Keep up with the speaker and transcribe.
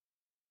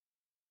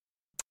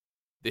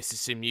This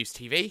is Sim News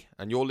TV,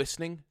 and you're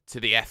listening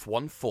to the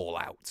F1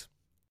 Fallout.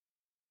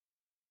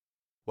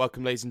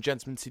 Welcome, ladies and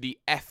gentlemen, to the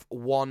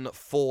F1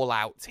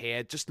 Fallout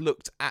here. Just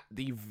looked at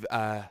the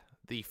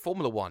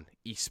Formula One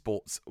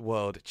Esports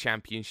World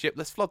Championship.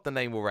 Let's flog the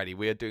name already.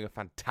 We are doing a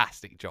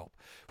fantastic job.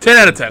 10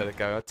 out of 10.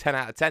 10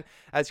 out of 10.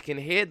 As you can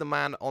hear, the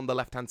man on the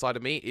left-hand side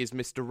of me is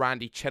Mr.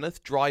 Randy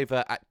Cheneth,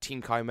 driver at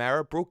Team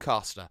Chimera,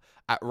 broadcaster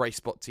at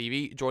RaceSpot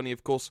TV. Joining,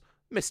 of course,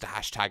 Mr.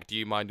 Hashtag Do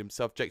You Mind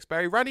himself, Jake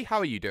Sperry. Randy, how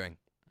are you doing?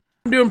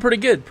 I'm doing pretty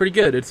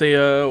good. It's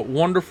a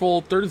wonderful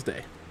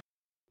Thursday.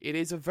 It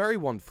is a very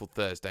wonderful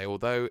Thursday,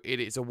 although it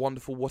is a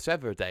wonderful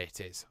whatever day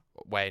it is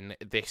when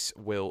this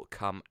will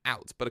come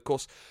out. But of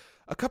course,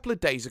 a couple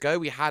of days ago,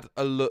 we had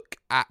a look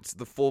at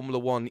the Formula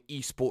One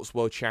Esports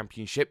World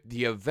Championship,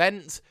 the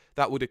event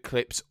that would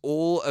eclipse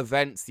all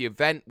events, the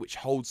event which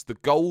holds the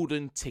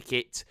golden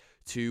ticket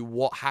to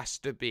what has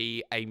to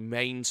be a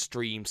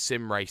mainstream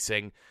sim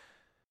racing.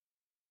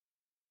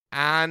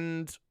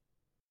 And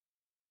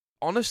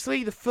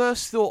honestly, the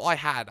first thought I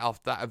had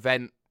after that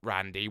event,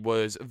 Randy,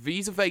 was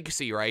Visa Vegas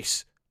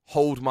E-Race,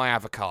 hold my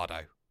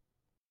avocado.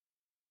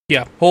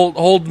 Yeah,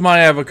 hold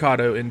my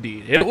avocado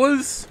indeed. It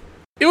was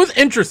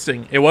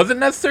interesting. It wasn't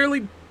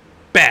necessarily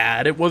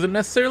bad. It wasn't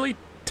necessarily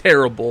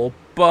terrible,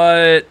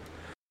 but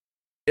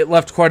it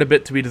left quite a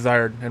bit to be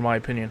desired, in my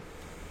opinion.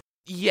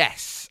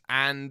 Yes,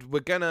 and we're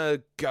going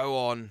to go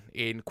on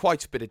in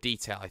quite a bit of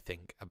detail, I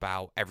think,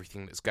 about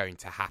everything that's going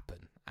to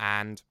happen.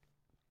 And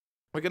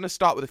we're going to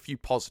start with a few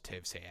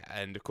positives here.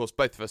 And, of course,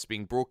 both of us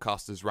being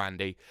broadcasters,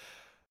 Randy,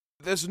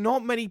 there's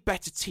not many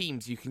better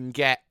teams you can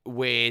get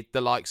with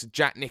the likes of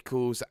Jack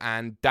Nicholls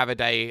and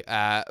Davide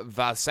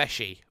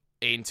Valsecchi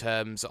in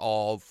terms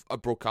of a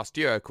broadcast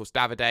duo. Of course,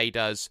 Davide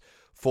does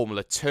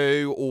Formula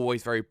 2,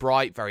 always very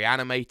bright, very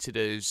animated,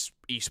 as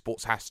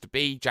esports has to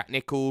be. Jack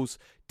Nicholls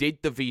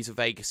did the Visa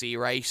Vegas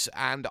E-Race,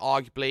 and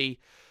arguably,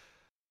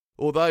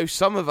 although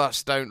some of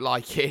us don't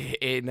like it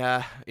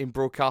in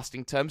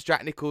broadcasting terms,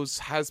 Jack Nicholls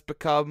has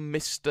become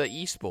Mr.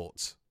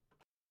 Esports.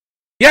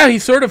 Yeah, he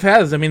sort of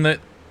has. I mean,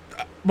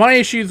 my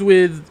issues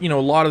with a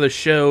lot of the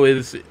show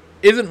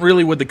isn't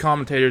really with the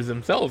commentators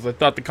themselves. I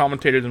thought the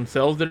commentators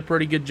themselves did a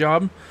pretty good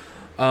job.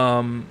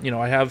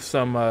 I have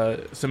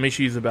some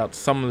issues about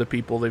some of the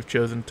people they've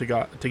chosen to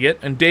get,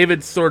 and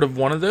David's sort of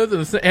one of those.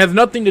 And it has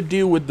nothing to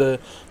do with the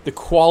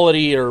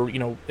quality or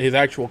his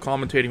actual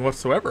commentating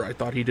whatsoever. I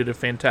thought he did a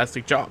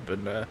fantastic job,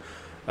 and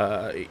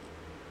I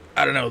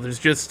don't know. There's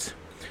just,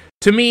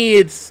 to me,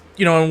 it's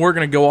and we're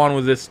gonna go on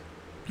with this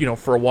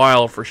for a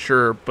while for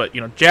sure. But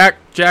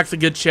Jack's a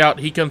good shout.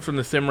 He comes from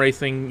the sim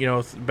racing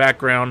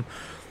background.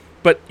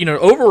 But,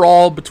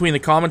 overall, between the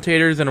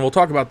commentators, and we'll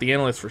talk about the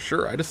analysts for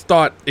sure, I just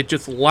thought it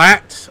just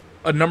lacked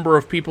a number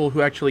of people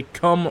who actually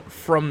come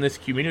from this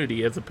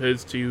community, as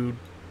opposed to,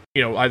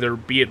 either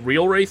be it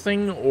real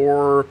racing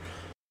or,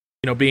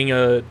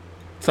 being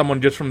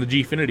someone just from the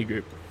Gfinity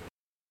group.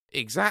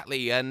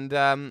 Exactly, and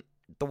the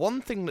one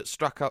thing that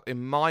struck up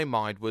in my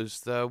mind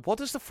was what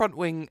does the front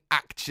wing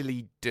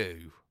actually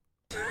do?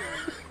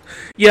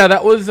 Yeah,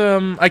 that was,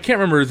 I can't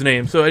remember his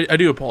name, so I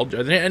do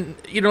apologize. And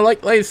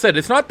like I said,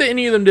 it's not that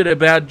any of them did a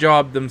bad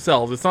job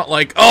themselves. It's not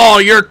like, oh,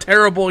 you're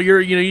terrible,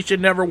 you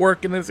should never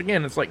work in this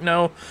again. It's like,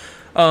 no,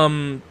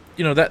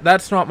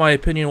 that's not my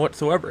opinion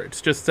whatsoever. It's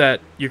just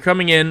that you're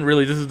coming in,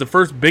 really, this is the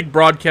first big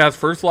broadcast,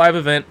 first live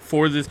event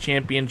for this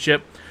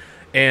championship,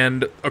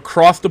 and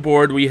across the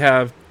board, we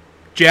have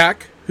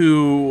Jack,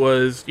 who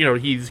was,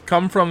 he's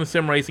come from the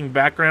sim racing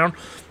background,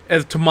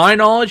 as to my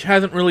knowledge,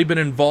 hasn't really been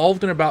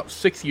involved in about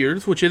 6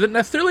 years, which isn't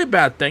necessarily a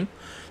bad thing,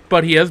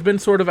 but he has been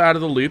sort of out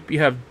of the loop. You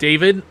have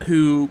David,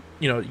 who,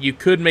 you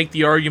could make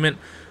the argument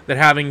that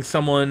having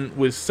someone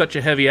with such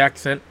a heavy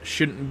accent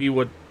shouldn't be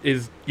what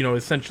is,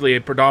 essentially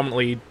a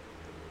predominantly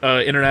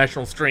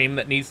international stream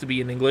that needs to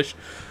be in English,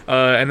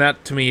 and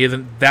that, to me,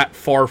 isn't that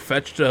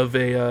far-fetched of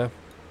a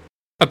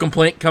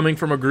complaint coming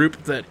from a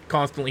group that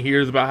constantly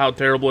hears about how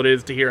terrible it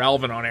is to hear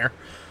Alvin on air.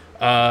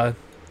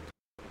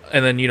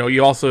 And then,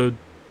 you also,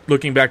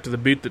 looking back to the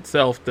booth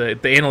itself, the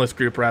analyst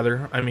group,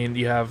 rather, I mean,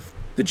 you have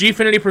the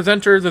Gfinity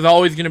presenters. There's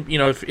always going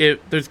to,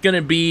 if there's going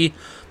to be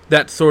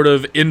that sort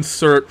of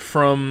insert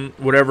from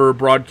whatever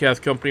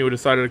broadcast company would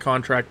decide to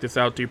contract this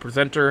out to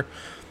presenter.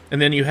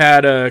 And then you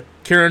had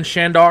Karen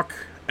Shandok,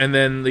 and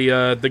then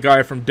the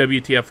guy from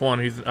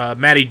WTF1, who's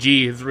Matty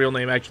G. His real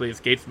name actually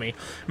escapes me.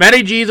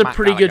 Matty G is a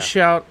pretty good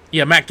shout.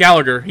 Yeah, Matt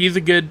Gallagher. He's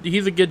a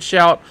good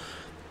shout.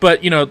 But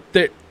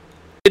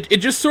it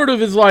just sort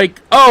of is like,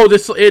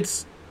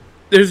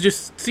 there's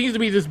just seems to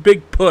be this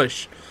big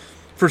push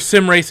for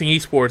sim racing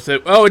esports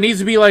that, it needs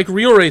to be like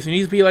real racing. It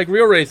needs to be like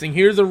real racing.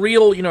 Here's a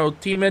real,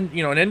 team,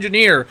 an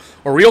engineer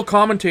or real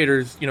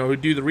commentators, who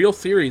do the real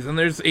series. And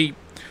there's a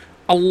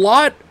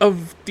lot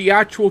of the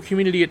actual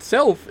community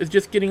itself is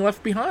just getting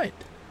left behind.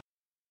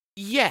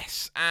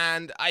 Yes,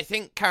 and I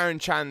think Karen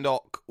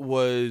Chandok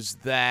was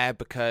there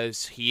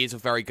because he is a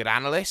very good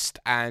analyst,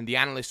 and the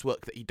analyst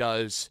work that he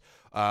does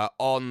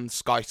on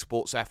Sky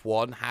Sports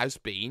F1 has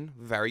been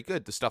very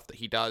good. The stuff that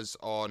he does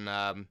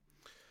on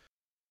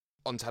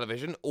on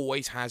television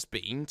always has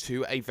been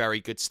to a very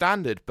good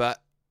standard,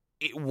 but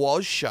it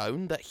was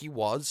shown that he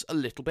was a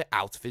little bit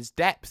out of his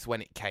depth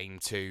when it came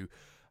to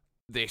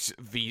this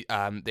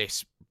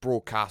this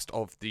broadcast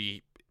of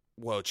the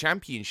World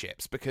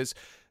Championships, because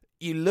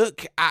you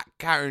look at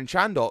Karun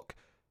Chandhok,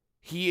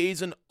 he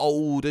is an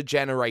older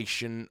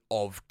generation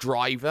of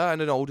driver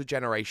and an older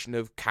generation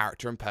of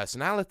character and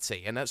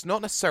personality, and that's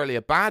not necessarily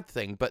a bad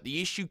thing, but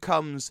the issue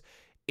comes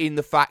in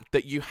the fact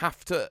that you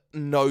have to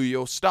know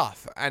your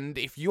stuff, and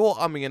if you're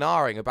umming and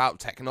ahhing about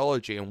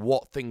technology and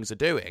what things are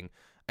doing,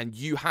 and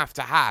you have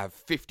to have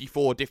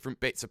 54 different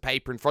bits of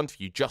paper in front of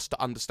you just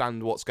to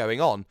understand what's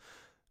going on,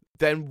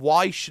 then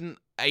why shouldn't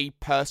a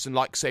person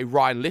like, say,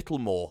 Ryan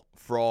Littlemore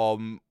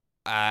from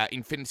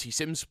Infinity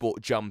Sim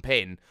Sport jump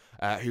in,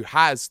 who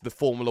has the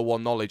Formula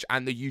One knowledge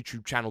and the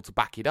YouTube channel to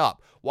back it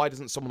up? Why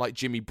doesn't someone like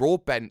Jimmy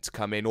Broadbent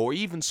come in, or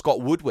even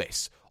Scott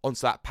Woodwiss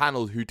onto that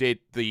panel who did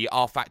the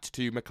R Factor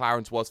 2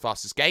 McLaren's World's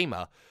Fastest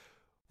Gamer?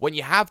 When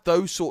you have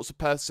those sorts of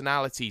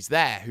personalities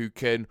there who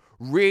can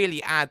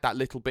really add that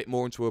little bit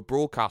more into a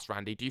broadcast,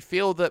 Randy, do you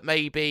feel that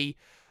maybe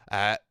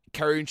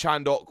Karun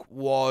Chandhok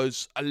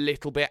was a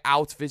little bit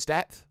out of his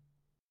depth?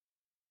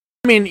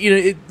 I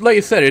mean, like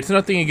you said, it's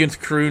nothing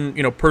against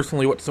Karun,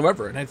 personally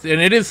whatsoever, and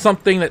it is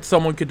something that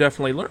someone could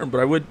definitely learn.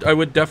 But I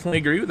would definitely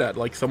agree with that.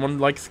 Like someone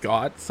like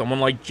Scott, someone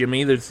like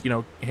Jimmy. There's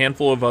a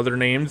handful of other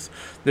names.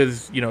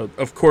 There's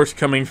of course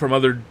coming from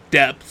other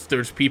depths.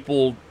 There's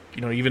people,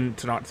 even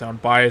to not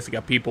sound biased, you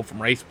got people from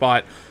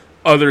RaceSpot,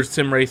 other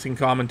sim racing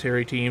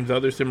commentary teams,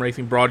 other sim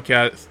racing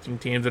broadcasting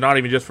teams, and not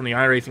even just from the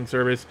iRacing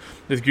service.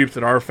 There's groups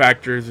that are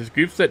factors. There's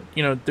groups that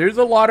there's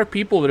a lot of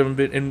people that have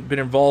been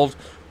involved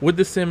with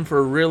the sim for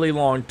a really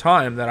long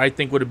time that I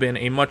think would have been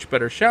a much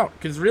better shout.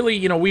 Because really,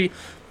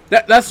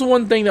 that's the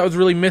one thing that was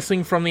really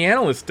missing from the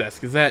analyst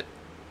desk, is that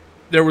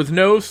there was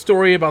no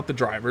story about the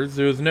drivers.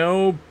 There was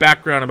no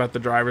background about the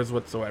drivers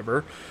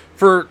whatsoever.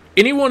 For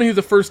anyone who's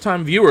a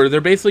first-time viewer, they're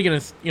basically going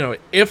to,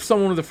 if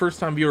someone was a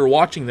first-time viewer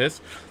watching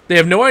this, they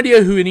have no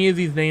idea who any of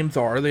these names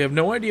are. They have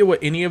no idea what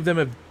any of them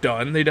have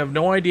done. They'd have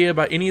no idea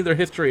about any of their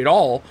history at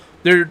all.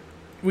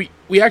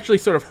 We actually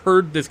sort of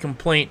heard this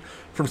complaint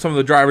from some of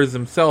the drivers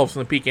themselves in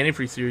the Peak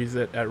Antifreeze series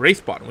at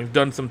RaceSpot, and we've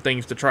done some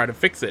things to try to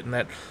fix it, and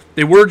that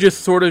they were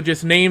just sort of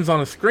just names on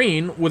a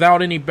screen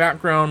without any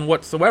background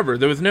whatsoever.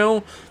 There was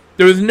no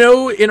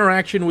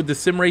interaction with the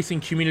sim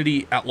racing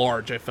community at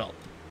large, I felt.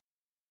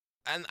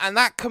 And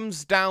that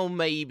comes down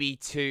maybe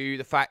to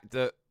the fact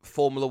that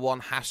Formula One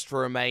has to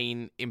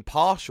remain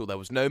impartial. There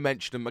was no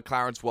mention of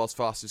McLaren's World's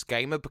Fastest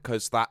Gamer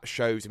because that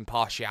shows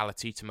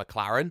impartiality to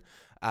McLaren.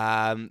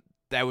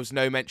 There was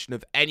no mention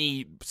of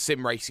any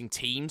sim racing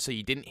team, so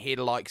you didn't hear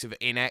the likes of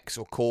Inex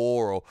or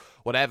Core or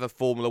whatever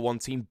Formula One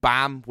team.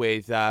 BAM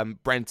with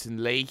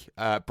Brendan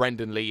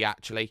Lee,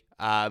 actually,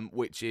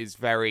 which is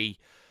very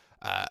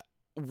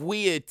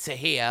weird to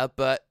hear.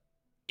 But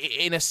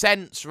in a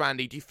sense,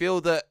 Randy, do you feel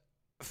that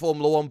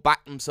Formula One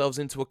backed themselves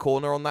into a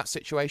corner on that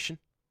situation?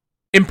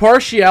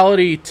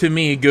 Impartiality, to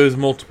me, goes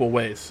multiple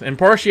ways.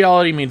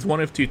 Impartiality means one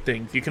of two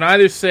things. You can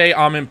either say,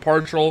 I'm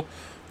impartial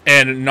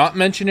and not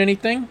mention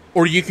anything,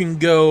 or you can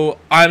go,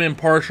 I'm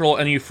impartial,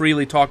 and you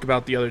freely talk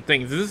about the other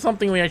things. This is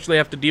something we actually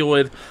have to deal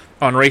with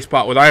on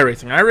RaceSpot with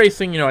iRacing.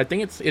 iRacing, I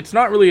think it's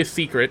not really a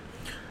secret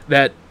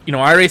that,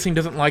 iRacing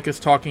doesn't like us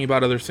talking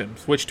about other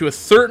sims, which to a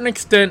certain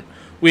extent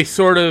we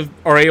sort of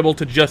are able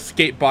to just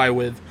skate by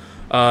with.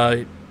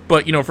 But,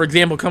 for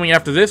example, coming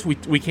after this,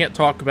 we can't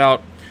talk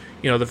about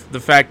the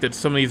fact that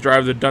some of these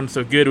drivers have done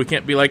so good. We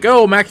can't be like,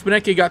 oh, Max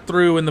Benecke got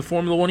through in the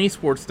Formula One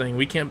esports thing.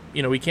 We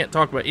can't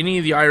talk about any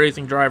of the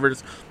iRacing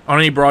drivers on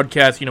any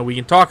broadcast. We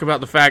can talk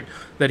about the fact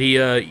that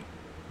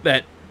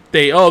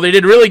they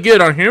did really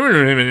good on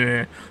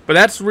him, but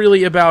that's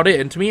really about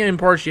it. And to me,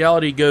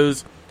 impartiality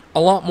goes a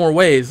lot more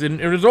ways.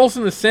 And it results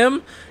in the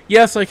sim.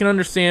 Yes, I can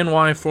understand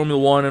why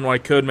Formula One and why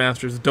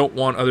Codemasters don't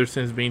want other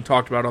sims being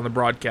talked about on the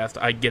broadcast.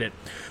 I get it.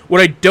 What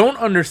I don't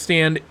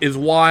understand is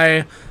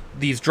why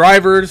these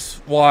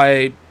drivers,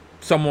 why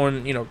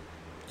someone, you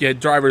had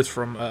drivers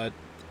from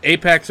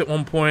Apex at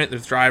one point,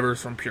 there's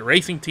drivers from Pure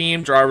Racing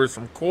Team, drivers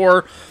from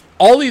Core,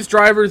 all these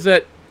drivers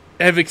that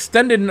have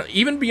extended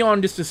even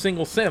beyond just a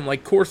single sim,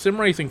 like Core Sim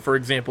Racing, for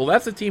example.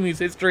 That's a team whose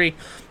history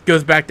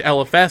goes back to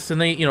LFS,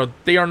 and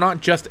they are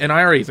not just an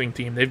iRacing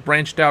team. They've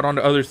branched out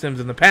onto other sims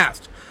in the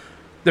past.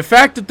 The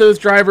fact that those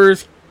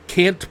drivers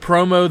can't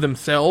promo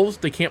themselves,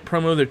 they can't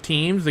promo their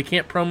teams, they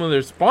can't promo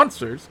their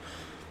sponsors,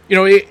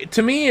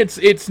 to me,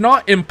 it's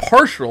not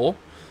impartial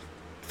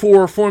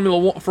for a Formula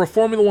One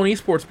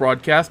esports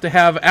broadcast to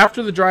have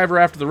after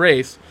the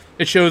race,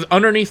 it shows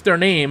underneath their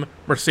name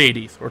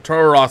Mercedes or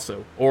Toro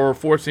Rosso or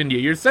Force India.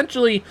 You're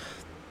essentially,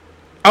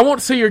 I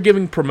won't say you're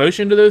giving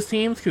promotion to those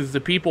teams because the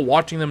people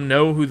watching them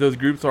know who those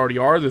groups already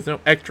are. There's no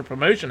extra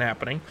promotion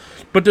happening,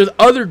 but there's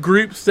other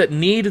groups that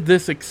need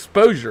this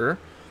exposure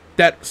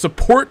that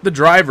support the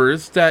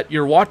drivers that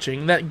you're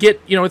watching that get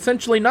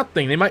essentially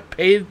nothing. They might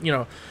pay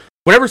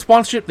whatever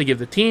sponsorship they give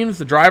the teams,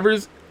 the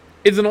drivers,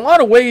 is in a lot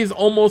of ways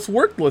almost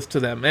worthless to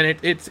them. And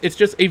it's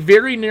just a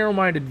very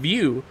narrow-minded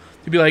view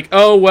to be like,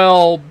 oh,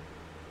 well,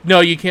 no,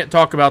 you can't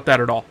talk about that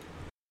at all.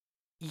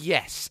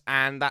 Yes,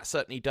 and that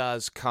certainly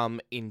does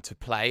come into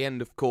play.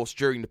 And of course,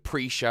 during the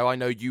pre-show, I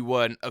know you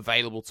weren't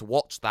available to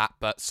watch that,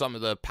 but some of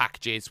the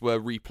packages were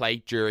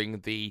replayed during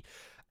the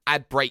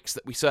ad breaks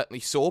that we certainly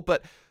saw.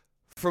 But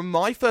from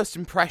my first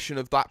impression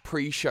of that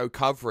pre-show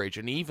coverage,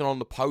 and even on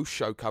the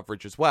post-show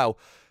coverage as well,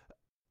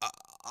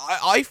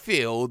 I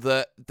feel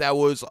that there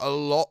was a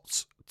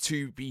lot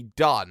to be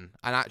done,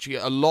 and actually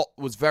a lot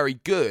was very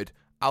good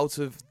out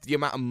of the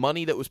amount of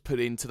money that was put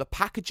into the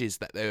packages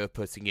that they were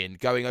putting in,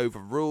 going over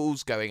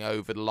rules, going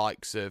over the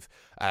likes of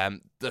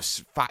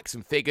the facts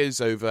and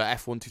figures over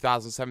F1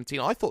 2017.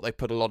 I thought they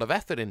put a lot of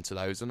effort into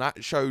those, and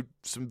that showed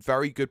some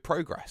very good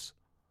progress.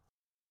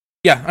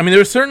 Yeah, I mean, there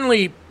was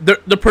certainly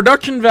the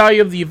production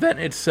value of the event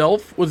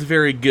itself was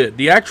very good.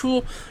 The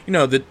actual,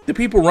 the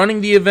people running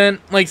the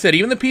event, like I said,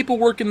 even the people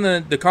working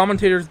the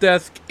commentator's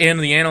desk and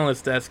the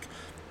analyst desk,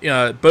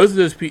 both of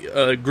those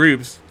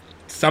groups,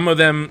 some of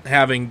them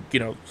having,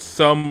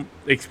 some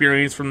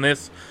experience from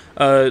this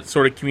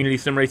sort of community,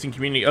 sim racing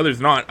community,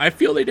 others not. I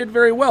feel they did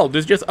very well.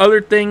 There's just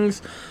other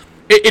things.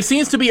 It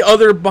seems to be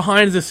other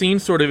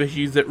behind-the-scenes sort of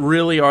issues that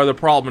really are the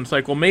problem. It's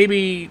like, well,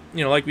 maybe,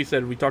 like we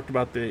said, we talked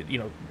about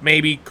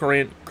maybe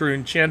Karun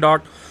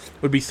Chandhok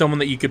would be someone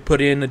that you could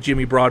put in, a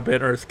Jimmy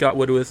Broadbent or a Scott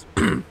Woodwith.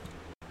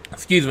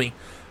 Excuse me.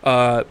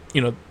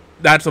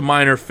 That's a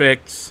minor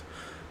fix.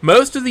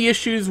 Most of the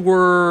issues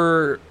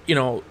were,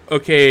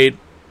 okay,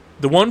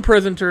 the one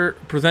presenter,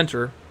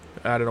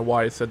 I don't know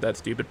why I said that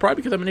stupid,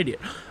 probably because I'm an idiot.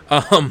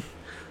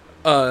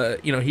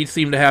 He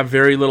seemed to have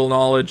very little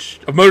knowledge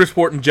of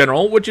motorsport in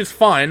general, which is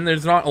fine.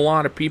 There's not a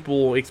lot of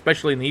people,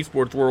 especially in the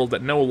esports world,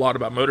 that know a lot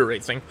about motor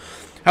racing.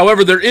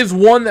 However, there is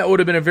one that would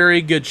have been a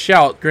very good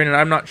shout. Granted,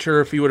 I'm not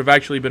sure if he would have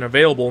actually been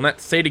available, and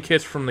that's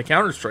Sadakist from the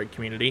Counter-Strike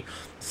community.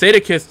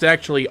 Sadakist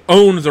actually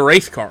owns a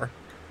race car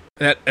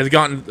that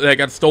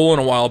got stolen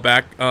a while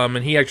back,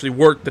 and he actually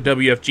worked the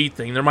WFG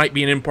thing. There might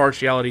be an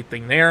impartiality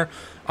thing there.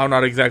 I'm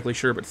not exactly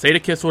sure, but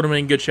Sadakist would have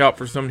been a good shout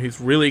for someone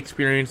who's really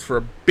experienced for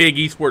a big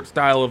esports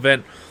style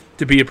event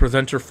to be a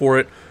presenter for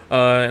it.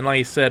 And like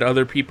I said,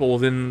 other people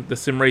within the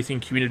sim racing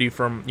community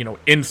from,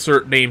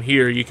 insert name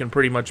here, you can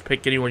pretty much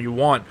pick anyone you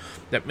want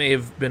that may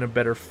have been a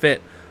better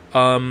fit.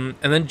 And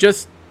then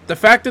just the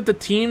fact that the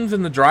teams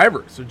and the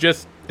drivers are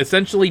just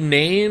essentially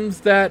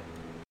names that,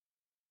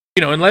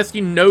 unless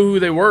you know who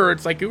they were,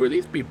 it's like, who are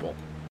these people?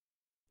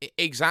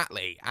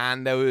 Exactly.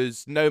 And there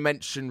was no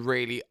mention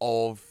really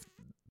of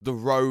the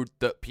road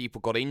that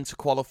people got into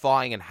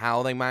qualifying and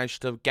how they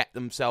managed to get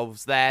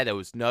themselves there. There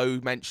was no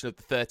mention of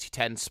the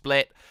 30-10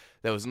 split.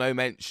 There was no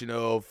mention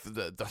of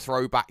the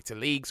throwback to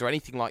leagues or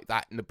anything like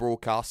that in the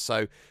broadcast.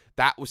 So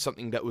that was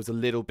something that was a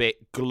little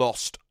bit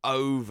glossed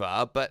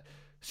over. But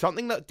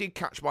something that did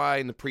catch my eye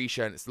in the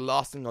pre-show, and it's the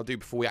last thing I'll do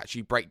before we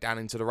actually break down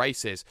into the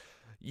races,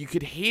 you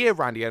could hear,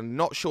 Randy, I'm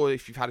not sure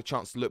if you've had a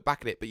chance to look back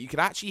at it, but you could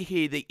actually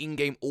hear the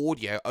in-game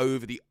audio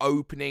over the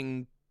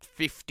opening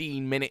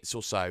 15 minutes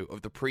or so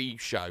of the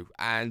pre-show,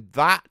 and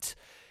that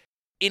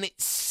in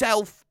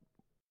itself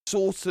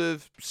sort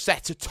of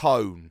set a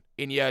tone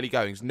in the early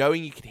goings,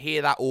 knowing you could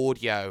hear that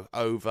audio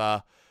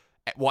over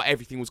what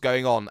everything was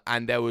going on,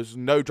 and there was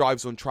no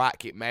drives on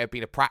track. It may have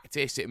been a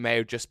practice, it may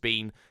have just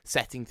been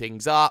setting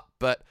things up,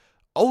 but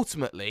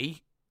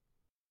ultimately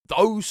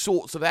those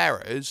sorts of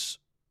errors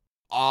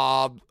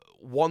are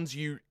ones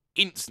you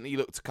instantly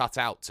look to cut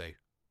out to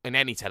in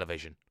any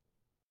television.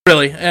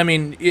 Really, I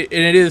mean, it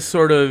is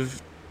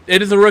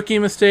a rookie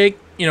mistake.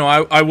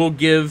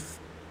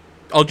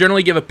 I'll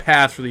generally give a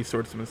pass for these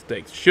sorts of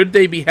mistakes. Should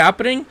they be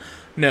happening?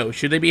 No.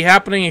 Should they be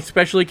happening,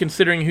 especially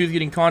considering who's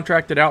getting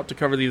contracted out to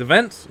cover these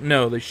events?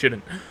 No, they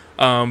shouldn't.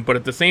 But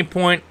at the same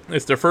point,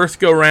 it's their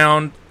first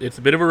go-round. It's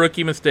a bit of a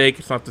rookie mistake.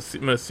 It's not the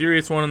most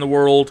serious one in the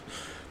world.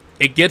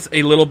 It gets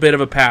a little bit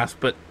of a pass,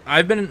 but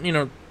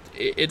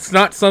it's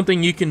not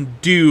something you can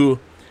do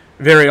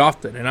very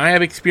often. And I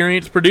have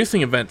experience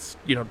producing events,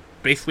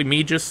 basically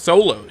me just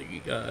solo.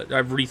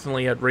 I've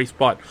recently at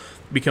RaceBot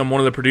become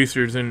one of the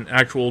producers and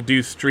actual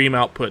do stream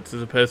outputs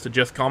as opposed to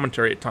just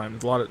commentary at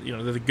times. A lot of,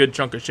 there's a good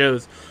chunk of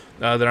shows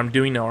that I'm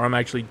doing now where I'm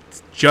actually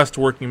just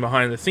working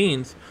behind the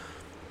scenes.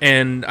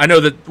 And I know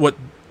that what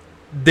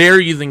they're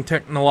using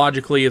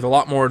technologically is a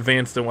lot more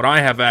advanced than what I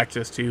have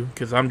access to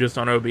because I'm just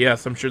on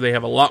OBS. I'm sure they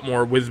have a lot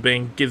more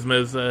whiz-bang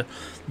gizmos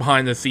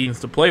behind the scenes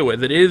to play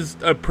with. It is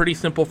a pretty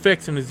simple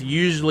fix and is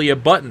usually a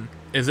button.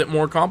 Is it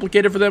more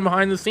complicated for them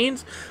behind the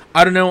scenes?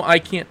 I don't know. I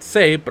can't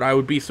say, but I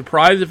would be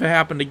surprised if it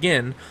happened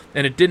again,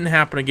 and it didn't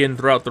happen again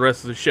throughout the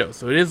rest of the show.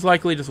 So it is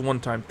likely just a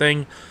one-time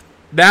thing.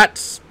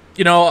 That's,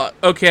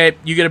 okay,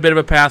 you get a bit of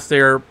a pass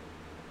there,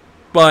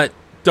 but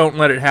don't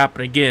let it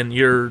happen again.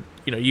 You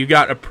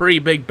got a pretty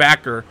big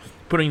backer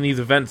putting these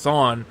events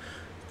on.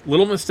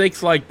 Little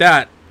mistakes like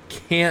that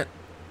can't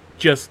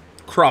just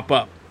crop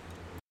up.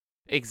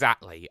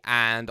 Exactly.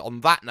 And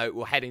on that note,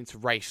 we'll head into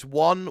race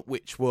 1,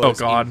 which was... Oh,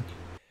 God.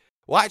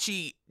 Well,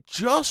 actually,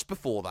 just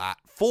before that,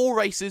 4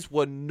 races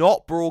were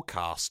not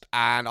broadcast,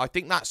 and I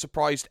think that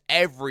surprised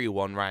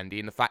everyone, Randy,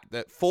 in the fact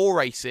that 4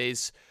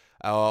 races,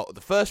 the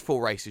first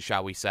 4 races,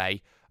 shall we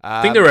say,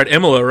 I think they were at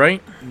Imola,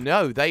 right?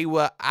 No, they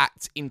were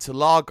at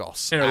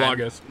Interlagos.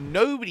 Interlagos.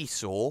 Nobody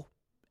saw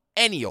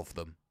any of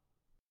them.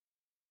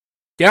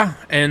 Yeah,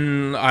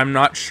 and I'm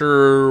not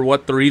sure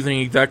what the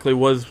reasoning exactly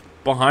was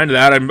behind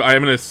that. I'm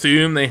going to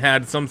assume they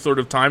had some sort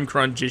of time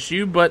crunch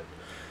issue, but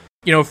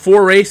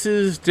 4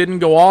 races didn't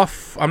go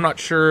off. I'm not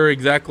sure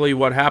exactly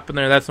what happened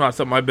there. That's not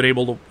something I've been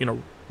able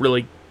to,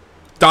 really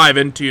dive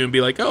into and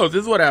be like, oh,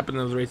 this is what happened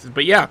in those races.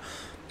 But yeah,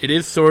 it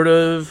is sort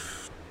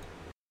of,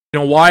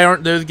 why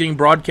aren't those getting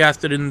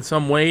broadcasted in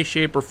some way,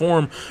 shape, or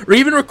form, or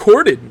even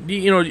recorded?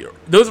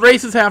 Those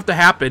races have to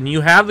happen.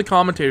 You have the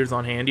commentators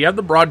on hand. You have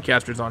the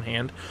broadcasters on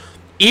hand.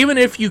 Even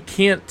if you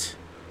can't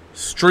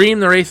stream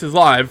the races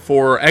live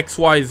for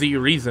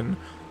XYZ reason,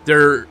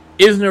 there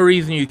is no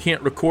reason you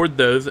can't record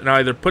those and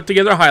either put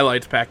together a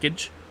highlights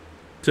package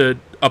to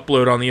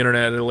upload on the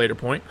internet at a later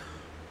point,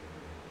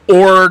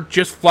 or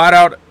just flat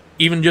out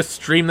even just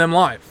stream them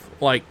live.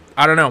 Like,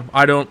 I don't know.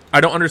 I don't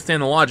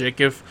understand the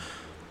logic. If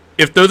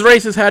those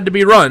races had to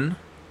be run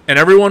and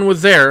everyone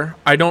was there,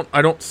 I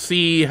don't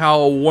see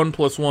how 1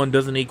 + 1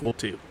 doesn't equal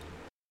 2.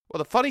 Well,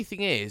 the funny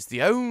thing is,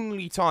 the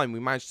only time we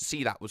managed to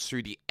see that was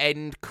through the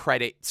end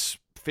credits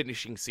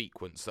finishing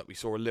sequence that we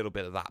saw a little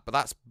bit of that, but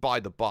that's by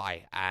the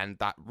by, and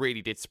that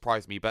really did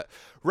surprise me. But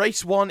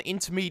race 1,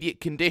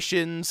 intermediate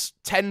conditions,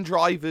 10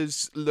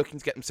 drivers looking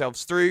to get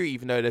themselves through.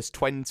 Even though there's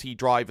 20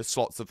 driver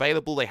slots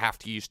available, they have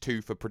to use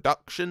 2 for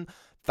production.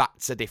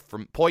 That's a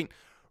different point.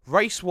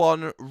 Race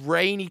 1,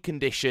 rainy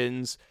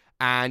conditions,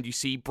 and you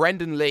see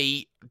Brendan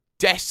Lee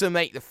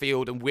decimate the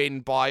field and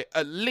win by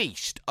at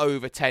least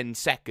over 10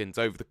 seconds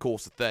over the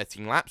course of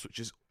 13 laps, which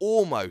is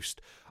almost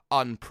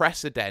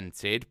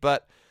unprecedented.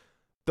 But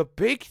the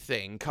big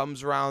thing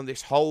comes around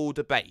this whole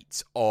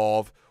debate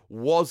of,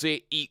 was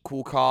it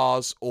equal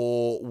cars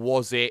or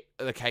was it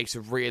the case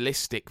of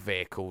realistic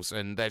vehicles?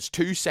 And there's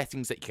 2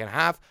 settings that you can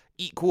have.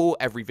 Equal,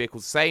 every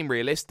vehicle's the same.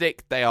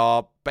 Realistic, they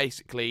are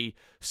basically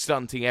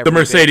stunting every The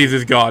Mercedes vehicle.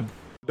 is God.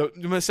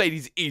 The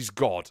Mercedes is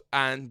God.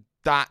 And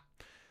that,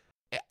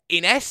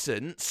 in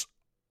essence,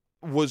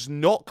 was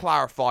not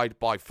clarified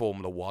by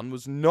Formula One,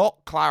 was not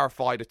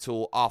clarified at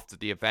all after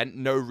the event.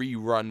 No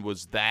rerun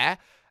was there.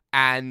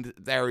 And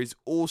there is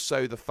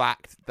also the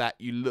fact that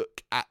you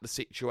look at the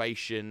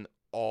situation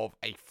of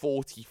a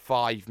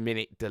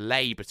 45-minute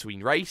delay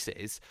between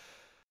races.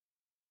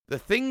 The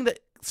thing that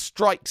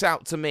strikes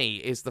out to me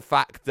is the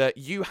fact that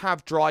you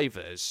have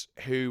drivers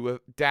who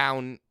are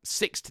down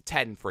 6 to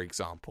 10, for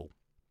example,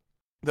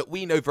 that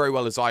we know very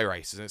well as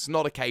iRacers, and it's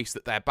not a case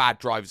that they're bad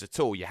drivers at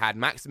all. You had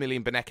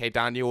Maximilian Benecke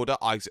down the order,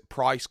 Isaac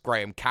Price,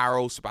 Graham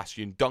Carroll,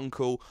 Sebastian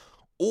Dunkel,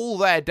 all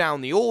there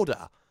down the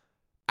order,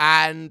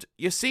 and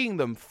you're seeing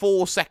them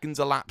 4 seconds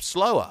a lap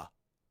slower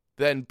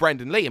than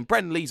Brendan Lee, and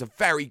Brendan Lee's a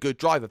very good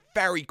driver,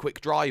 very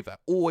quick driver,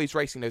 always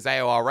racing those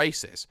AOR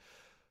races.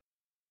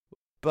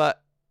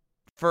 But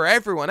for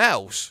everyone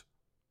else,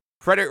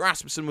 Frederick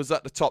Rasmussen was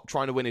at the top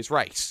trying to win his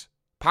race.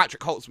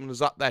 Patrick Holtzman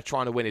was up there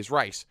trying to win his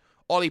race.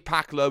 Ollie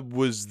Packler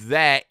was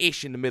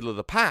there-ish in the middle of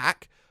the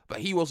pack, but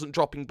he wasn't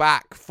dropping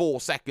back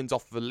 4 seconds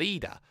off the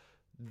leader.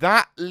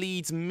 That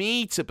leads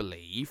me to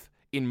believe,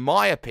 in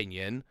my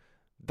opinion,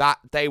 that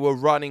they were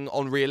running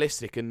on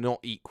realistic and not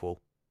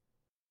equal.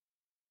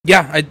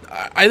 Yeah,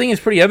 I think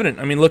it's pretty evident.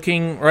 I mean,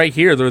 looking right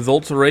here, the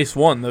results of race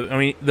 1.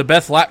 The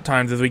best lap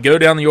times as we go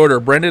down the order.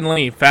 Brendan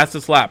Lee,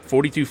 fastest lap,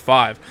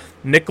 42.5.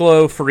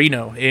 Nicolo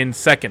Farino in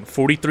second,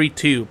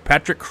 43.2.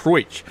 Patrick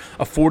Cruich,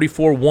 a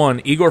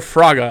 44.1. Igor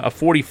Fraga, a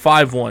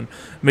 45.1.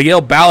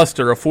 Miguel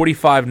Ballester, a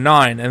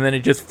 45.9. And then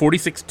it just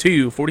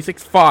 46.2,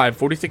 46.5,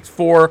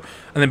 46.4.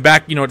 And then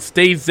back, it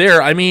stays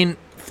there. I mean,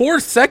 4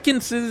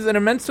 seconds is an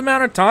immense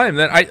amount of time.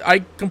 That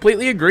I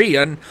completely agree.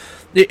 And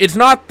it's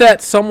not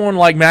that someone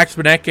like Max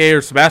Benecke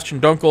or Sebastian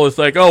Dunkel is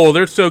like, oh, well,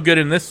 they're so good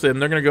in this sim,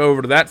 they're going to go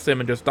over to that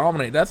sim and just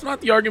dominate. That's not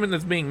the argument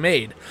that's being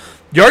made.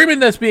 The argument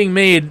that's being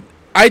made,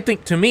 I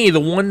think, to me, the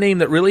one name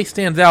that really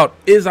stands out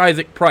is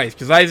Isaac Price,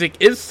 because Isaac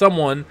is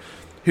someone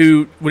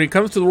who, when it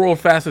comes to the World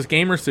Fastest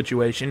Gamer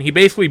situation, he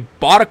basically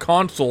bought a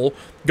console,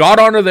 got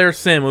onto their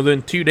sim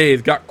within 2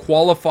 days, got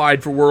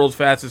qualified for World's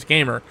Fastest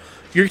Gamer.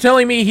 You're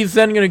telling me he's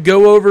then going to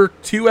go over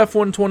to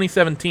F1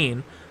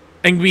 2017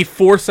 and be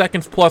 4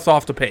 seconds plus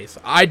off the pace?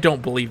 I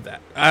don't believe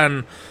that.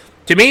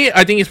 To me,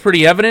 I think it's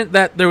pretty evident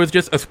that there was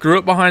just a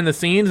screw-up behind the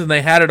scenes and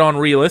they had it on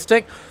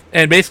realistic.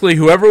 And basically,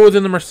 whoever was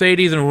in the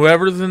Mercedes and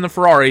whoever was in the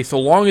Ferrari, so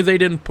long as they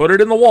didn't put it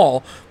in the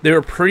wall, they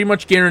were pretty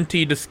much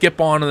guaranteed to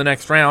skip on to the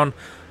next round.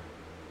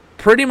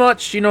 Pretty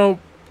much,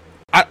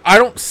 I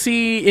don't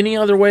see any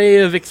other way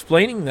of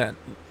explaining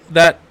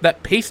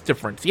that pace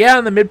difference. Yeah,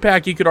 in the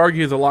mid-pack, you could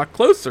argue is a lot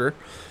closer,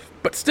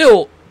 but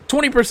still,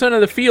 20%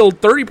 of the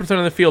field, 30%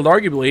 of the field,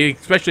 arguably,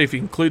 especially if you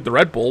include the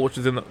Red Bull, which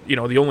is in the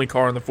the only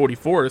car in the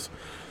 44s.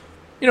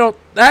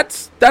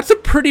 That's a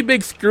pretty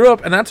big screw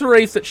up, and that's a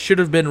race that should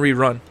have been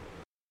rerun.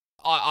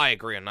 I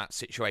agree on that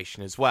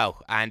situation as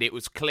well, and it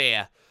was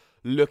clear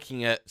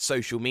looking at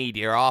social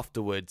media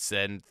afterwards,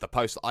 and the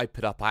post that I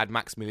put up, I had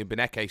Maximilian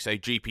Benecke say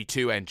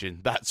GP2 engine.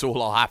 That's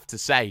all I'll have to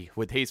say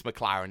with his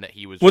McLaren that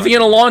he was. Was he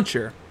in a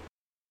launcher?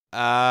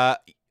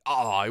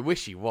 Oh, I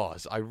wish he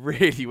was. I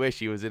really wish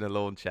he was in a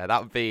lawn chair.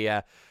 That would be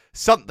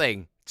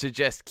something to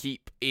just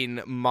keep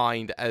in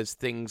mind as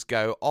things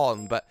go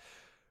on. But,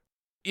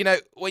 you know,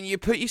 when you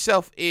put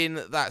yourself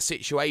in that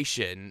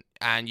situation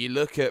and you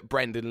look at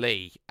Brendan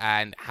Lee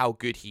and how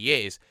good he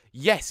is,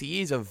 yes,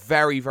 he is a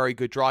very, very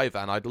good driver,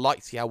 and I'd like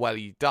to see how well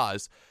he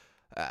does.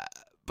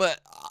 But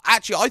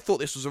actually, I thought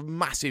this was a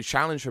massive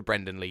challenge for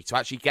Brendan Lee to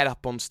actually get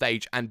up on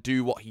stage and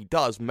do what he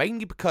does,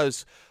 mainly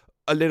because,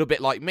 a little bit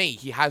like me,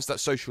 he has that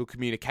social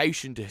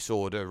communication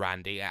disorder,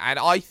 Randy, and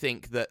I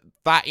think that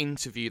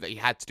interview that he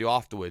had to do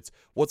afterwards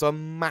was a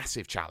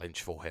massive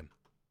challenge for him.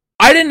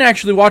 I didn't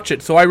actually watch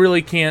it, so I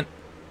really can't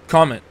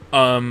comment.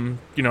 You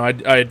know,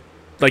 I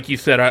like you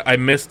said, I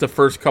missed the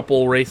first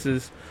couple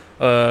races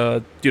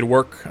due to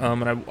work,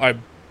 and I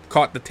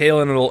caught the tail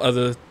end of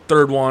the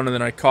third one, and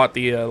then I caught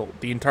the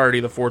entirety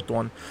of the fourth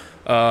one.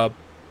 But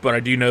I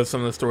do know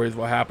some of the stories of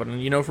what happened.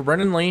 And, you know, for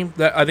Brendan Lee,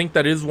 I think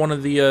that is one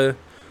of the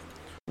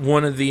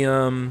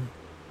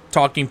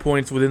talking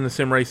points within the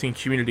sim racing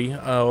community.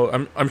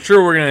 I'm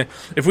sure we're gonna,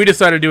 if we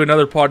decide to do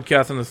another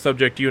podcast on the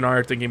subject you and I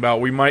are thinking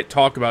about, we might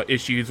talk about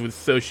issues with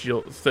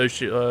social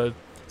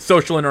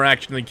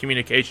interaction and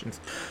communications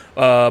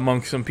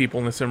among some people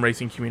in the sim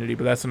racing community.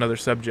 But that's another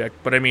subject.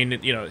 But I mean,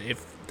 you know,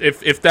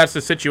 if that's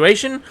the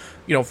situation,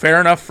 you know, fair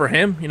enough for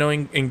him. You know,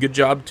 and good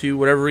job to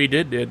whatever he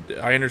did.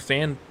 I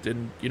understand,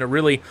 and you know,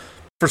 really,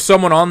 for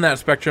someone on that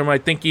spectrum, I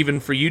think even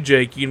for you,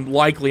 Jake, you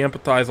likely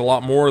empathize a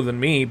lot more than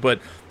me, but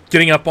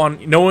getting up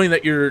on, knowing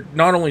that you're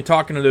not only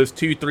talking to those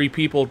 2-3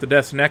 people at the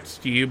desk next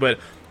to you, but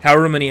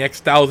however many X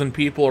thousand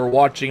people are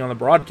watching on the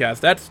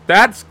broadcast,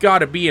 that's got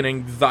to be an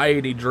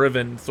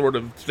anxiety-driven sort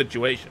of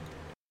situation.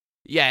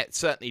 Yeah, it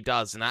certainly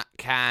does, and that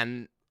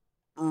can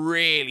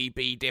really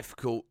be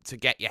difficult to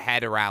get your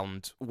head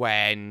around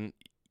when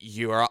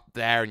you're up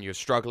there and you're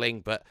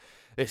struggling, but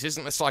this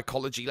isn't a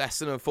psychology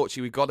lesson.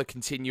 Unfortunately, we've got to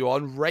continue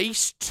on.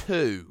 Race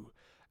 2.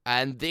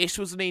 And this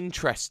was an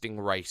interesting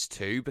race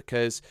 2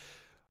 because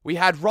we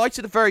had right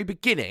at the very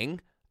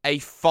beginning a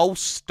false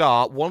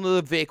start. One of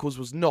the vehicles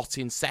was not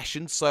in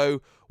session.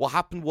 So what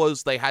happened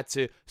was they had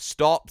to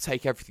stop,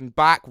 take everything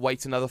back,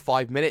 wait another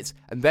 5 minutes,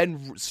 and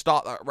then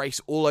start that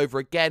race all over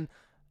again.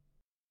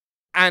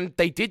 And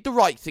they did the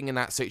right thing in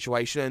that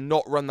situation and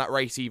not run that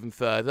race even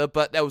further,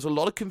 but there was a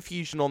lot of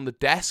confusion on the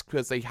desk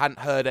because they hadn't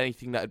heard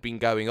anything that had been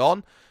going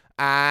on,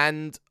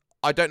 and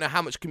I don't know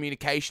how much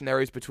communication there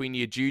is between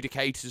the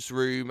adjudicators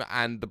room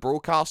and the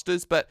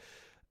broadcasters, but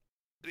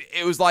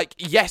it was like,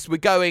 yes, we're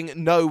going,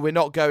 no, we're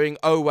not going,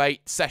 oh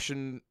wait,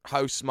 session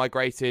hosts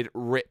migrated,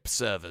 rip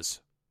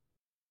servers.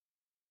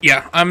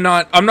 Yeah, I'm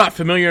not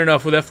familiar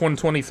enough with F1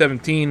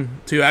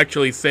 2017 to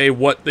actually say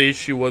what the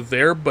issue was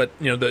there, but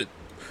you know, the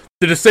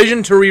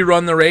decision to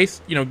rerun the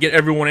race, you know, get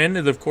everyone in,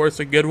 is of course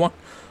a good one.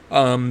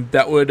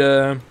 That would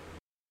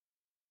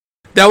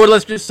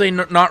let's just say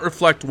not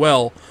reflect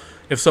well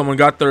if someone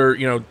got their,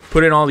 you know,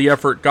 put in all the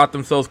effort, got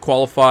themselves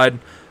qualified,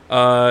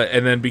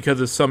 and then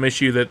because of some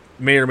issue that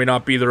may or may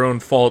not be their own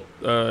fault,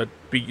 they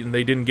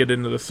didn't get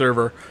into the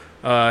server,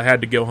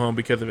 had to go home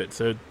because of it.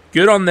 So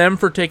good on them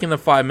for taking the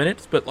 5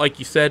 minutes, but like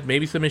you said,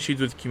 maybe some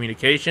issues with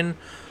communication.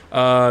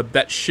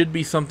 That should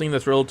be something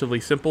that's relatively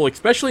simple,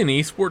 especially in the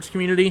esports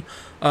community,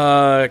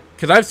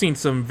 because I've seen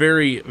some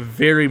very,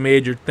 very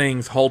major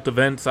things halt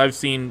events. I've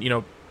seen, you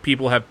know,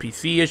 people have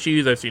PC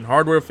issues. I've seen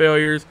hardware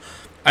failures.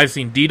 I've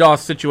seen DDoS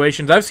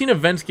situations. I've seen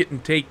events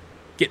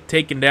get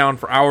taken down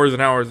for hours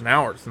and hours and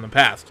hours in the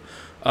past.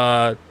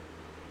 You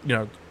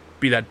know,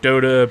 be that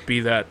Dota,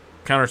 be that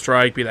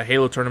Counter-Strike, be that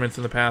Halo tournaments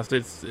in the past.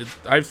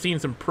 I've seen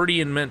some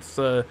pretty immense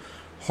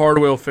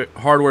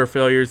hardware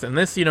failures, and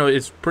this, you know,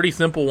 is pretty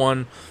simple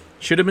one.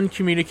 Should have been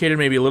communicated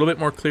maybe a little bit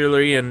more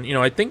clearly, and, you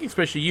know, I think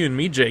especially you and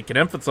me, Jake, can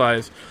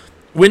emphasize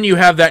when you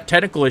have that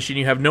technical issue and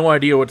you have no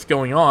idea what's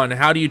going on,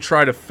 how do you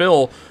try to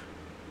fill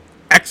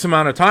X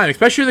amount of time?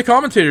 Especially the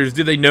commentators,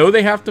 do they know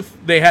they had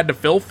to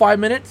fill 5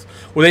 minutes?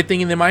 Were they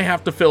thinking they might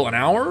have to fill an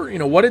hour? You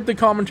know, what did the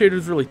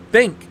commentators really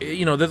think?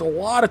 You know, there's a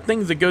lot of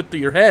things that go through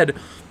your head,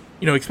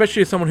 you know,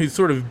 especially as someone who's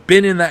sort of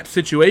been in that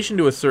situation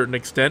to a certain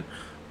extent,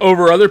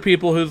 over other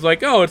people who's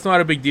like, oh, it's not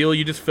a big deal,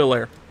 you just fill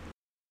air.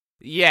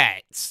 Yeah,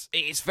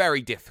 it's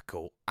very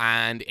difficult,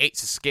 and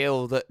it's a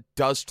skill that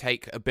does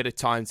take a bit of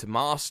time to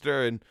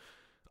master, and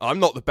I'm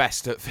not the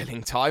best at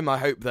filling time. I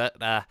hope that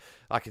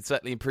I can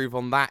certainly improve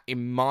on that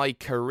in my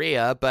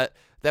career, but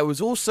there was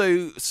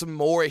also some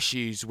more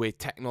issues with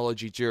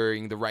technology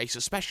during the race,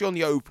 especially on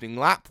the opening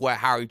lap, where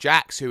Harry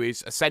Jacks, who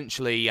is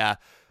essentially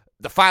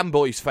the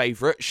fanboy's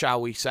favourite,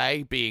 shall we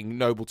say, being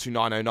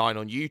Noble2909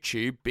 on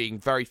YouTube, being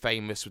very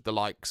famous with the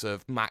likes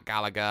of Matt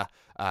Gallagher,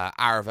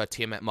 Arava,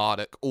 Tiamat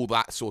Marduk, all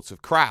that sort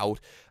of crowd,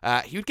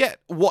 he would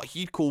get what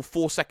he'd call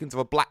 4 seconds of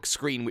a black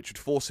screen, which would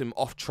force him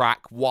off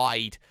track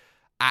wide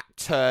at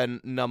turn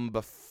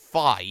number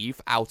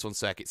 5 out on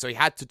circuit. So he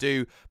had to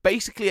do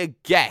basically a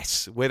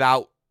guess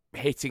without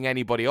hitting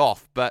anybody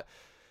off. But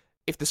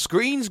if the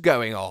screen's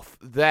going off,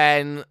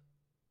 then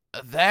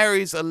there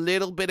is a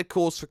little bit of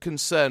cause for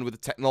concern with the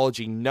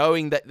technology,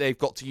 knowing that they've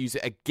got to use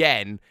it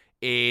again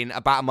in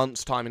about a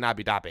month's time in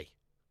Abu Dhabi.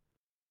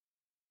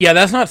 Yeah,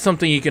 that's not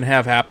something you can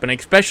have happen,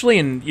 especially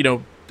in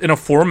in a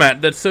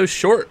format that's so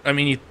short. I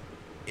mean,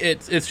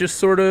 it's just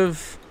sort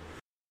of,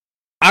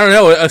 I don't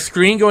know. A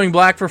screen going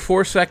black for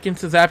 4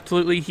 seconds is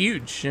absolutely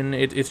huge, and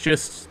it's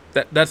just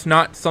that's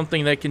not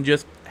something that can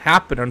just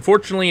happen.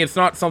 Unfortunately, it's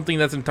not something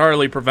that's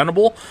entirely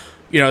preventable.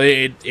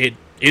 It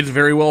is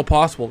very well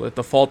possible that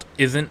the fault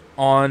isn't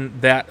on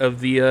that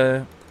of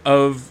the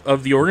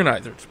of the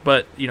organizers,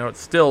 but it's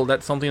still,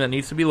 that's something that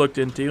needs to be looked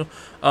into.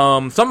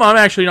 Something I'm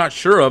actually not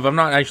sure of. I've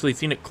not actually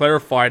seen it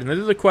clarified, and this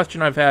is a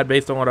question I've had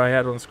based on what I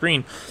had on the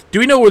screen. Do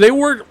we know,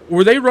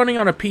 were they running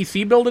on a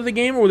PC build of the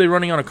game, or were they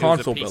running on a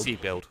console build? It was a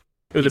PC build.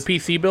 It was a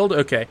PC build?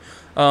 Okay.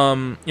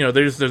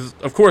 There's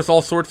of course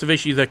all sorts of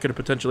issues that could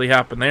potentially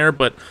happen there,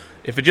 but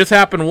if it just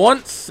happened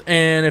once,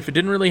 and if it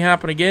didn't really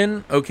happen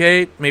again,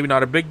 okay, maybe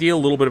not a big deal,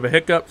 a little bit of a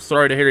hiccup,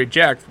 sorry to Harry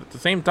Jacks, but at the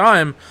same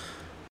time,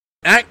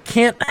 that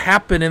can't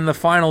happen in the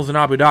finals in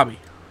Abu Dhabi.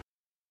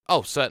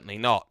 Oh, certainly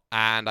not.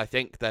 And I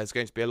think there's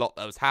going to be a lot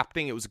that was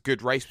happening. It was a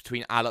good race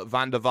between Alec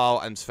van der Waal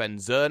and Sven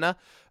Zerner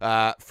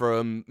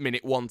from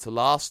minute 1 to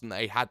last, and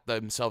they had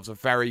themselves a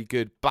very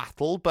good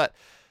battle. But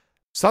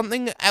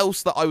something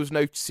else that I was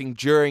noticing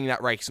during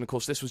that race, and of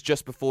course this was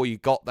just before you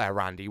got there,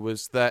 Randy,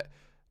 was that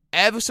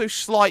ever so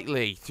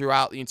slightly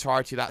throughout the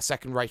entirety of that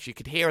second race, you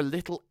could hear a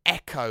little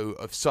echo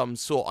of some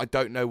sort. I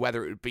don't know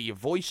whether it would be a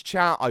voice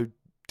chat. I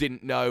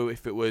didn't know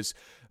if it was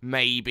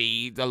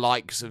maybe the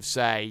likes of,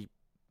 say,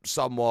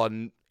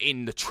 someone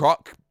in the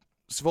truck's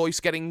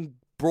voice getting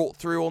brought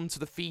through onto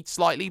the feed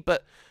slightly,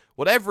 but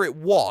whatever it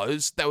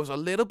was, there was a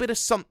little bit of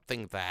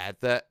something there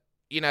that,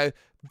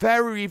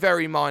 very,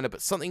 very minor,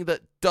 but something that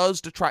does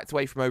detract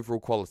away from overall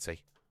quality.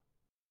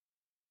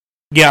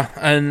 Yeah,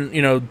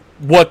 and,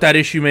 what that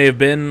issue may have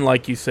been,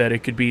 like you said, it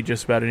could be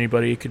just about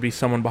anybody. It could be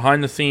someone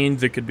behind the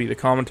scenes. It could be the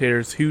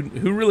commentators. Who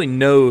really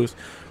knows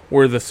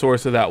where the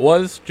source of that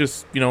was?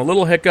 Just, a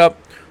little hiccup.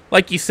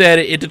 Like you said,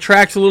 it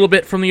detracts a little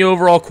bit from the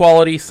overall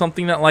quality,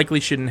 something that likely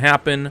shouldn't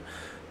happen.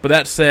 But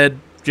that said,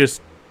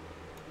 just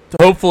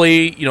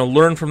hopefully,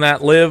 learn from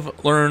that,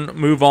 learn,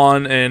 move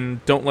on,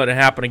 and don't let it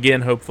happen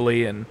again,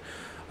 hopefully. And,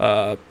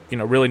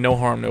 really no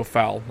harm, no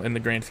foul in the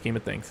grand scheme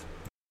of things.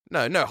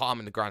 No harm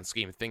in the grand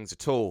scheme of things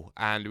at all.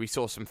 And we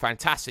saw some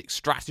fantastic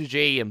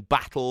strategy and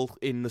battle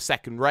in the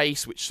second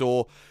race, which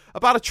saw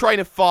about a train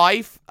of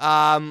 5,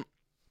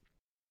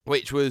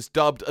 which was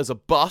dubbed as a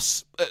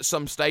bus at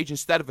some stage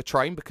instead of a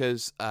train,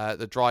 because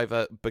the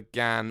driver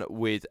began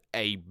with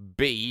a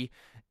B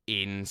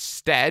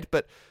instead.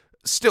 But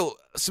still,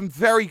 some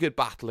very good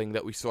battling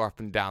that we saw up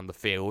and down the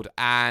field.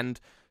 And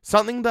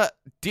something that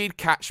did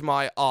catch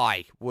my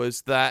eye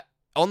was that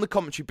on the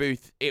commentary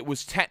booth, it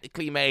was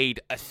technically made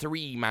a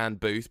 3-man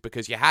booth,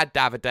 because you had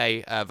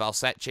Davide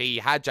Valsecchi,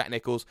 you had Jack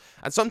Nicholls,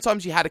 and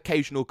sometimes you had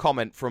occasional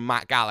comment from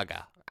Matt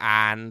Gallagher.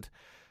 And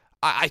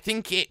I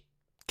think it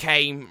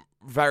came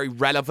very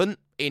relevant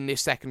in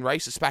this second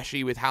race,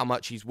 especially with how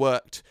much he's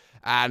worked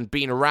and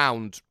been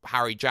around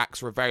Harry Jacks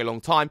for a very long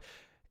time.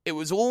 It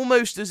was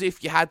almost as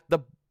if you had the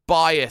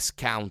bias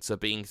counter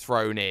being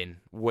thrown in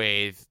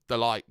with the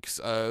likes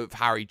of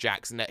Harry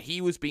Jacks, and that he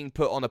was being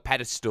put on a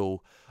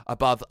pedestal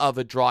above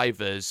other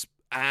drivers.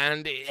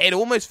 And it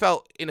almost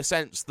felt, in a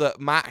sense, that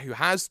Matt, who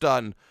has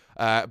done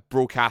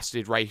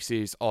broadcasted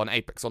races on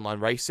Apex Online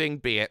Racing,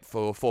 be it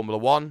for Formula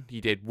 1, he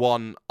did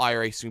one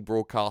iRacing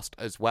broadcast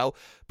as well,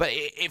 but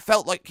it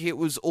felt like it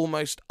was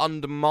almost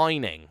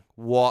undermining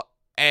what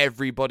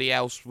everybody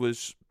else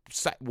was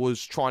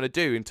trying to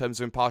do in terms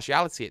of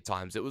impartiality at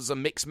times. It was a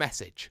mixed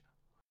message.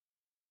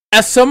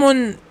 As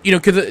someone,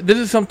 because this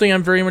is something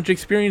I'm very much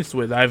experienced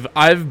with.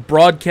 I've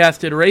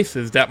broadcasted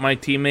races that my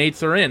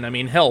teammates are in. I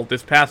mean, hell,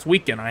 this past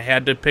weekend I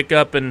had to pick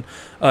up and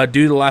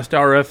do the last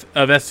hour of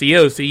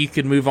SEO so you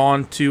could move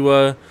on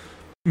to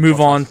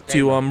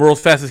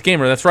World's Fastest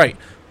Gamer. That's right.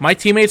 My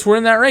teammates were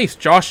in that race.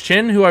 Josh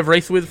Chin, who I've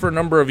raced with for a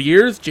number of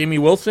years. Jamie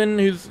Wilson,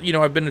 who's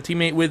I've been a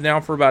teammate with now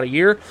for about a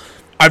year.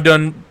 I've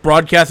done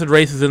broadcasted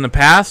races in the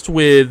past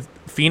with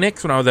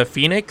Phoenix when I was at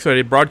Phoenix. So I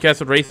did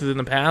broadcasted races in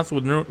the past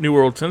with New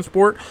World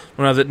SimSport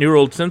when I was at New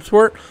World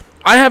SimSport.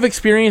 I have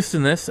experience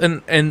in this,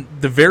 and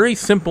the very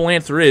simple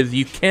answer is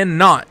you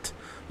cannot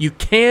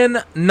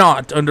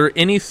under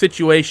any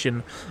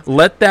situation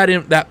let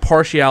that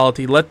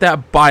partiality, let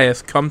that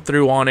bias come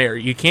through on air.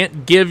 You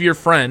can't give your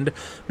friend,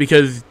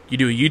 because you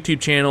do a YouTube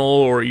channel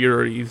or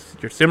your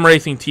sim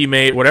racing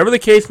teammate, whatever the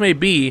case may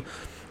be,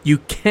 you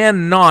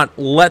cannot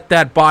let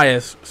that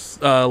bias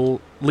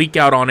leak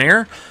out on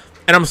air.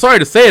 And I'm sorry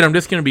to say it, I'm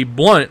just going to be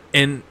blunt.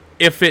 And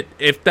if it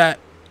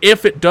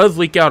does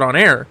leak out on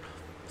air,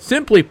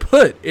 simply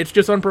put, it's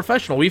just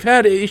unprofessional. We've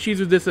had issues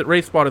with this at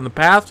RaceSpot in the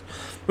past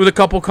with a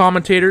couple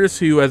commentators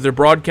who, as they're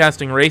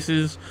broadcasting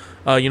races,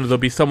 there'll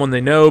be someone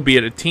they know, be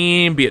it a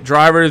team, be it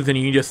drivers, and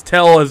you can just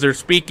tell as they're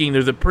speaking,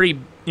 there's a pretty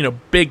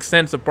big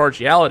sense of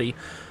partiality.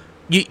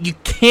 You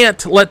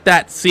can't let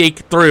that seep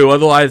through,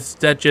 otherwise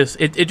that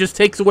just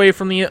takes away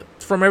from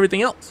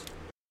everything else.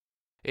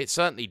 It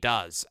certainly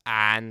does,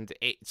 and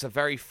it's a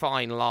very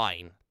fine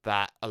line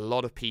that a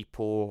lot of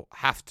people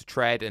have to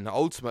tread, and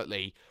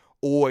ultimately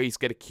always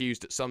get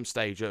accused at some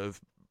stage of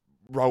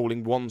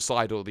rolling one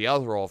side or the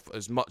other of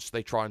as much as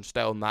they try and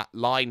stay on that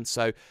line.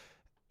 So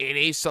it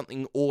is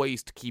something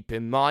always to keep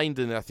in mind,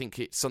 and I think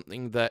it's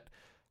something that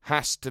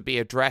has to be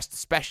addressed,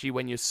 especially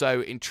when you're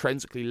so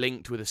intrinsically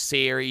linked with a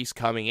series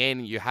coming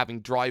in. You're having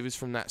drivers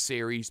from that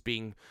series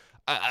being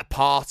a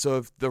part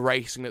of the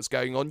racing that's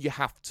going on. You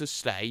have to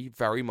stay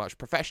very much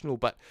professional.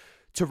 But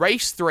to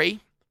race 3,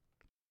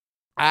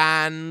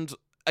 and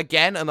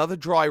again, another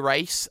dry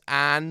race,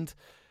 and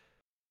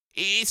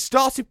it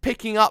started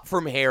picking up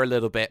from here a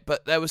little bit,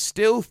 but there were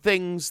still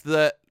things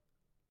that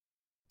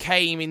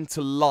came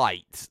into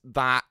light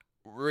that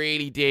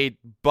really did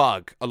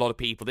bug a lot of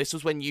people. This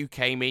was when you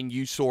came in,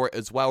 you saw it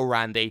as well,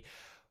 Randy.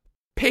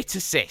 Pit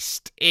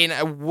assist in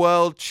a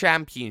world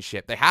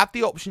championship. They have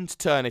the option to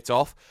turn it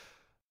off,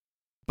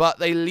 but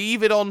they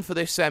leave it on for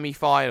this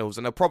semi-finals,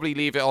 and they'll probably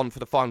leave it on for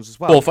the finals as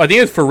well. Well, I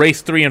think it's for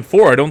race 3 and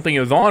 4. I don't think it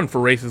was on for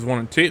races 1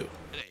 and 2.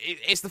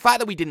 It's the fact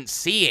that we didn't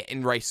see it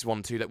in races 1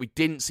 and 2, that we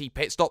didn't see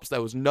pit stops.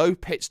 There was no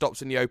pit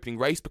stops in the opening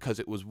race because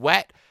it was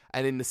wet,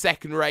 and in the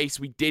second race,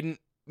 we didn't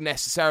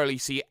necessarily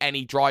see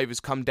any drivers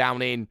come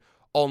down in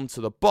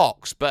onto the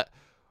box. But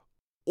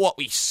what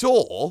we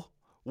saw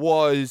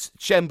was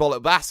Shem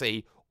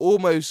Bolotbasi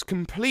almost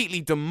completely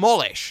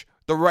demolish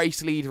the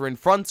race leader in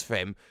front of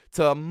him,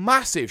 to a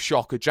massive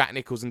shock of Jack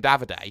Nicholls and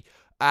Davide.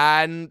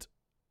 And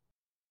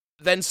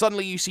then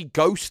suddenly you see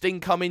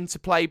ghosting come into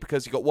play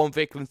because you got one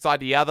vehicle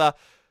inside the other.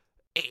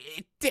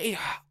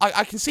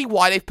 I can see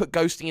why they've put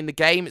ghosting in the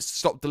game. It's to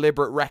stop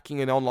deliberate wrecking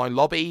in online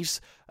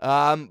lobbies.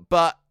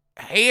 But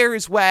here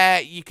is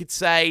where you could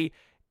say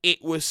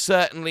it was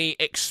certainly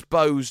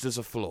exposed as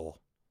a flaw.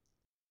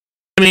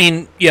 I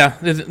mean, yeah,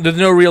 there's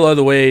no real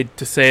other way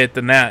to say it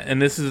than that.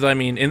 And this is, I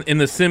mean, in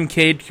the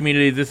Simcade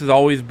community, this has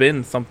always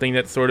been something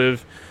that's sort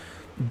of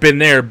been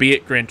there, be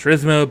it Gran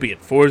Turismo, be it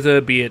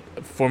Forza, be it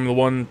Formula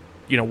 1,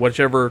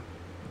 whichever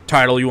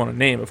title you want to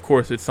name. Of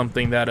course, it's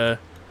something that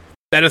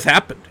has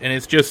happened. And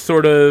it's just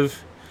sort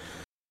of,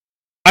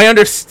 I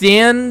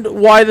understand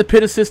why the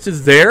pit assist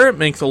is there. It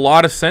makes a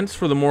lot of sense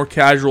for the more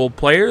casual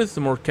players,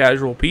 the more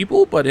casual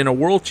people. But in a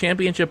World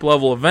Championship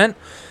level event,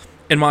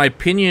 in my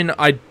opinion,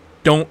 I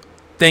don't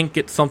think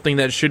it's something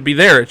that should be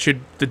there. It should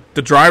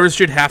the drivers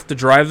should have to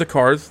drive the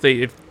cars.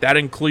 If that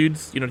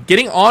includes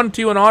getting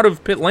onto and out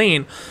of pit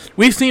lane.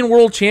 We've seen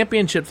World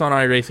Championships on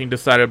iRacing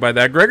decided by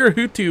that. Gregor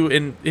Hutu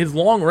in his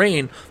long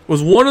reign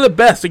was one of the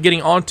best at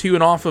getting onto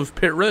and off of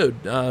pit road.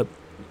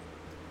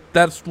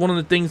 That's one of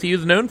the things he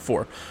is known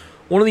for.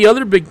 One of the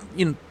other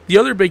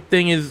big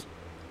thing is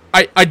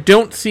I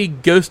don't see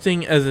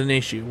ghosting as an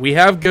issue. We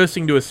have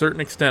ghosting to a certain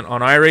extent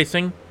on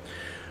iRacing.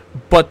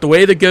 But the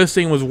way the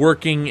ghosting was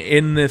working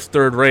in this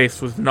third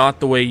race was not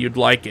the way you'd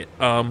like it.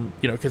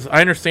 Because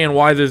I understand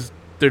why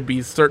there'd be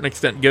a certain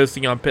extent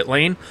ghosting on pit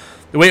lane.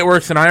 The way it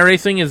works in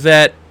iRacing is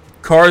that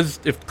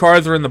if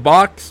cars are in the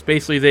box,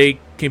 basically they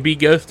can be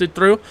ghosted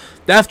through.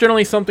 That's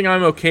generally something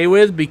I'm okay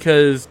with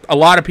because a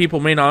lot of people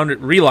may not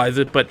realize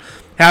it, but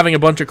having a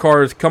bunch of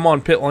cars come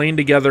on pit lane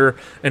together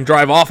and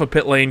drive off a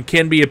pit lane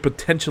can be a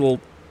potential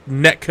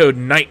netcode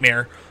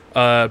nightmare.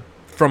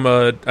 From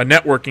a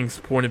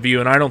networking point of view,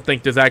 and I don't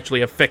think there's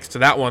actually a fix to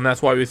that one.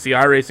 That's why we see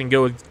iRacing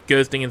go with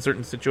ghosting in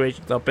certain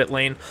situations on pit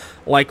lane,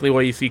 likely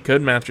why you see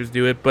Codemasters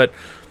do it. But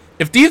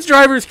if these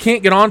drivers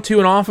can't get onto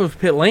and off of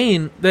pit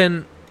lane,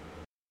 then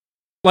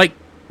it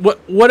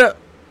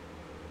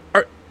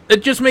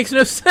just makes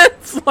no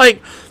sense.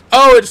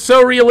 It's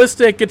so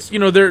realistic. It's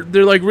they're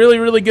like really,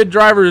 really good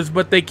drivers,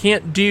 but they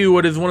can't do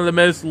what is one of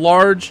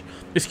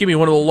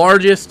the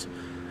largest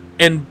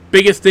and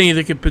biggest things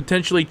that could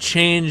potentially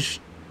change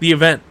the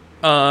event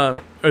or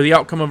the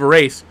outcome of a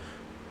race.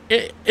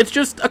 It's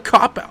just a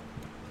cop-out.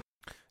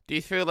 Do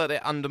you feel that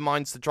it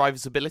undermines the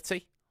driver's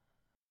ability?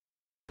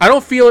 I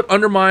don't feel it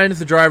undermines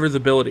the driver's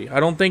ability. I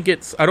don't think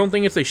it's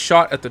a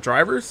shot at the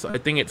drivers. I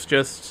think it's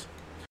just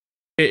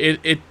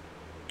it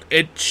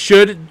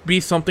should be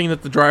something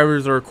that the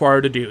drivers are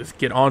required to do, is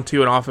get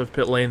onto and off of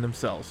pit lane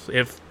themselves.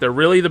 If they're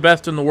really the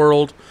best in the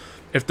world,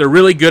 if they're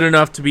really good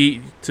enough to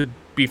be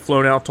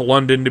flown out to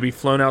London, to be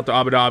flown out to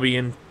Abu Dhabi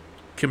and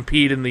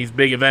compete in these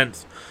big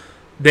events,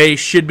 they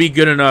should be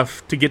good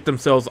enough to get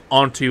themselves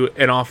onto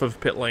and off of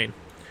pit lane.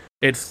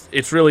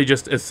 It's really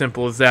just as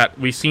simple as that.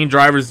 We've seen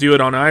drivers do it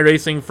on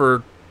iRacing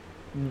for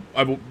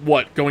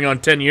going on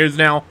 10 years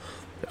now.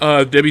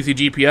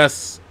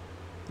 WCGPS,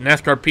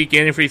 NASCAR Peak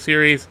Antifreeze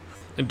Series,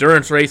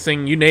 endurance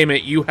racing, you name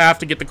it, you have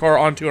to get the car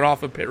onto and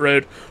off of pit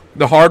road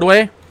the hard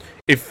way.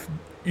 If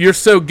you're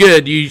so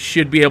good, you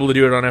should be able to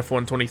do it on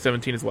F1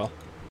 2017 as well.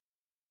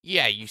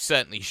 Yeah, you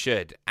certainly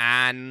should.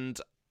 And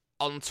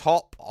on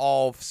top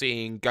of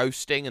seeing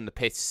ghosting and the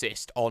pit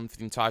assist on for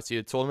the entirety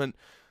of the tournament,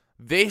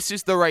 this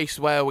is the race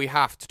where we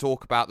have to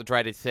talk about the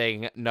dreaded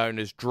thing known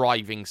as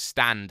driving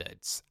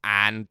standards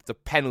and the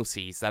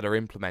penalties that are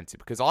implemented,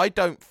 because I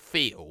don't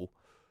feel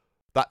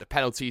that the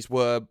penalties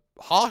were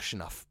harsh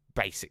enough,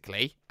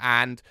 basically,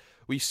 and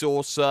we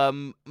saw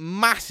some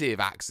massive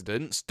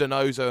accidents.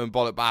 Donoso and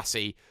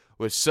Bolotbasi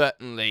was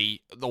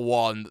certainly the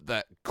one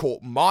that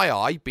caught my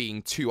eye,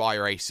 being two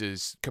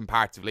iRacers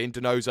comparatively, and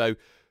Donoso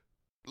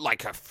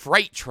like a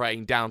freight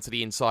train down to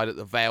the inside at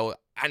the Vale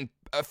and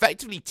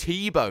effectively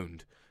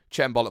T-boned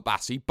Chembol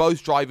Bassi,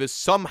 both drivers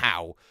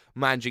somehow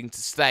managing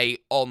to stay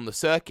on the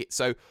circuit.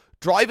 So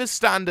drivers'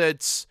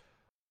 standards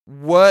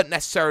weren't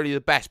necessarily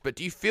the best, but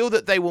do you feel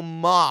that they were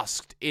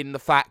masked in the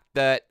fact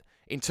that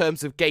in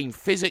terms of game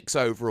physics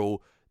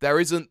overall, there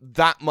isn't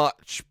that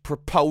much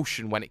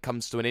propulsion when it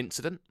comes to an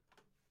incident?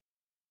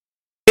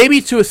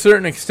 Maybe to a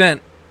certain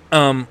extent.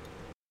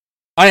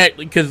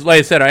 Because like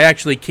I said, I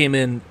actually came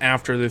in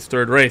after this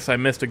third race. I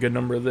missed a good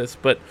number of this,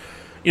 but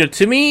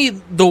to me,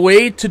 the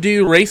way to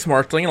do race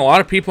marshaling, and a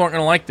lot of people aren't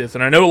going to like this,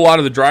 and I know a lot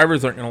of the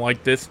drivers aren't going to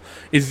like this,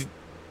 is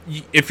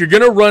if you're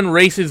going to run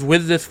races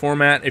with this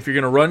format, if you're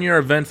going to run your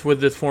events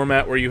with this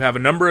format where you have a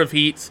number of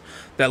heats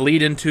that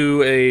lead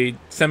into a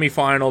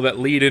semifinal, that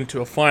lead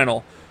into a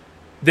final,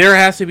 there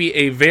has to be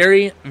a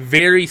very,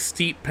 very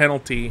steep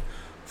penalty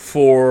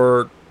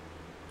for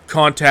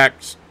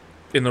contact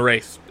in the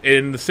race.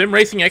 In the Sim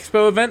Racing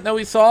Expo event that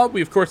we saw,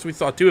 we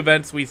saw two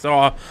events. We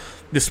saw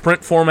the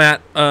sprint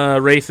format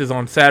races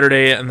on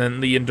Saturday, and then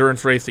the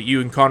endurance race that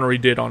you and Connery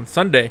did on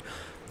Sunday.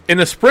 In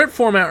the sprint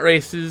format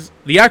races,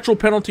 the actual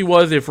penalty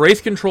was if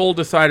race control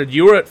decided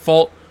you were at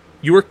fault,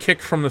 you were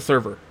kicked from the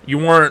server. You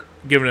weren't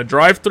given a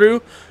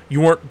drive-through.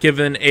 You weren't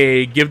given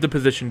a give the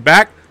position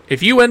back.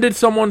 If you ended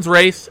someone's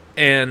race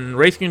and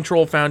race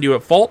control found you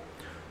at fault,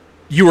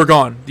 you were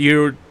gone.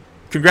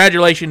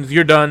 Congratulations,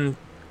 you're done.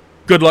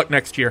 Good luck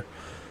next year.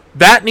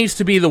 That needs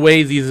to be the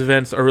way these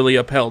events are really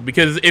upheld.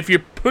 Because if you're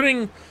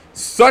putting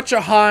such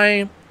a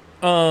high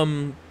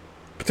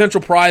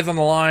potential prize on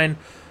the line,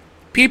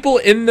 people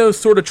in those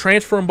sort of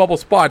transfer and bubble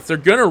spots, they're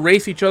going to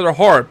race each other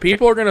hard.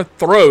 People are going to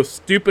throw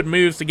stupid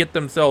moves to get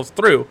themselves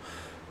through.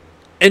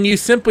 And you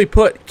simply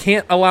put,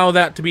 can't allow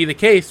that to be the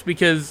case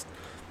because,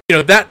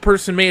 that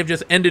person may have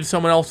just ended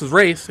someone else's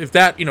race. If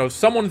that,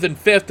 someone's in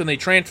 5th and they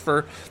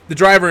transfer, the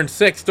driver in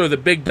 6th throws a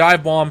big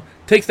dive bomb,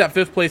 takes that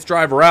 5th place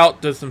driver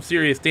out, does some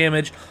serious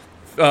damage.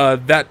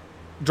 That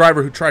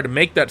driver who tried to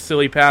make that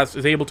silly pass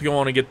is able to go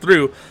on and get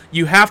through.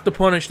 You have to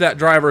punish that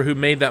driver who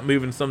made that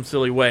move in some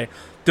silly way.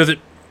 Does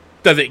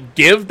it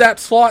give that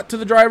slot to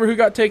the driver who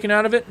got taken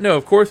out of it? No,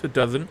 of course it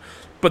doesn't.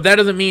 But that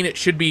doesn't mean it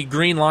should be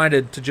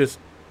green-lighted to just,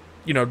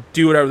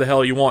 do whatever the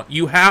hell you want.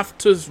 You have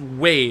to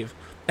wave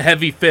a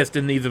heavy fist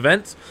in these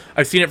events.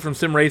 I've seen it from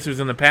sim racers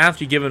in the past.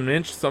 You give them an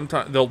inch,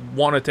 sometimes they'll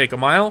want to take a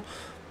mile.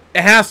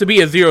 It has to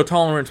be a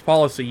zero-tolerance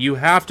policy. You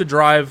have to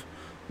drive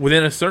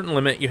within a certain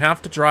limit. You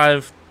have to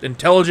drive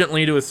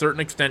intelligently to a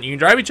certain extent. You can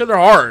drive each other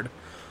hard,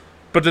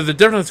 but there's a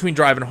difference between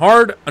driving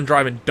hard and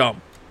driving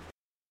dumb.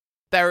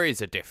 There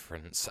is a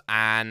difference,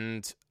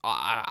 and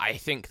I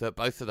think that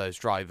both of those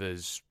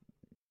drivers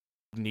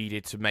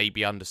needed to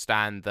maybe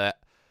understand that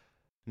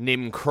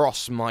Nim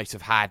Cross might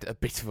have had a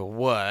bit of a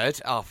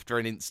word after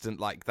an incident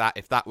like that,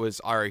 if that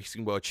was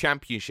iRacing World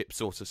Championship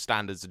sort of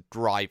standards of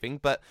driving.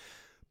 But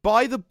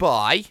by the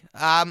by,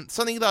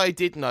 something that I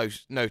did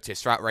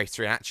notice throughout Race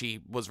 3, and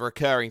actually was a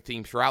recurring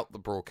theme throughout the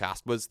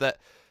broadcast, was that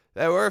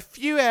there were a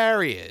few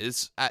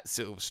areas at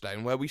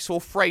Silverstone where we saw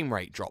frame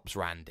rate drops,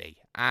 Randy,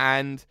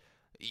 and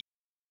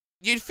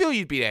you'd feel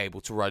you'd be able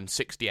to run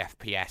 60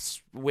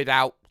 FPS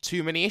without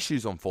too many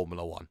issues on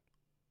Formula 1.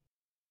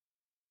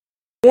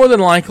 More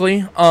than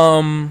likely.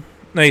 Like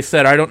I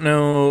said, I don't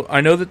know. I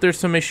know that there's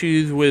some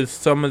issues with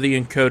some of the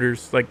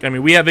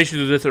encoders. We have issues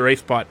with this at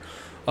RaceSpot.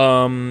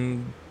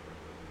 And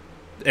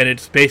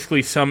it's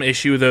basically some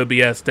issue with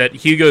OBS that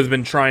Hugo's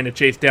been trying to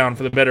chase down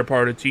for the better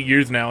part of 2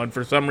 years now. And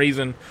for some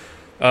reason,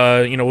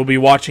 we'll be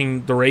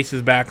watching the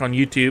races back on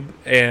YouTube,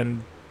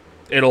 and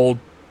it'll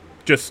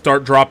just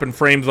start dropping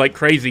frames like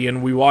crazy.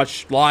 And we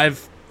watch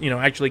live,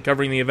 actually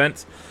covering the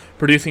events,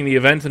 producing the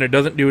events, and it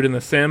doesn't do it in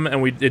the sim,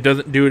 and it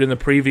doesn't do it in the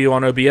preview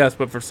on OBS.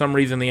 But for some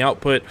reason, the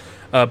output,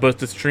 both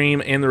the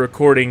stream and the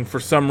recording, for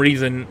some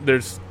reason,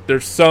 there's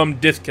some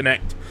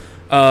disconnect.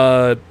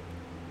 For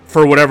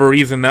whatever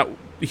reason, that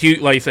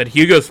like I said,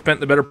 Hugo spent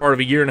the better part of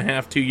a year and a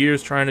half, 2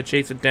 years trying to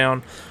chase it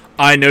down.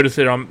 I notice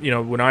it on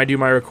when I do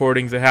my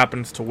recordings, it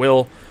happens to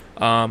Will.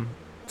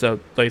 So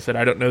like I said,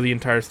 I don't know the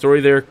entire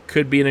story. There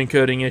could be an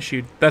encoding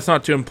issue. That's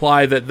not to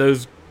imply that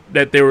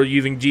they were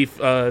using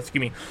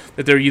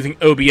that they were using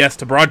OBS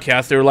to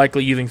broadcast. They were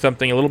likely using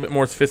something a little bit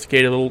more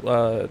sophisticated,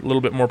 a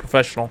little bit more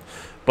professional.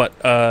 But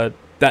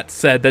that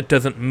said, that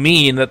doesn't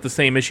mean that the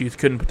same issues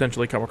couldn't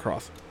potentially come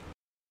across.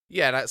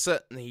 Yeah, that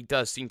certainly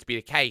does seem to be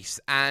the case.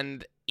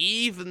 And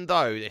even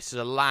though this is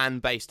a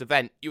land-based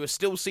event, you are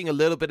still seeing a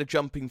little bit of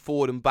jumping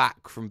forward and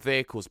back from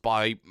vehicles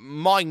by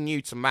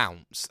minute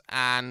amounts.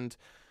 And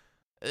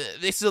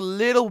this is a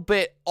little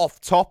bit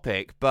off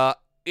topic, but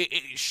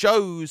it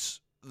shows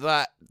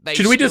that they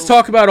Should we just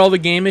talk about all the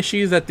game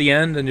issues at the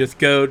end and just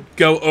go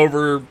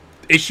over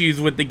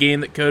issues with the game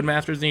that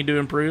Codemasters need to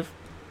improve?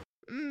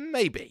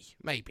 Maybe.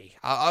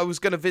 I was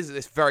going to visit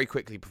this very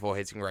quickly before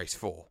hitting Race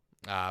 4.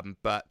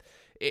 But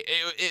it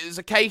is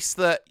a case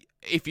that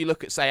if you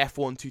look at, say,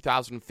 F1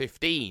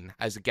 2015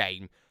 as a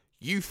game,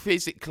 you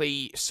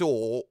physically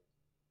saw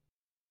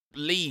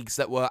leagues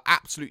that were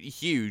absolutely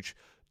huge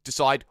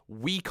decide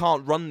we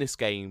can't run this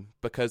game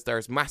because there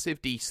is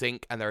massive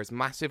desync and there is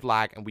massive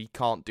lag and we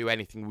can't do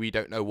anything. We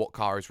don't know what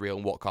car is real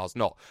and what car's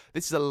not.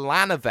 This is a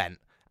LAN event,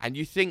 and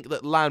you think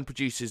that LAN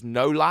produces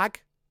no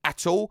lag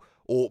at all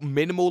or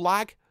minimal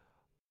lag?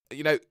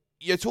 You know,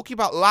 you're talking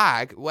about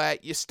lag where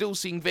you're still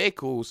seeing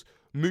vehicles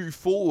move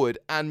forward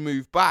and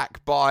move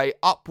back by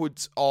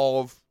upwards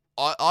of,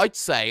 I'd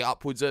say,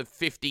 upwards of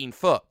 15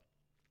 foot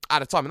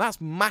at a time. And that's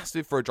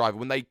massive for a driver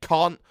when they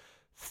can't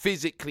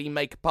physically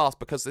make a pass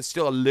because there's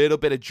still a little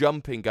bit of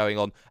jumping going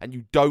on and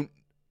you don't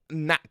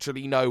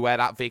naturally know where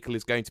that vehicle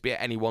is going to be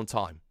at any one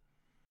time.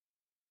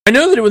 I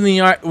know that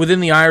within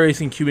the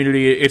iRacing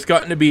community, it's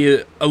gotten to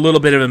be a little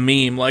bit of a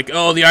meme, like,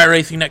 oh, the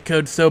iRacing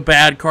netcode's so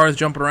bad, cars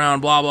jumping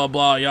around, blah, blah,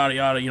 blah, yada,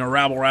 yada,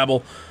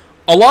 rabble.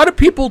 A lot of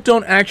people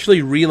don't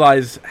actually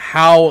realize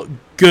how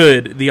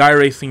good the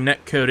iRacing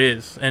netcode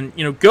is. And,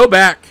 go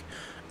back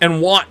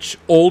and watch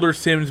older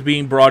sims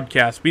being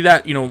broadcast. Be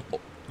that,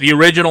 the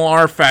original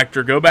R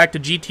Factor, go back to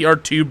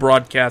GTR 2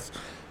 broadcasts.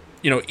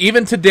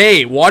 Even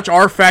today, watch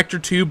R Factor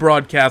 2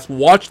 broadcast,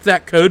 watch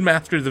that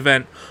Codemasters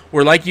event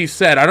where, like you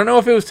said, I don't know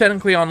if it was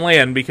technically on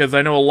LAN because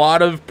I know a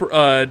lot of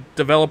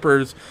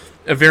developers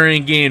of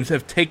varying games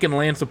have taken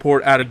LAN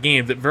support out of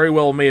games that very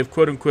well may have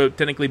quote-unquote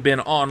technically been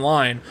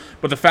online,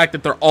 but the fact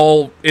that they're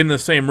all in the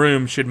same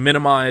room should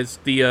minimize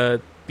the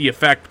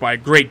effect by a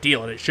great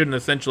deal, and it shouldn't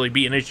essentially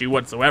be an issue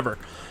whatsoever.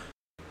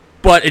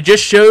 But it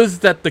just shows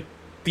that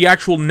the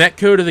actual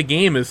netcode of the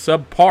game is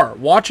subpar.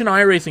 Watch an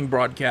iRacing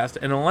broadcast,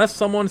 and unless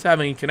someone's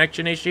having a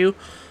connection issue,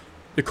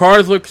 the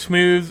cars look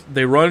smooth,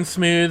 they run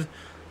smooth.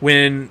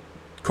 When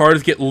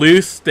cars get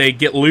loose, they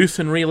get loose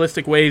in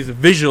realistic ways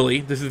visually.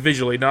 This is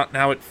visually, not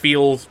how it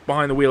feels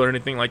behind the wheel or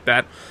anything like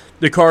that.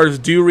 The cars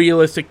do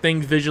realistic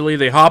things visually.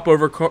 They hop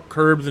over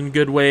curbs in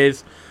good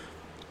ways.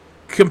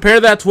 Compare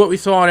that to what we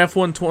saw in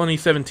F1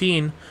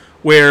 2017,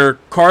 where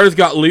cars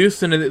got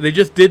loose and they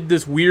just did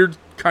this weird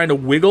kind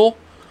of wiggle.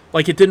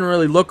 Like, it didn't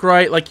really look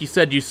right. Like you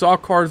said, you saw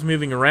cars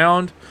moving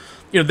around.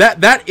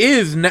 That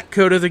is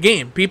netcode of the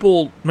game.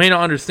 People may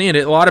not understand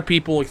it. A lot of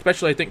people,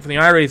 especially I think from the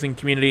iRacing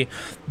community,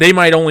 they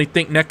might only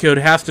think netcode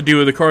has to do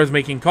with the cars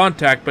making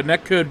contact, but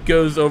netcode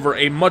goes over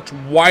a much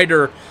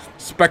wider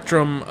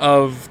spectrum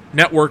of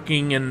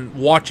networking and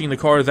watching the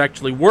cars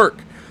actually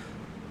work.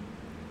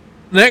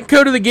 The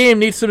netcode of the game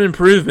needs some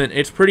improvement.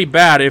 It's pretty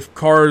bad if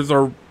cars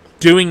are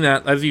doing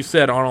that, as you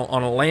said,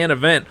 on a LAN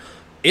event.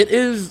 It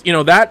is,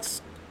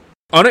 that's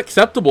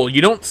unacceptable.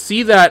 You don't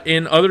see that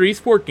in other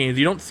esport games.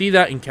 You don't see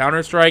that in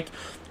Counter-Strike.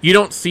 You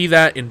don't see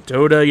that in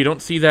Dota. You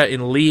don't see that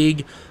in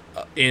League,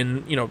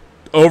 in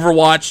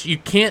Overwatch. You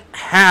can't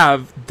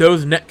have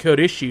those netcode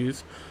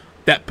issues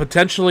that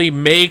potentially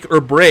make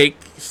or break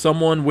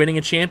someone winning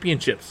a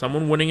championship,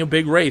 someone winning a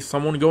big race,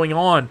 someone going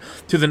on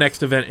to the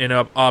next event in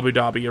Abu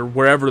Dhabi or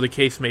wherever the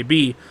case may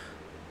be.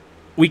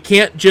 We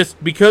can't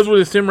just, because we're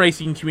the sim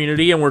racing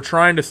community and we're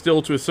trying to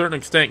still to a certain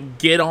extent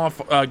get on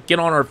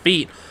our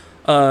feet,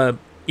 and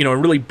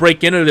really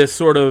break into this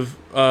sort of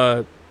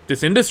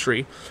this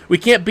industry. We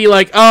can't be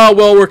like, oh,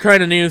 well, we're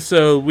kind of new,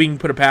 so we can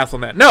put a pass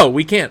on that. No,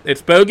 we can't.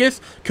 It's bogus.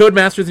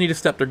 Codemasters need to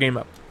step their game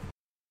up.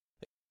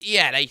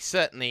 Yeah, they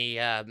certainly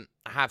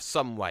have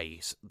some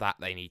ways that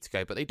they need to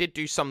go, but they did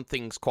do some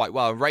things quite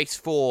well. Race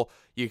 4,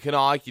 you can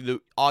argue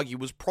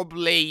was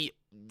probably,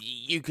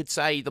 you could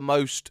say, the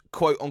most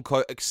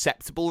quote-unquote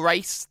acceptable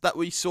race that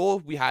we saw.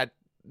 We had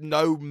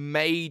no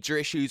major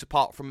issues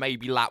apart from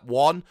maybe lap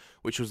 1,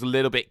 which was a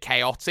little bit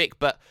chaotic,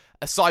 but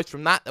aside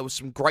from that, there was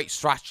some great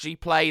strategy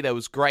play, there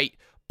was great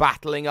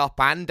battling up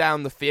and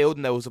down the field,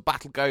 and there was a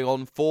battle going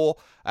on for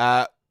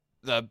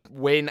the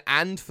win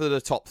and for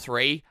the top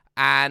 3,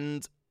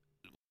 and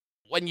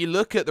when you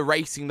look at the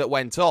racing that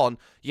went on,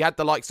 you had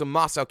the likes of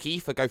Marcel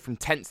Kiefer go from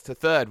 10th to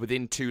 3rd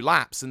within 2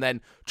 laps and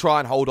then try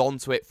and hold on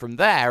to it from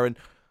there, and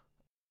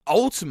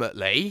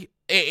ultimately,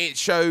 it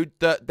showed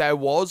that there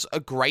was a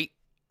great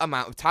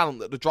amount of talent,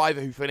 that the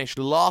driver who finished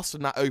last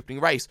in that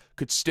opening race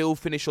could still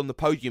finish on the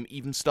podium,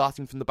 even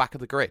starting from the back of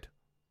the grid.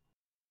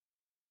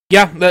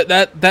 Yeah,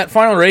 that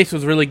final race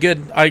was really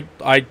good.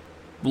 I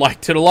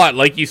liked it a lot.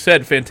 Like you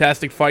said,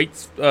 fantastic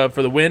fights for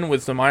the win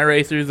with some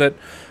iRacers that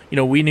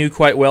we knew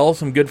quite well.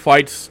 Some good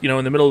fights, in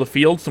the middle of the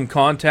field, some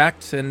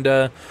contacts, and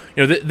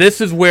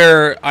this is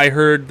where I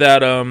heard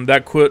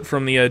that quote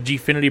from the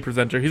Gfinity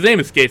presenter. His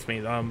name escapes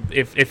me.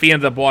 If he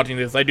ends up watching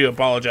this, I do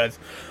apologize.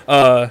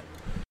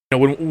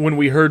 When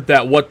we heard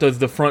that, what does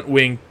the front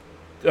wing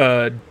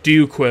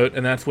do quote,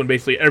 and that's when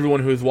basically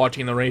everyone who was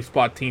watching the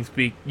RaceSpot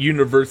TeamSpeak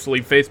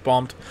universally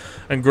facepalmed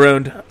and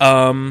groaned.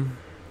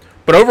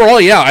 But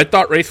overall, yeah, I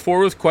thought race 4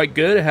 was quite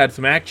good. It had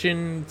some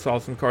action, saw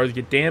some cars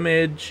get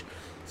damaged,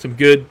 some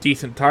good,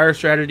 decent tire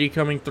strategy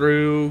coming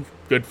through,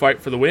 good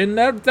fight for the win.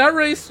 That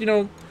race,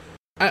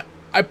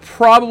 I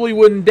probably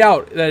wouldn't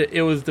doubt that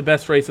it was the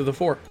best race of the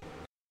 4.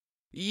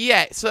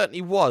 Yeah, it certainly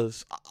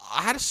was.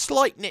 I had a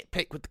slight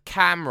nitpick with the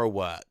camera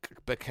work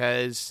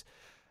because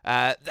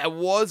there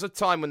was a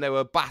time when there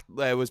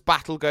was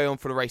battle going on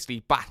for the race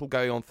lead, battle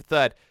going on for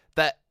 3rd.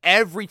 that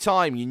every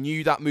time you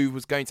knew that move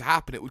was going to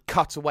happen, it would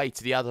cut away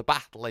to the other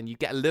battle, and you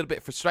get a little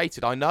bit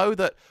frustrated. I know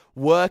that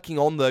working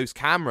on those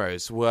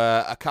cameras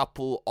were a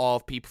couple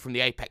of people from the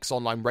Apex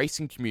Online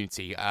racing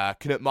community.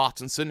 Knut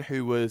Martinson,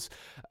 who was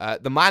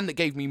the man that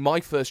gave me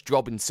my first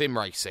job in sim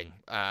racing,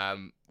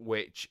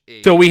 which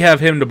is... So we have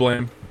him to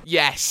blame.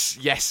 Yes,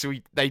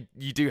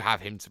 you do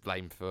have him to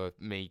blame for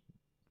me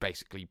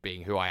basically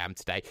being who I am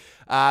today.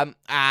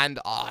 And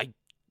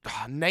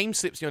name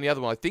slips me on the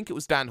other one. I think it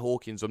was Dan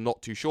Hawkins, I'm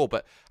not too sure.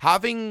 But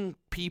having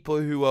people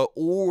who are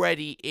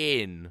already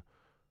in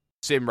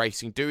sim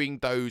racing doing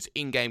those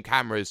in-game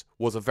cameras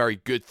was a very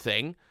good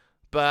thing.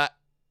 But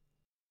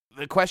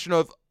the question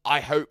of, I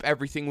hope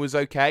everything was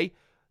okay,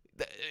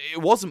 it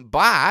wasn't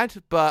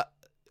bad, but,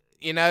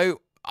 you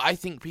know, I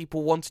think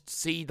people wanted to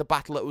see the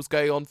battle that was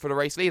going on for the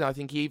race lead. I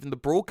think even the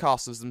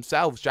broadcasters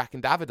themselves, Jack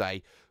and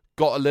Davide,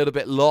 got a little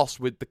bit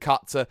lost with the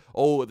cut to,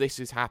 oh, this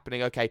is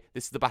happening. Okay,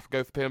 this is the battle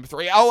go for pin number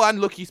 3. Oh, and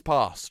look, he's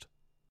passed.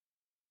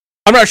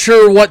 I'm not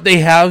sure what they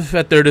have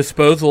at their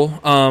disposal.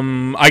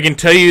 I can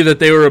tell you that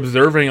they were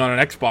observing on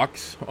an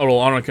Xbox, or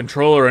on a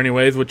controller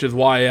anyways, which is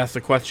why I asked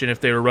the question if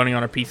they were running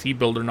on a PC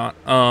build or not.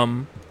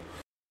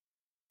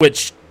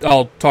 Which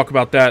I'll talk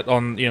about that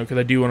on, because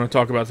I do want to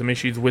talk about some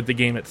issues with the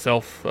game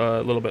itself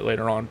a little bit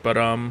later on. But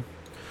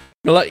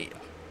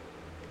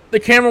the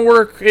camera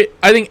work,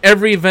 I think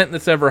every event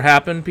that's ever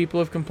happened,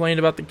 people have complained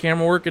about the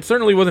camera work. It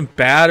certainly wasn't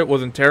bad, it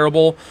wasn't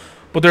terrible,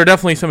 but there are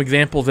definitely some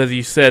examples, as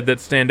you said, that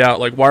stand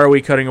out, like why are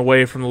we cutting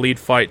away from the lead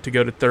fight to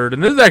go to third?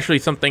 And this is actually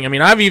something,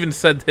 I've even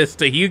said this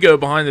to Hugo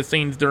behind the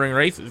scenes during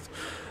races.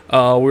 We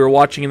were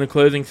watching in the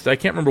closing, I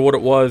can't remember what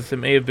it was, it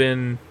may have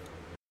been,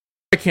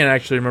 I can't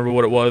actually remember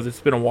what it was,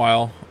 it's been a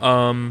while.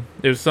 I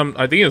think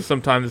it was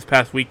sometime this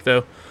past week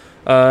though.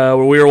 Where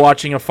we were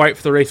watching a fight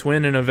for the race win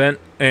in an event,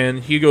 and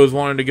Hugo was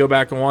wanting to go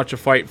back and watch a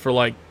fight for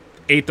like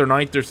 8th or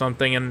 9th or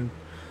something, and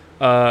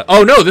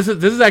this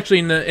is actually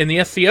in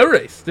the SCO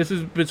race. This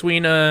is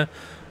between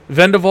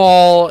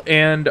Vendaval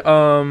and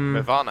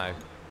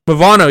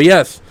Movano,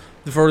 yes,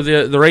 for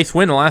the race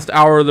win, the last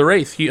hour of the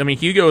race.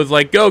 Hugo was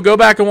like, go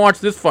back and watch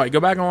this fight,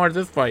 and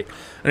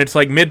it's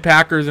like mid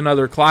Packers and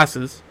other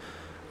classes.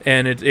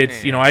 And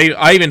it's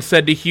I even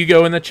said to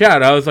Hugo in the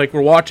chat, I was like,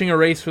 we're watching a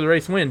race for the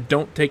race win.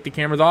 Don't take the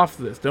cameras off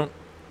of this.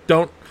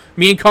 Don't.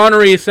 Me and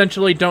Connery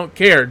essentially don't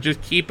care.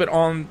 Just keep it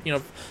on.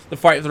 The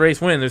fight for the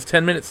race win. There's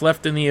 10 minutes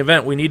left in the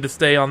event. We need to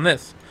stay on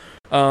this.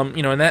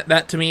 And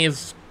that to me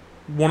is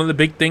one of the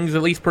big things,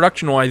 at least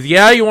production wise.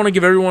 Yeah, you want to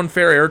give everyone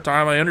fair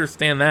airtime. I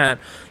understand that.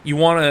 You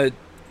want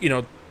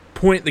to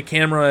point the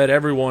camera at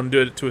everyone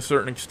to a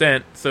certain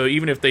extent, so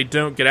even if they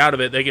don't get out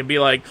of it, they can be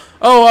like,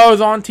 oh, I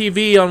was on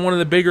TV on one of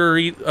the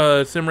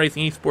bigger sim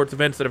racing esports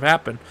events that have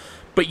happened.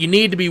 But you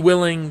need to be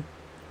willing,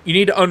 you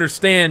need to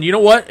understand, you know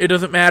what, it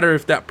doesn't matter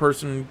if that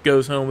person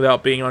goes home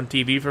without being on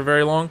TV for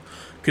very long,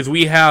 because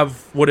we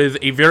have what is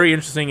a very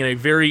interesting and a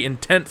very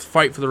intense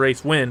fight for the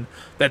race win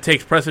that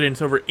takes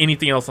precedence over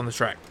anything else on the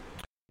track.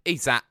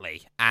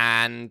 Exactly,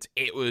 and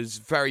it was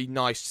very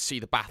nice to see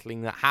the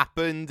battling that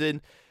happened, and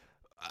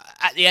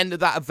at the end of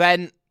that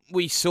event,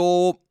 we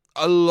saw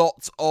a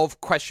lot of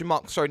question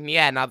marks thrown in the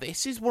air. Now,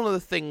 this is one of the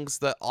things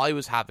that I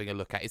was having a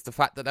look at, is the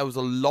fact that there was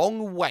a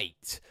long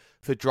wait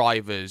for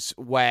drivers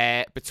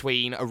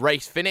between a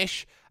race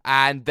finish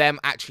and them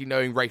actually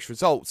knowing race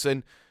results.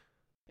 And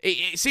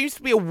it seems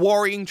to be a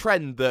worrying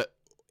trend that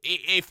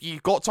if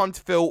you've got time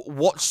to fill,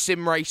 watch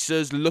sim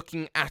racers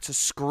looking at a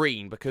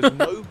screen, because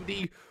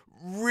nobody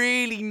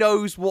really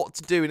knows what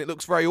to do and it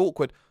looks very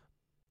awkward.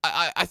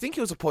 I think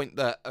it was a point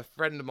that a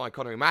friend of mine,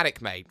 Conor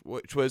Maddock, made,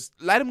 which was,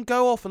 let them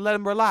go off and let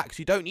them relax.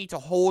 You don't need to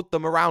hoard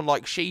them around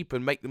like sheep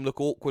and make them look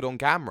awkward on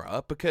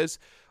camera, because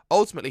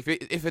ultimately,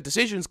 if a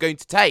decision's going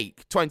to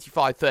take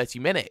 25, 30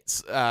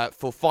 minutes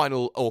for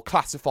final or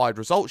classified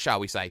results, shall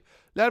we say,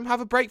 let them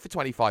have a break for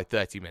 25,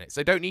 30 minutes.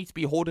 They don't need to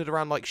be hoarded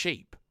around like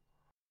sheep.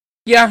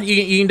 Yeah,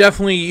 you can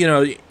definitely,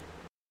 you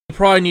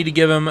probably need to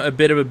give them a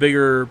bit of a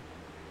bigger,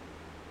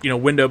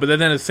 window, but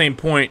then at the same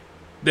point,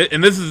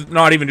 and this is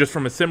not even just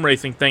from a sim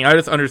racing thing, I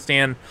just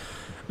understand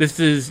this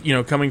is,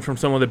 coming from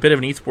someone with a bit of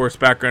an esports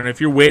background.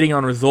 If you're waiting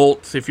on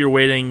results, if you're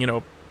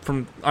waiting,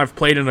 I've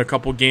played in a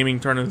couple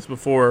gaming tournaments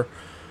before,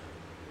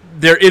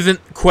 there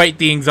isn't quite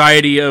the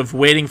anxiety of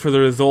waiting for the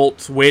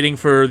results, waiting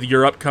for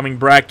your upcoming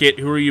bracket,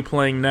 who are you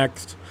playing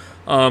next.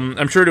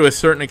 I'm sure to a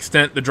certain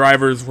extent the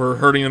drivers were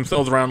hurting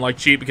themselves around like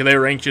sheep because they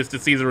were anxious to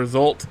see the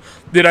results.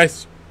 Did I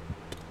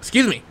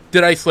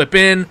slip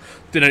in?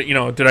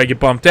 Did I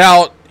get bumped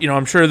out?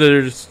 I'm sure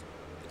there's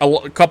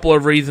a couple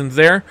of reasons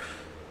there.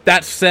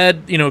 That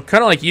said, kind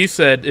of like you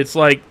said, it's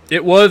like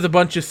it was a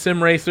bunch of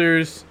sim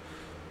racers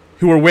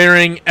who were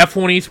wearing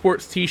F1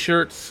 Esports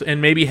t-shirts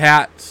and maybe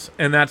hats,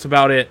 and that's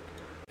about it.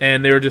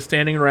 And they were just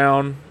standing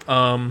around.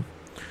 No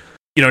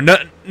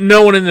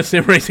one in the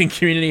sim racing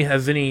community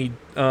has any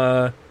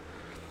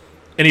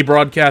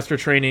broadcaster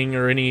training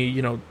or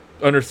any,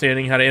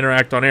 understanding how to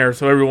interact on air.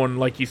 So everyone,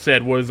 like you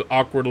said, was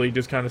awkwardly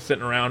just kind of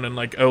sitting around and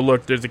like, oh,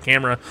 look, there's a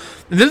camera.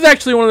 And this is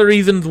actually one of the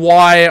reasons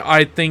why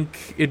I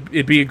think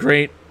it'd be a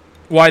great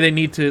why they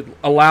need to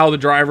allow the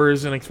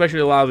drivers and especially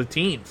allow the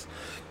teams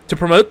to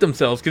promote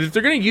themselves. Because if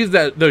they're going to use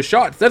those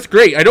shots, that's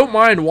great. I don't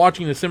mind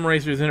watching the sim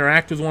racers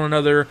interact with one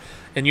another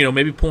and,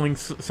 maybe pulling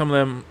some of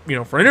them,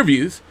 for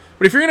interviews.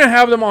 But if you're going to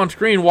have them on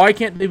screen, why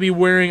can't they be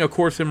wearing a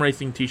Core Sim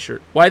Racing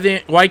t-shirt? Why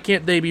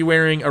can't they be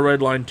wearing a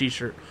Redline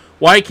t-shirt?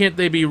 Why can't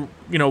they be,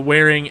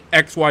 wearing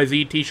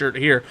XYZ t-shirt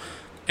here?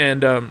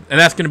 And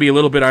that's going to be a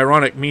little bit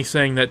ironic, me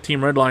saying that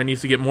Team Redline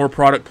needs to get more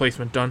product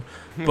placement done.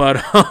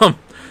 But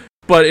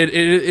it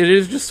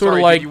is just sort of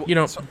like,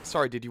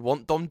 Sorry, did you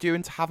want Dom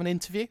Dewan to have an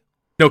interview?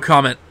 No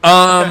comment.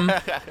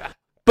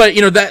 But,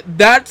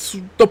 that's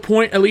the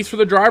point, at least for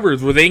the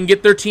drivers, where they can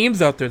get their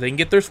teams out there. They can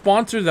get their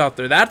sponsors out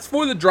there. That's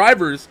for the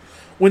drivers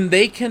when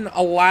they can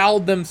allow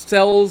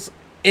themselves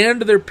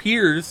and their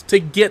peers to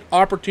get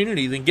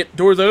opportunities and get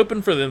doors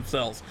open for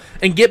themselves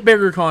and get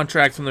bigger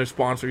contracts from their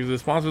sponsors. The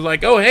sponsors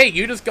like, oh, hey,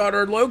 you just got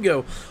our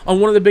logo on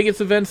one of the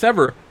biggest events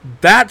ever.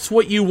 That's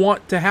what you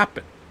want to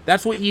happen.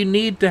 That's what you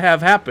need to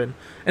have happen.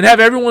 And have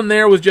everyone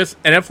there with just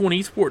an F1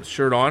 Esports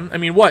shirt on. I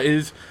mean, why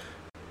is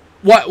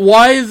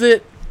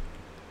it,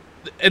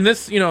 and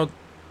this,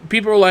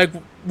 people are like,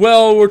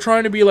 well, we're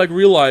trying to be like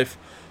real life.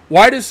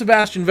 Why does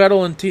Sebastian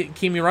Vettel and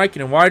Kimi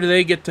Räikkönen, why do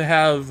they get to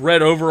have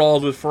red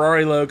overalls with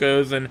Ferrari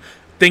logos and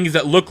things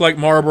that look like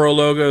Marlboro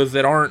logos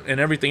that aren't, and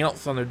everything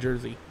else on their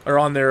jersey, or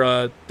on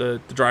their the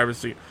driver's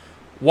seat?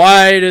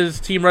 Why does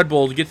Team Red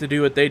Bull get to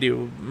do what they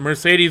do?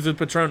 Mercedes with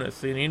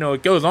Petronas, and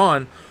it goes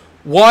on.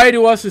 Why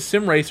do us as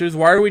sim racers,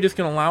 why are we just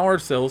going to allow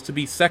ourselves to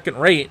be second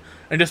rate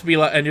and just be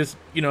like,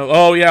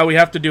 oh yeah, we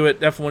have to do it.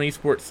 F1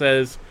 Esports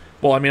says,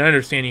 well, I mean, I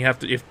understand you have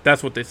to, if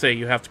that's what they say,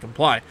 you have to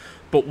comply.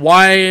 But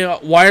why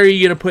are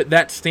you going to put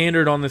that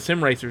standard on the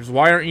sim racers?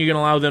 Why aren't you going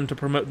to allow them to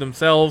promote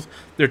themselves,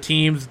 their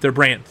teams, their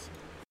brands?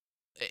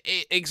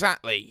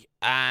 Exactly.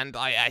 And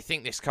I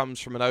think this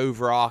comes from an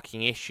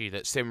overarching issue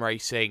that sim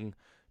racing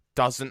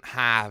doesn't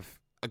have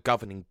a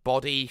governing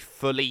body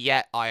fully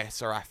yet.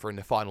 ISRF are in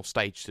the final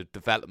stage of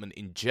development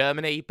in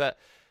Germany, but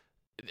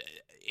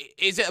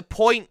is it a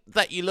point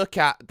that you look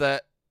at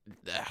that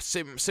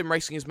sim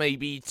racing is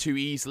maybe too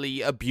easily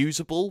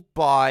abusable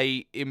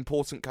by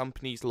important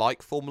companies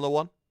like Formula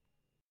One?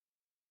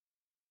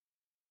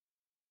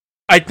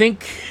 I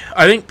think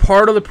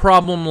part of the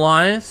problem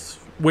lies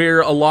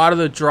where a lot of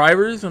the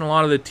drivers and a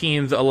lot of the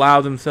teams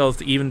allow themselves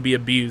to even be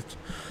abused.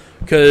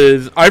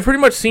 Because I've pretty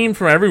much seen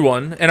from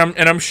everyone, and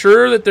I'm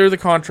sure that there's a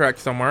contract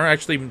somewhere.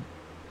 Actually,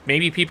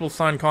 maybe people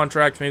signed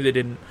contracts, maybe they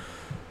didn't.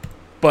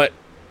 But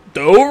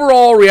the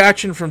overall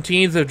reaction from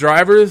teams of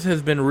drivers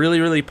has been really,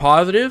 really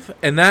positive,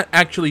 and that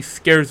actually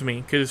scares me.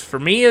 Because for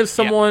me, as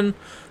someone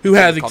who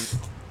has,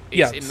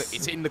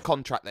 it's in the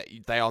contract that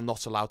they are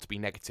not allowed to be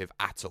negative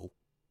at all.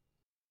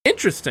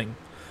 Interesting,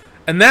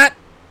 and that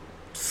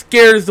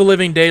scares the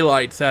living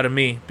daylights out of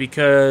me.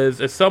 Because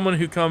as someone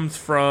who comes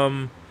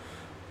from,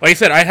 like I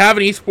said, I have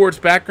an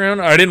esports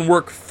background. I didn't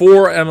work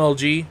for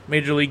MLG,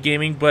 Major League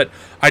Gaming, but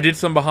I did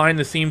some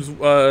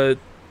behind-the-scenes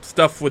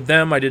stuff with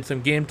them. I did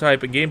some game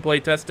type and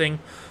gameplay testing.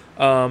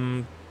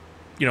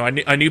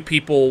 I knew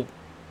people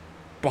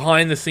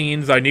behind the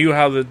scenes. I knew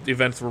how the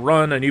events were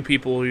run. I knew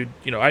people who,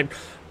 I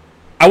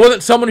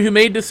wasn't someone who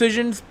made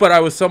decisions, but I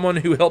was someone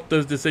who helped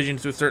those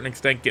decisions to a certain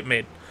extent get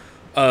made.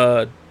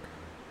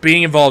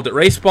 Being involved at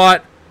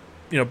RaceSpot,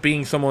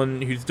 being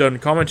someone who's done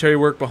commentary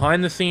work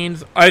behind the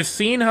scenes, I've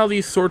seen how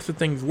these sorts of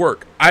things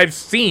work. I've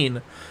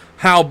seen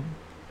how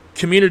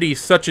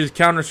communities such as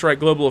Counter-Strike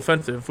Global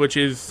Offensive, which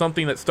is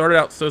something that started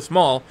out so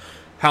small,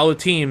 how the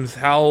teams,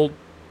 how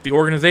the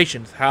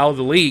organizations, how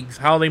the leagues,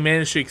 how they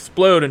managed to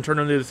explode and turn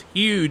into this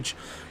huge,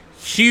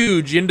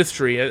 huge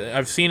industry.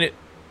 I've seen it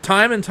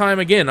time and time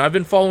again. I've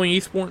been following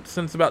esports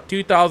since about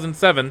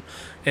 2007,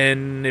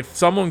 and if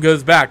someone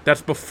goes back,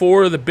 that's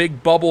before the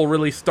big bubble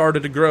really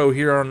started to grow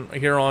here on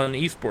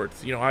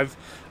esports.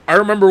 I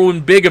remember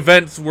when big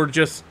events were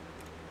just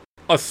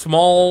a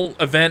small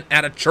event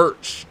at a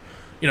church,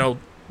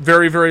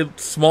 very, very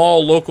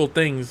small local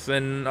things,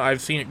 and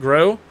I've seen it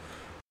grow,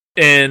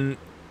 and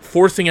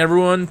forcing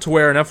everyone to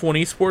wear an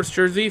F1 Esports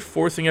jersey,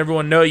 forcing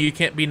everyone, no, you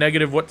can't be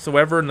negative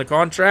whatsoever in the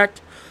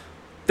contract.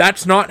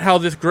 That's not how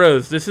this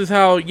grows. This is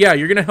how,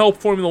 you're going to help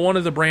Formula One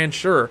as a brand,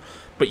 sure.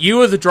 But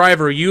you as a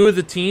driver, you as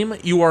a team,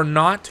 you are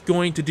not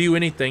going to do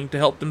anything to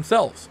help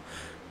themselves.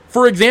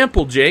 For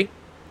example, Jake,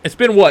 it's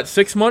been,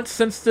 6 months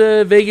since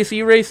the Vegas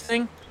E-Race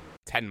thing?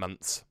 10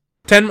 months.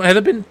 Has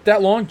it been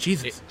that long?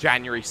 Jesus. It's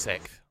January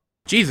 6th.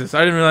 Jesus, I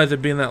didn't realize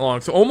it'd been that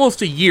long. So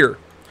almost a year.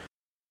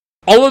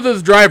 All of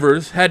those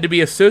drivers had to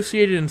be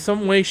associated in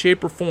some way,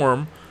 shape, or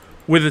form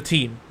with a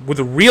team, with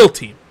a real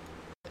team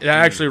that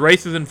actually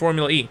races in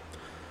Formula E.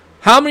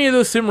 How many of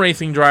those sim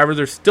racing drivers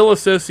are still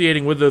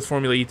associating with those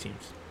Formula E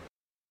teams?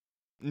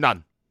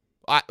 None.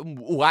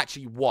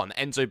 Actually one,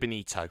 Enzo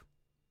Benito.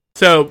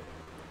 So,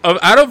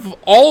 out of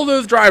all of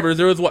those drivers,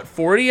 there was,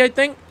 40, I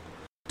think?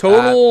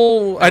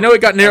 Total, I know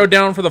it got narrowed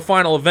down for the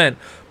final event,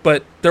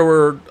 but there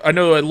were, I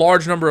know, a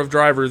large number of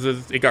drivers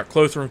as it got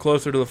closer and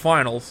closer to the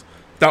finals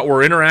that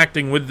were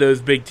interacting with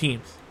those big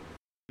teams.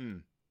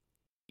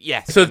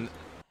 Yes. So,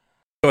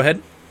 go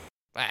ahead.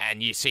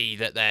 And you see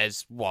that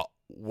there's,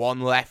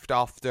 one left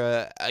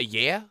after a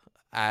year?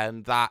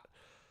 And that,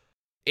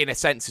 in a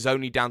sense, is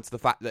only down to the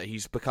fact that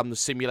he's become the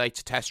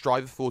simulator test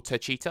driver for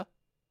Techeetah?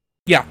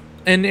 Yeah,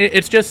 and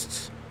it's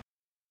just,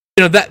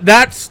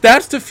 that's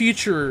the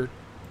future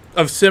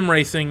of sim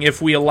racing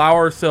if we allow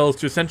ourselves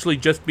to essentially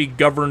just be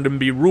governed and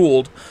be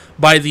ruled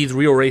by these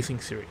real racing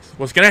series.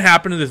 What's going to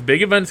happen is this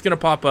big event's going to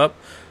pop up.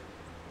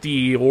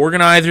 The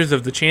organizers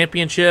of the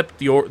championship,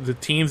 the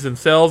teams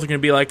themselves are going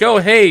to be like, oh,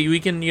 hey, we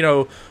can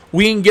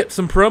get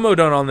some promo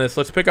done on this.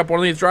 Let's pick up one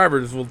of these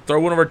drivers. We'll throw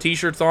one of our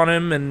T-shirts on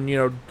him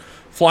and,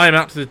 fly him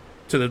out to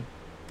the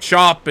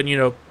shop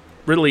and,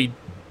 really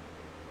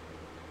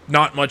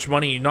not much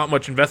money, not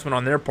much investment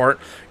on their part.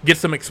 Get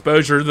some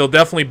exposure. They'll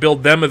definitely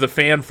build them as a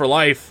fan for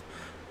life.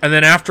 And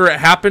then after it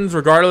happens,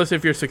 regardless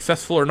if you're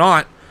successful or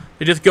not,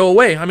 they just go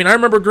away. I mean, I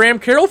remember Graham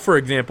Carroll, for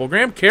example.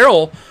 Graham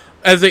Carroll,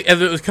 as it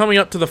was coming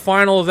up to the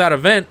final of that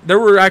event, there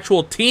were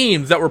actual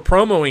teams that were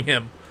promoting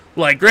him.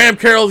 Like, Graham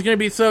Carroll's going to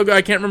be so good.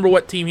 I can't remember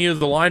what team he was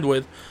aligned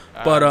with.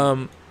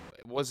 But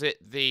was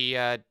it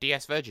the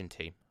DS Virgin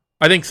team?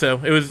 I think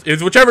so. It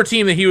was whichever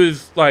team that he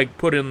was, like,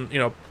 put in,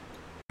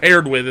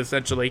 paired with,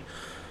 essentially.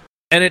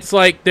 And it's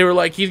like, they were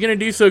like, he's going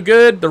to do so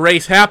good. The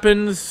race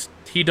happens.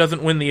 He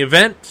doesn't win the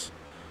event.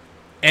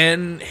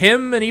 And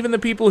him and even the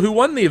people who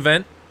won the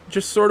event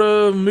just sort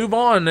of move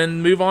on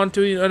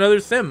to another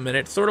sim. And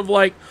it's sort of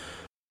like,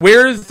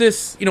 where is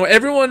this,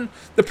 everyone,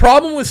 the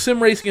problem with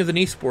sim racing as an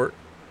esport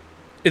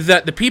is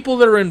that the people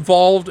that are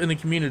involved in the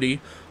community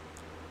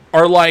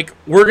are like,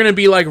 we're going to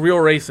be like real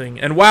racing.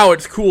 And wow,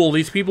 it's cool.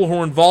 These people who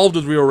are involved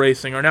with real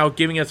racing are now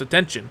giving us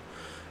attention.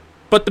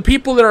 But the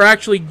people that are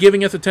actually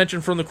giving us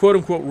attention from the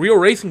quote-unquote real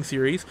racing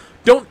series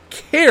don't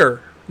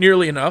care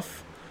nearly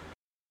enough.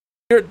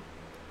 There's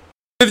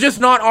just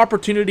not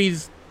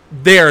opportunities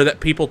there that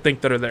people think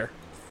that are there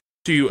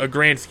to a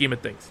grand scheme of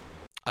things.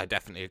 I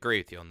definitely agree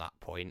with you on that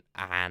point,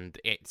 and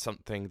it's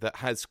something that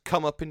has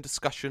come up in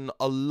discussion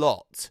a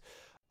lot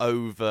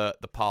over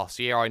the past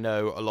year. I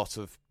know a lot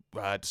of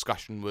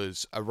discussion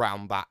was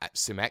around that at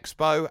Sim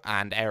Expo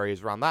and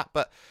areas around that,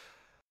 but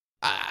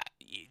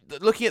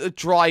looking at the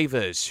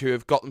drivers who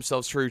have got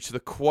themselves through to the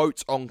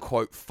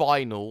quote-unquote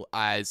final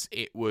as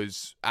it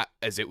was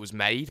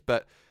made,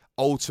 but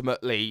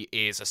ultimately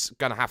is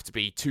going to have to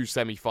be two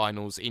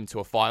semi-finals into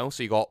a final.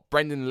 So you got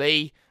Brendan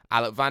Lee,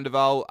 Alec van der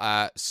Waal,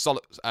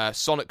 Sonic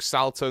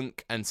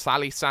Saltunk and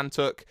Sally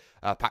Santuk,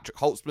 Patrick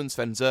Holtzman,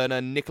 Sven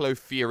Zerner, Nicolo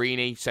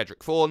Fiorini,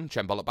 Cedric Thorne,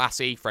 Cem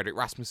Bassi, Frederick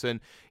Rasmussen,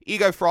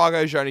 Igo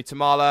Frago, Joni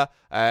Tamala,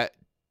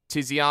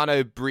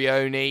 Tiziano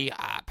Brioni,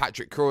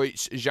 Patrick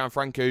Kreutz,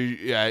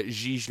 Gianfranco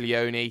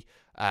Giglioni,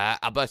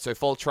 Alberto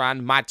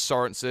Foltran, Mad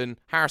Sorensen,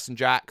 Harrison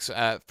Jacks,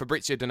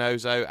 Fabrizio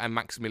Donoso, and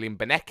Maximilian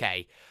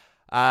Benecke.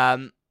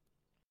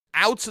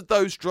 Out of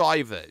those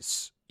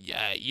drivers,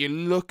 you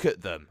look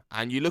at them,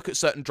 and you look at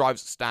certain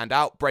drivers that stand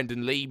out.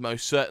 Brendan Lee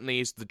most certainly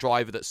is the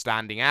driver that's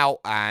standing out,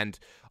 and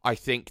I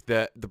think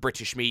that the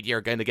British media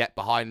are going to get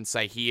behind and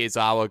say he is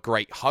our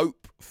great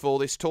hope for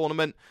this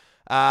tournament.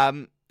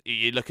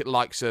 You look at the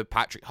likes of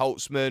Patrick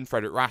Holtzman,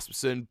 Frederick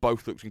Rasmussen,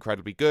 both looked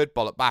incredibly good.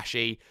 Bolot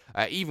Bashi,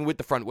 even with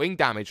the front wing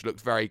damage,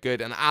 looked very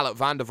good. And Alec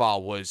van der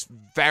Waal was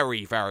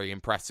very, very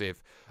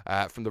impressive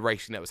from the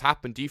racing that was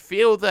happened. Do you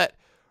feel that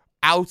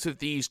out of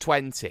these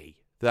 20,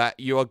 that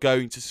you are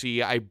going to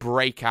see a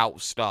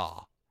breakout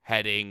star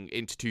heading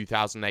into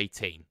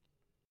 2018?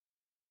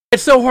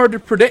 It's so hard to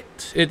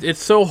predict.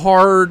 It's so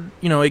hard,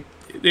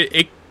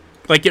 it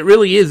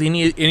really is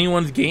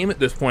anyone's game at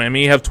this point. I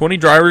mean, you have 20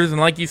 drivers,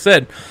 and like you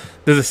said,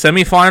 there's a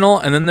semifinal,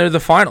 and then there's a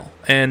final.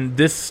 And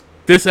this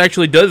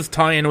actually does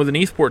tie in with an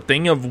esport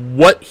thing of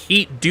what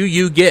heat do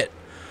you get?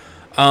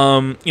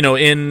 In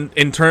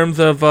terms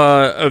of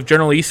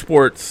general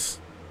esports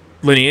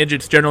lineage,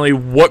 it's generally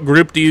what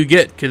group do you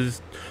get?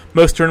 Because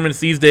most tournaments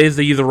these days,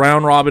 they use a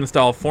round-robin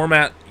style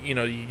format.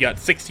 You got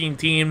 16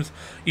 teams,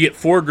 you get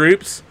 4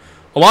 groups.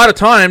 A lot of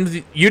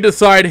times, you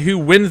decide who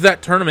wins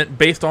that tournament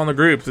based on the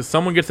groups. If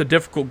someone gets a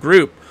difficult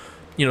group,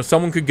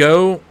 someone could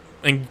go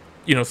and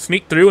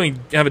sneak through and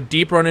have a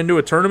deep run into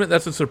a tournament.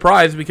 That's a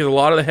surprise because a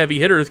lot of the heavy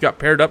hitters got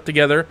paired up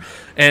together,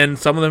 and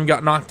some of them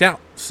got knocked out.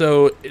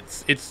 So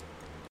it's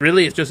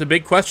just a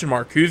big question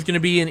mark. Who's going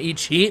to be in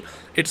each heat?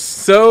 It's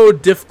so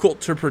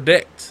difficult to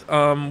predict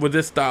with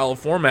this style of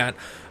format.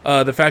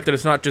 The fact that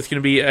it's not just going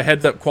to be a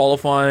heads-up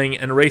qualifying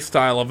and race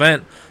style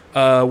event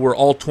where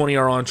all 20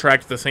 are on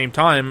track at the same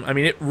time. I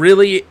mean, it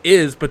really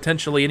is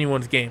potentially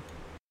anyone's game.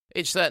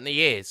 It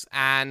certainly is,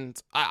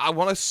 and I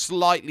want to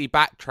slightly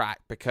backtrack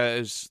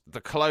because the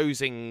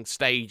closing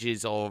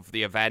stages of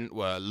the event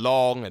were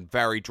long and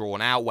very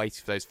drawn out,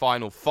 waiting for those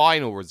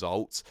final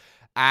results,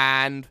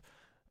 and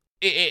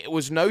it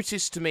was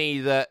noticed to me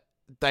that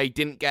they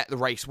didn't get the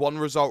race 1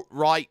 result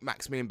right.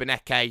 Maximilian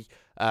Benecke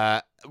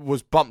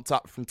was bumped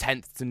up from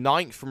 10th to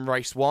 9th from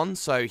race 1,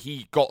 so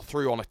he got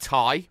through on a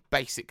tie,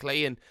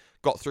 basically, and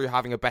got through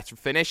having a better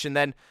finish, and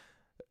then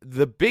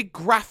the big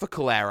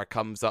graphical error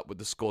comes up with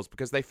the scores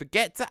because they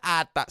forget to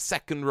add that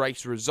second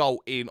race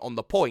result in on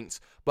the points,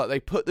 but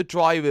they put the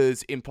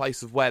drivers in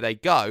place of where they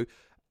go.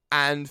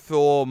 And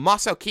for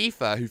Marcel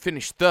Kiefer, who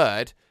finished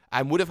third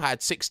and would have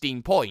had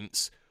 16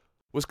 points,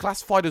 was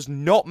classified as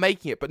not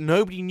making it, but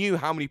nobody knew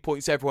how many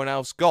points everyone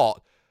else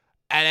got.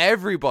 And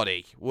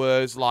everybody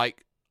was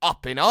like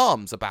up in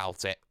arms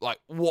about it. Like,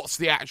 what's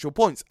the actual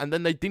points? And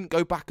then they didn't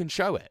go back and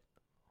show it.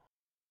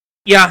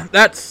 Yeah,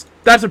 that's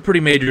a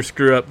pretty major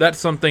screw up. That's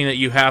something that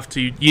you have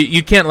to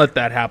you can't let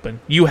that happen.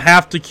 You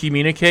have to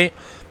communicate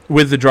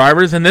with the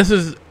drivers, and this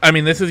is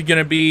going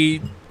to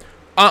be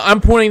I'm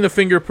pointing the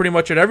finger pretty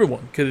much at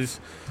everyone, because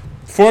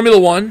Formula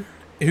One,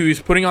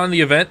 who's putting on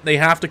the event, they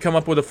have to come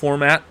up with a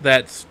format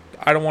that's,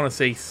 I don't want to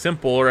say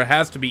simple, or it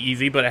has to be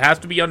easy, but it has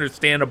to be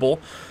understandable.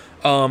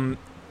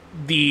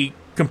 The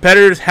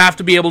competitors have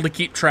to be able to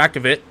keep track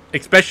of it,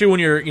 especially when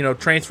you're,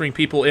 transferring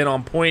people in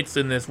on points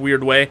in this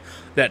weird way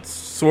that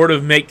sort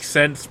of makes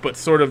sense, but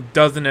sort of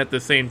doesn't at the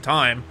same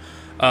time.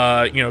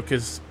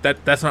 Because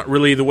that's not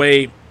really the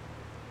way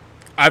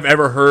I've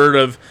ever heard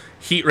of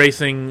heat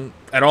racing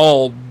at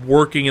all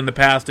working in the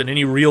past in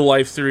any real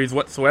life series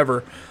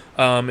whatsoever.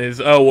 You're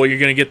going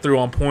to get through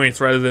on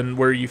points rather than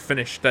where you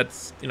finish.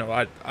 That's,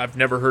 I've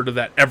never heard of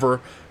that ever,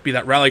 be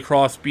that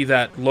rallycross, be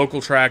that local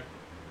track,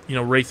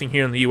 racing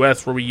here in the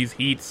U.S. where we use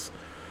heats.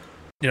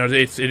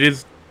 It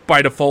is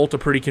by default a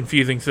pretty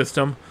confusing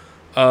system.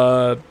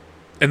 And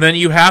then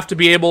you have to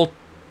be able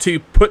to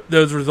put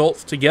those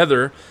results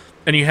together,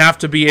 and you have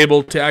to be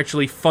able to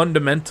actually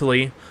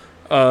fundamentally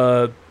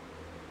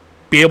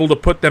be able to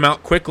put them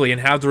out quickly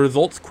and have the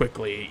results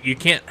quickly. You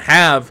can't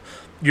have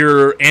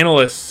your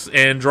analysts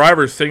and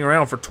drivers sitting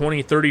around for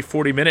 20, 30,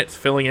 40 minutes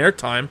filling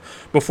airtime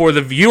before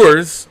the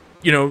viewers,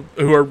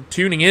 who are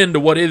tuning in to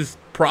what is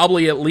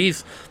probably at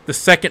least the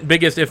second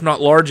biggest, if not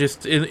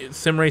largest,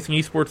 sim racing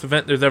esports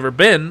event there's ever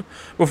been,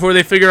 before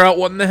they figure out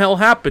what in the hell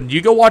happened.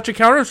 You go watch a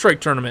Counter-Strike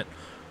tournament.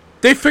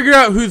 They figure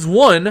out who's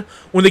won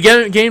when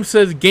the game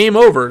says game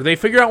over. They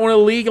figure out who won a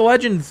League of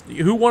Legends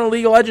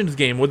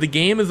game when the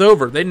game is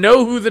over. They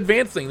know who's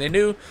advancing. They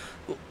knew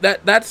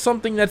that's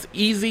something that's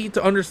easy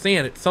to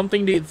understand. It's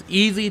something that's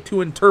easy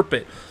to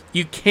interpret.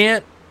 You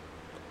can't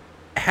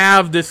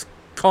have this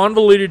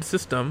convoluted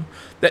system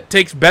that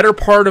takes better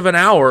part of an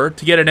hour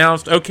to get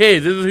announced, okay,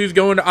 this is who's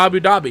going to Abu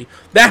Dhabi.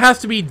 That has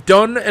to be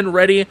done and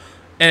ready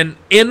and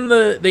in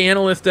the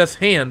analyst's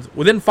hands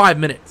within 5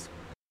 minutes.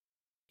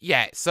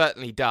 Yeah, it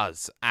certainly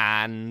does.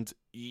 And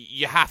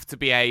you have to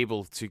be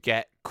able to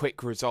get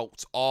quick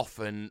results off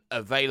and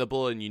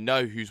available, and you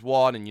know who's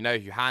won and you know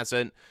who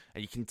hasn't,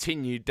 and you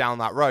continue down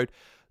that road.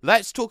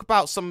 Let's talk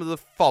about some of the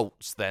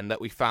faults then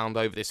that we found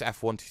over this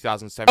F1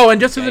 2017. Oh,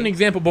 and just as an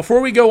example, before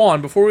we go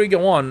on,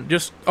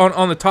 just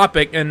on the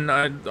topic, and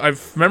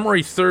I've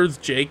memory serves,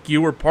 Jake,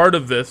 you were part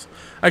of this.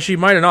 Actually, you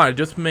might have not. It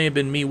just may have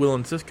been me, Will,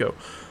 and Cisco.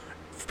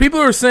 People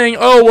are saying,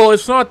 oh, well,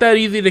 it's not that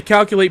easy to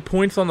calculate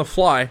points on the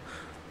fly.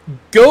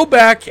 Go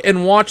back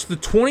and watch the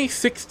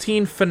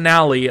 2016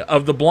 finale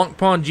of the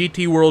Blancpain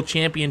GT World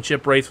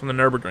Championship race from the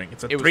Nürburgring.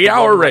 It's a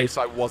 3-hour race.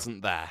 I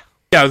wasn't there.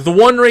 Yeah, it was the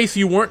one race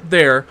you weren't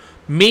there.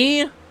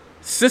 Me,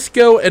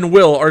 Cisco, and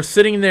Will are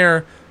sitting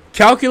there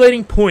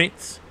calculating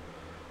points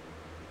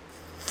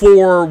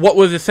for what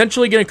was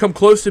essentially going to come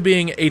close to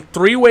being a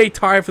 3-way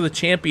tie for the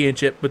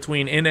championship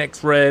between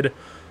NX Red,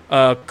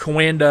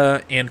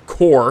 Coanda, and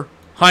Core.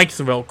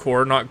 Heinzenville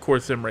Core, not Core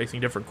Sim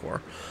Racing, different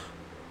Core.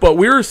 But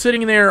we were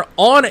sitting there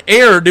on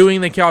air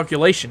doing the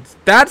calculations.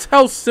 That's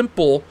how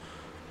simple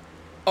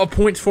a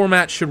points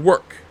format should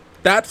work.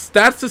 That's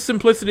the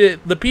simplicity.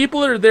 The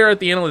people that are there at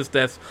the analyst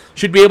desk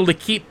should be able to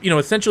keep,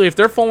 essentially, if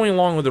they're following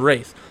along with the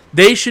race,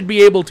 they should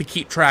be able to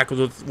keep track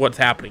of what's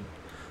happening.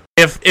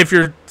 If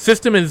your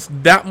system is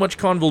that much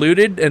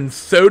convoluted and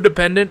so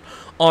dependent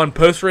on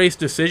post-race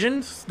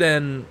decisions,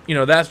 then,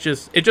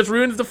 it just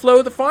ruins the flow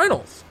of the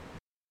finals.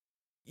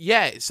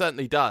 Yeah, it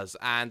certainly does,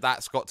 and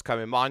that's got to come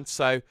in mind.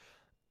 So,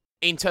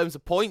 in terms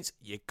of points,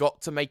 you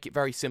got to make it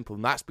very simple,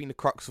 and that's been the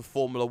crux of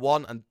Formula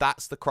One, and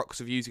that's the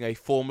crux of using a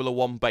Formula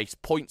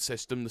One-based point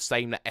system, the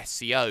same that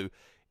SCO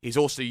is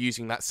also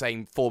using that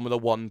same Formula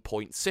One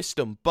point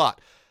system. But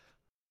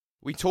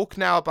we talk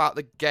now about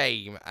the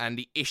game and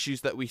the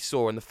issues that we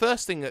saw, and the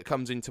first thing that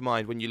comes into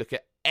mind when you look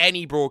at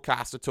any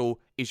broadcast at all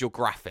is your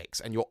graphics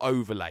and your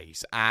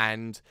overlays,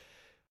 and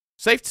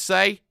safe to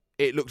say,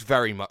 it looks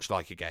very much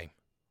like a game.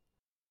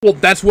 Well,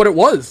 that's what it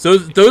was.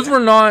 Those were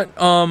not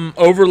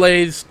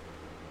overlays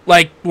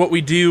like what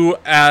we do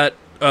at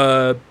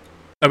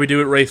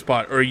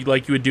RaceBot, or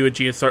like you would do at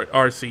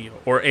GSRC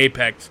or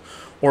Apex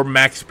or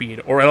Max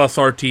Speed or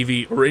LSR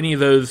TV or any of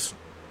those.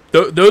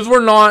 Those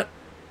were not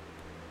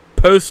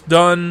post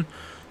done,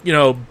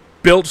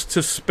 built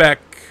to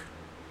spec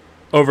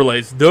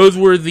overlays.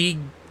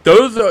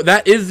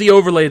 That is the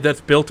overlay that's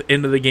built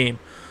into the game.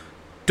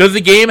 Does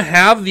the game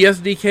have the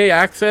SDK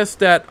access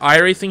that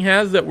iRacing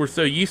has that we're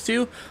so used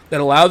to,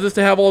 that allows us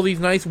to have all these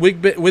nice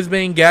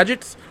whiz-bang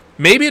gadgets?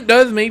 Maybe it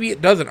does, maybe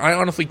it doesn't. I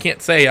honestly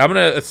can't say. I'm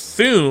going to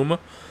assume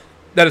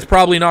that it's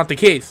probably not the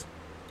case.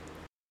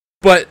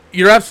 But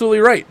you're absolutely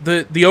right.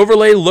 The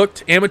overlay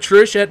looked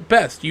amateurish at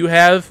best. You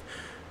have,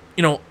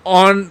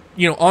 on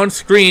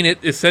screen, it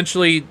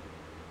essentially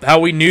how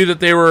we knew that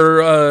they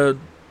were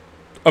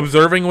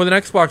observing with an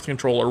Xbox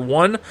controller.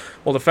 One,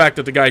 well, the fact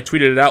that the guy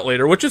tweeted it out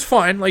later, which is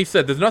fine. Like you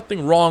said, there's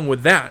nothing wrong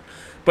with that.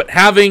 But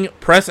having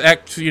press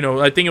X,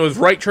 I think it was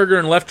right trigger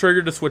and left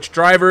trigger to switch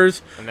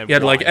drivers. And then you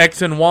had like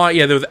X and Y.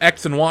 Yeah, there was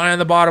X and Y on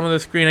the bottom of the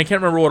screen. I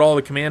can't remember what all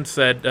the commands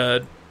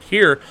said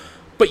here.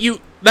 But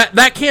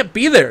that can't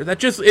be there.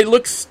 It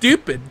looks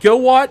stupid. Go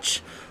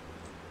watch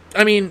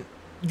a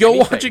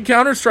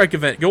Counter-Strike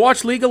event. Go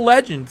watch League of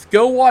Legends.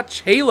 Go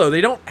watch Halo.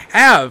 They don't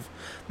have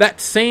that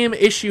same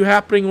issue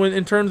happening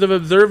in terms of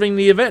observing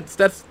the events.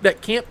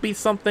 That can't be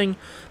something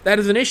that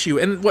is an issue.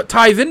 And what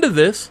ties into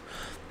this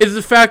is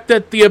the fact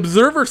that the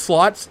observer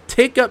slots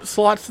take up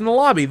slots in the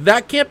lobby.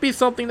 That can't be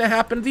something that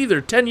happens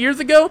either. 10 years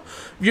ago,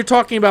 you're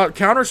talking about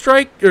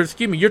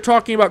you're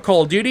talking about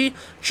Call of Duty.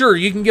 Sure,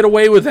 you can get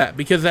away with that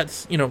because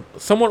that's,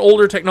 somewhat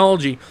older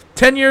technology.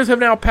 10 years have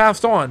now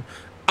passed on.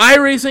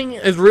 iRacing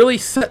has really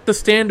set the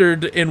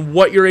standard in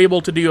what you're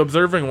able to do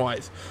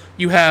observing-wise.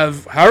 You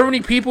have however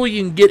many people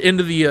you can get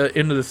into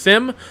the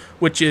sim,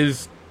 which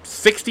is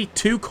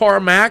 62 car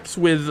max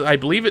with, I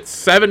believe it's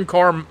 7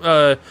 car.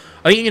 I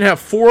think you can have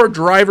 4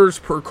 drivers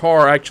per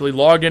car actually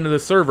logged into the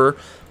server,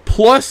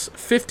 plus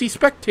 50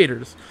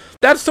 spectators.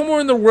 That's somewhere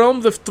in the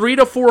realms of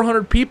 300 to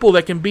 400 people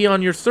that can be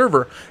on your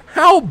server.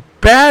 How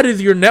bad is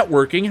your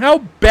networking? How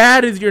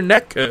bad is your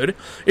netcode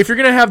if you're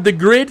going to have the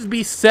grids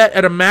be set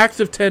at a max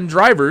of 10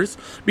 drivers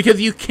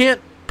because you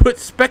can't put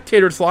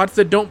spectator slots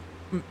that don't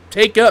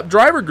take up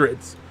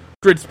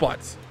grid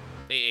spots?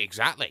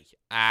 Exactly.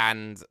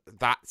 And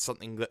that's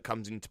something that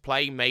comes into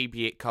play.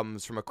 Maybe it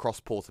comes from a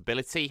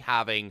cross-portability,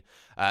 having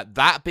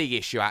that big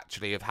issue,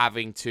 actually, of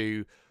having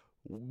to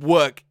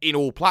work in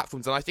all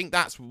platforms. And I think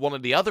that's one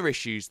of the other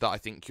issues that I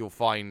think you'll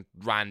find,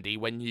 Randy,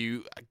 when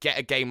you get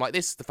a game like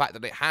this, the fact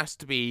that it has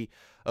to be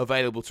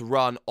available to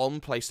run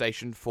on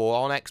PlayStation 4,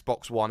 on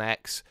Xbox One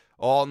X,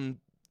 on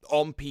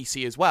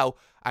PC as well.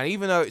 And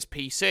even though it's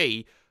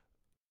PC,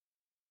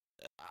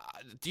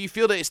 do you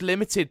feel that it's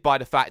limited by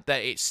the fact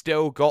that it's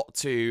still got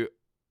to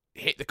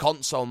hit the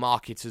console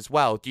market as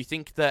well? Do you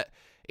think that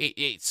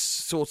it's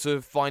sort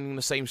of finding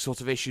the same sort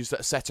of issues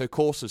that Assetto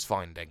Corsa's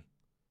finding?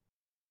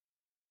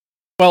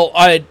 Well,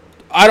 I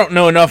don't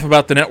know enough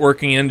about the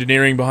networking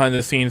engineering behind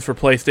the scenes for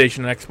PlayStation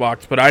and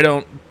Xbox,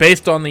 but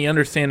based on the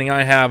understanding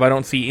I have, I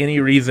don't see any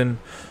reason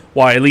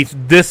why, at least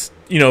this,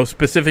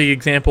 specific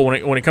example,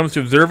 when it comes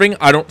to observing,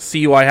 I don't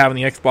see why having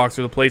the Xbox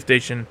or the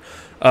PlayStation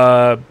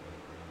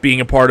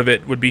being a part of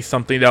it would be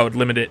something that would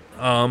limit it.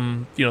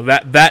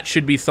 That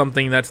should be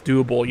something that's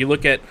doable. You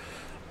look at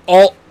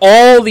all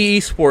the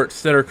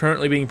esports that are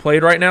currently being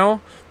played right now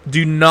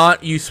do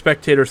not use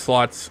spectator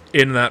slots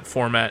in that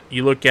format.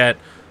 You look at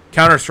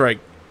Counter-Strike,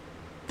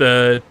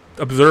 the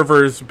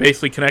observers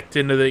basically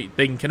they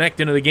can connect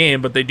into the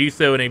game, but they do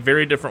so in a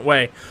very different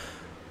way.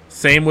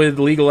 Same with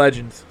League of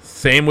Legends.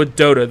 Same with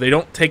Dota. They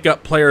don't take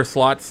up player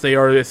slots. They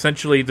are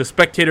essentially, the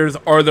spectators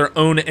are their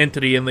own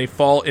entity and they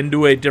fall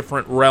into a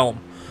different realm.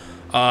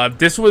 I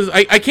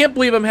can't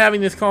believe I'm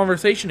having this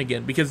conversation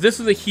again, because this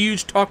is a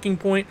huge talking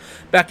point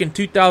back in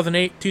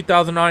 2008,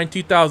 2009,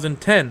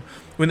 2010,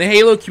 when the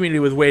Halo community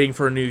was waiting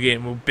for a new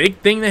game. A big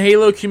thing the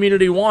Halo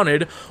community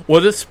wanted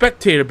was a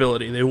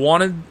spectatability.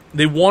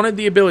 They wanted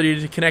the ability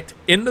to connect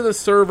into the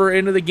server,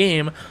 into the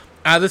game,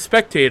 as a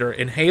spectator.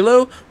 In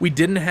Halo, we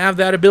didn't have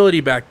that ability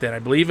back then. I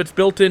believe it's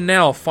built in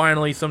now,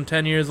 finally, some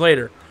 10 years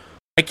later.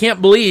 I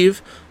can't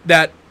believe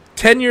that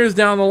 10 years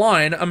down the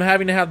line, I'm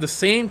having to have the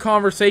same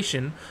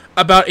conversation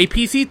about a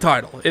PC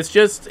title.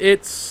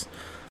 It's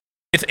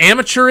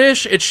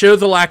amateurish. It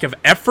shows a lack of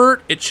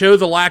effort. It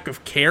shows a lack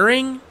of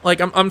caring.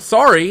 Like, I'm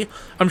sorry.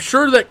 I'm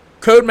sure that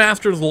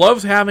Codemasters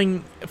loves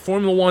having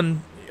Formula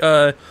One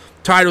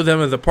tied with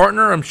them as a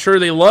partner. I'm sure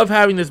they love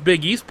having this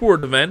big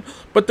esport event,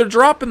 but they're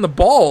dropping the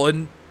ball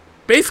in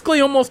basically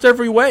almost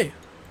every way.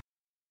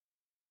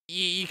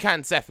 You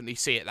can definitely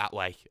see it that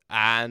way,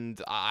 and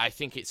I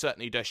think it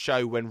certainly does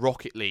show when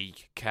Rocket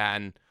League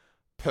can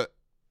put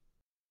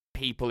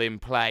people in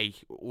play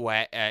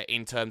where,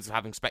 in terms of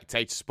having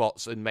spectator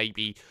spots, and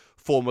maybe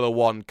Formula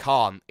One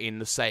can't in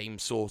the same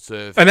sort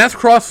of... And that's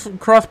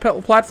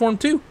cross-platform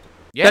too.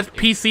 Yeah, that's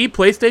PC,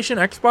 PlayStation,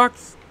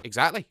 Xbox.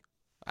 Exactly.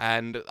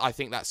 And I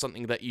think that's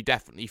something that you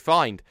definitely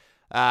find.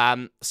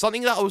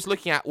 Something that I was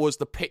looking at was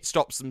the pit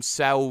stops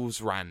themselves,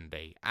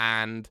 Randy,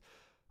 and...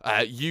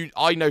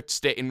 I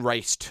noticed it in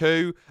Race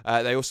 2.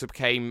 They also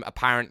became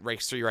apparent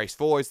Race 3, Race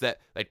 4, is that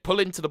they'd pull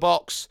into the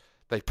box,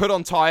 they'd put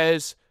on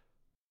tyres,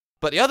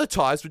 but the other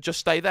tyres would just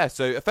stay there.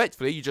 So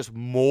effectively, you're just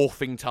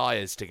morphing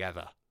tyres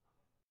together.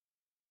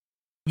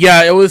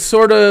 Yeah, it was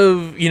sort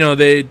of,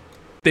 they'd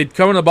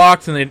come in the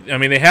box and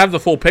they have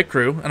the full pit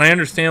crew, and I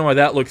understand why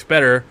that looks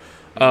better.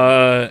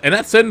 And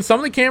that said,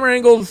 some of the camera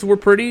angles were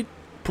pretty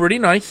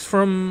nice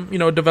from,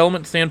 a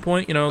development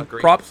standpoint.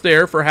 Agreed. Props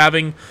there for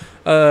having,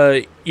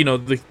 the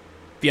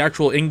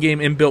actual in-game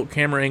inbuilt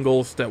camera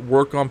angles that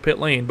work on pit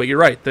lane. But you're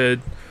right,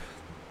 the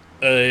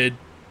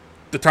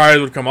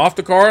tires would come off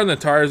the car and the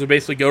tires would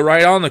basically go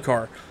right on the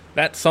car.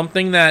 That's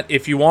something that,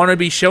 if you want to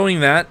be showing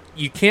that,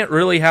 you can't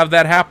really have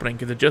that happening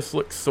because it just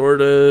looks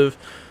sort of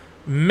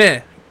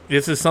meh.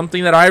 this is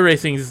something that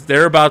iRacing,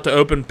 they're about to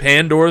open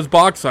Pandora's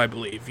box, I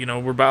believe.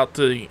 We're about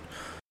to,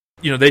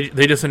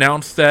 they just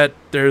announced that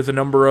there's a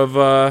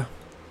number,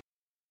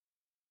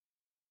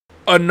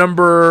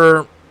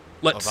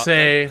 let's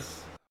say,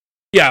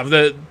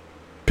 the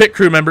pit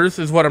crew members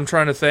is what I'm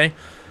trying to say.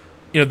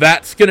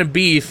 That's going to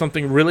be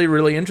something really,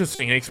 really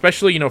interesting, and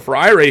especially, for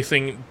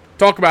iRacing.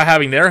 Talk about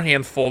having their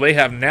hands full. They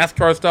have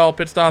NASCAR-style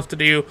pit stops to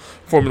do,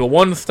 Formula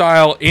 1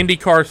 style,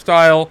 IndyCar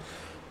style.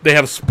 They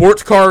have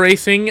sports car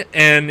racing,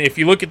 and if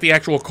you look at the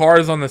actual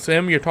cars on the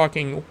sim, you're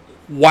talking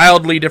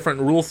wildly different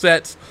rule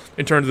sets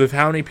in terms of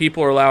how many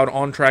people are allowed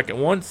on track at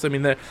once. I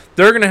mean, they're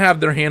going to have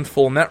their hands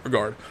full in that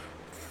regard.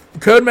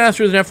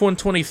 Codemasters in F1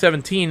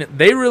 2017,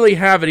 they really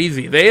have it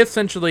easy.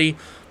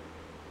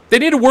 They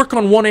need to work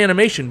on one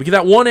animation, because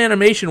that one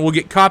animation will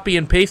get copy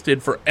and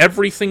pasted for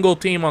every single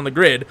team on the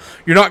grid.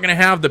 You're not going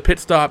to have the pit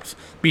stops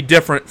be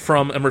different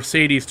from a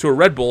Mercedes to a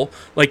Red Bull,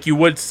 like you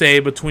would say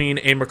between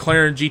a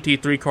McLaren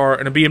GT3 car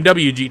and a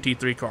BMW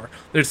GT3 car.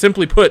 They're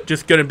simply put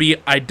just going to be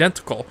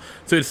identical.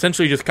 So it's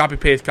essentially just copy,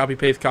 paste, copy,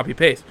 paste, copy,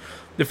 paste.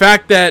 The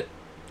fact that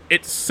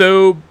it's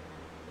so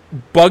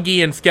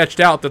buggy and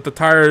sketched out that the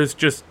tires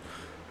just,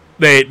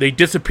 they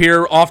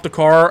disappear off the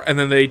car and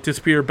then they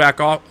disappear back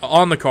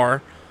on the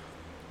car,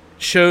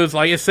 shows,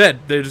 like I said,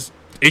 there's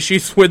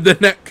issues with the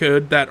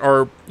netcode that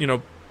are,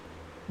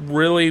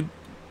 really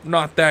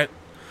not that,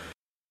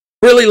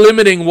 really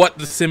limiting what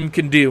the sim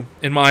can do,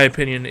 in my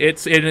opinion.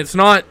 It's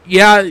not,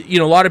 a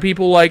lot of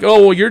people like,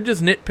 oh, well, you're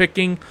just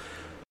nitpicking.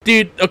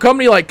 Dude, a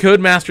company like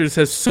Codemasters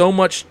has so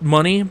much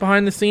money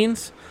behind the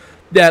scenes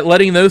that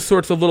letting those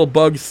sorts of little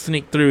bugs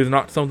sneak through is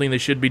not something they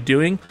should be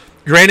doing.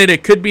 Granted,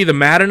 it could be the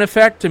Madden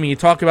effect. I mean, you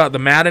talk about the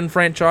Madden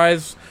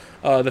franchise,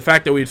 the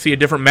fact that we'd see a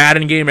different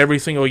Madden game every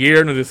single year,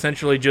 and it's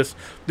essentially just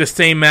the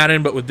same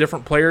Madden but with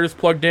different players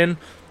plugged in.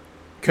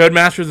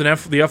 Codemasters and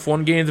the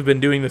F1 games have been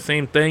doing the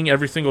same thing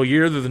every single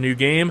year. There's a new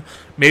game.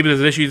 Maybe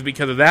there's issues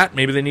because of that.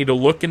 Maybe they need to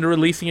look into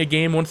releasing a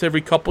game once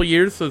every couple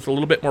years so it's a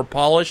little bit more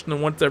polished than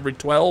once every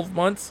 12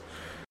 months.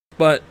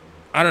 But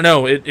I don't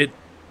know.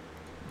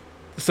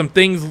 Some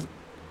things,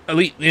 at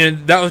least,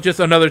 that was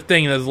just another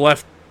thing that's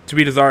left to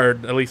be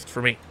desired, at least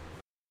for me.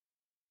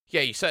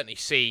 Yeah, you certainly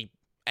see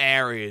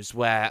areas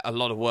where a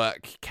lot of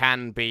work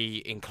can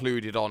be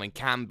included on and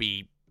can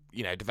be,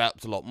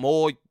 developed a lot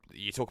more.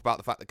 You talk about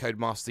the fact that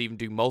Codemasters even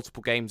do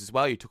multiple games as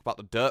well. You talk about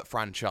the Dirt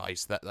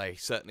franchise that they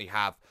certainly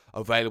have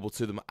available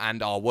to them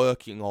and are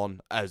working on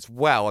as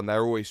well. And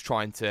they're always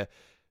trying to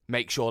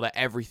make sure that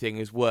everything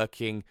is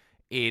working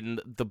in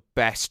the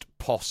best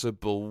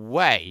possible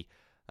way.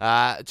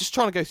 Just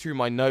trying to go through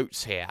my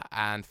notes here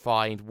and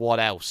find what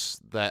else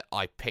that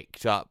I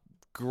picked up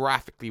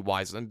graphically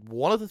wise. And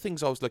one of the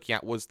things I was looking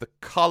at was the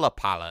color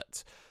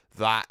palette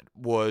that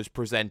was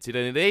presented.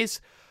 And it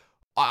is,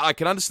 I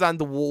can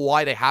understand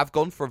why they have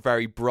gone for a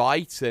very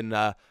bright and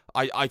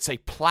I'd say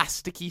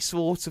plasticky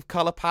sort of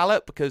color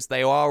palette, because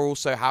they are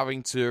also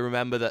having to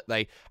remember that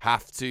they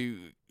have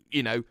to,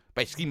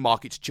 basically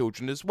market to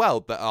children as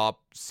well that are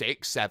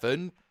 6,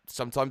 7,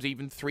 sometimes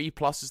even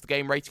 3+ is the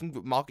game rating,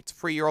 but market to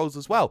 3-year-olds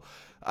as well.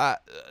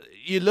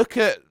 You look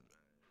at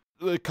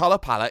the color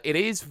palette, it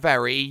is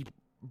very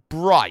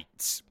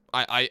bright,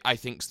 I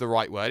think's the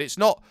right word. It's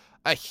not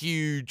a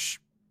huge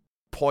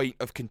point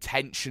of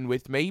contention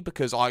with me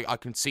because I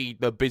can see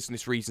the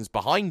business reasons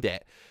behind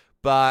it,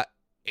 but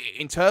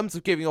in terms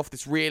of giving off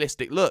this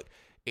realistic look,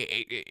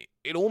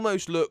 it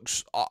almost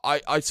looks,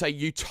 I'd say,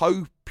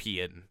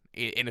 utopian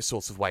in a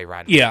sort of way,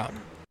 Randy. Yeah.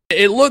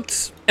 It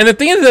looks, and the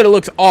thing is that it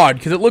looks odd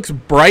because it looks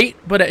bright,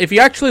 but if you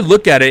actually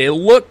look at it, it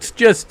looks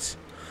just,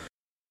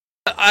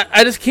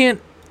 I just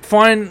can't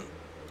find,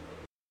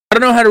 I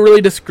don't know how to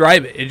really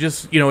describe it. It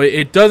just,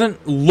 it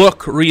doesn't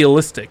look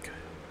realistic,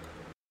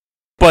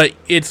 but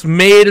it's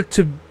made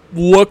to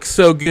look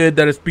so good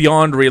that it's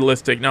beyond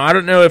realistic. Now, I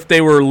don't know if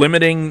they were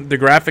limiting the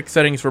graphic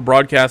settings for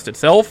broadcast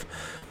itself.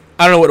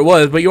 I don't know what it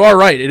was, but you are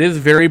right. It is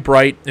very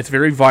bright. It's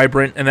very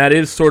vibrant, and that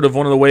is sort of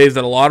one of the ways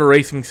that a lot of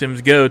racing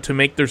sims go to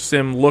make their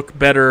sim look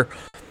better,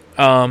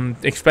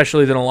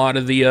 especially than a lot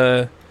of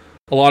the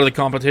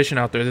competition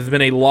out there. There's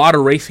been a lot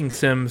of racing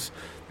sims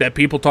that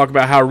people talk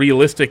about how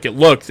realistic it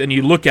looks, and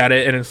you look at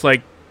it, and it's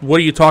like, what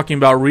are you talking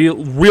about?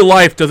 Real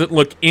life doesn't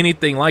look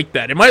anything like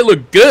that. It might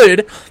look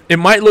good, it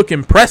might look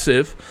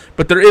impressive,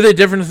 but there is a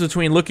difference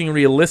between looking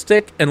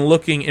realistic and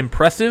looking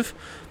impressive.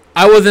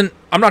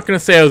 I'm not going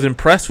to say I was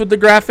impressed with the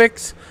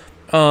graphics.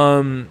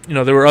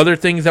 There were other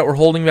things that were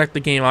holding back the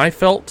game, I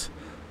felt.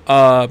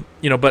 But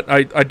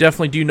I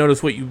definitely do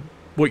notice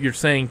what you're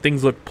saying.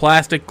 Things look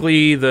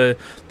plastically, the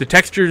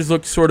textures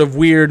look sort of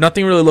weird.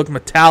 Nothing really looked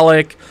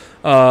metallic.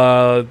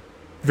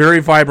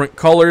 Very vibrant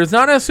colors.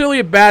 Not necessarily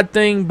a bad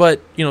thing,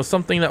 but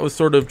something that was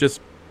sort of just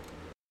a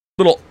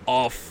little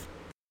off.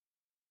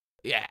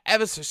 Yeah,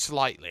 ever so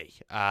slightly.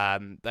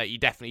 That you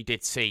definitely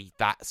did see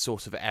that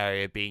sort of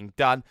area being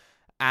done.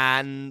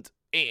 And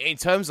in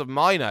terms of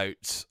my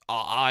notes,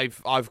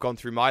 I've gone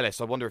through my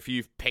list. I wonder if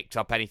you've picked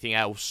up anything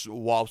else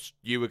whilst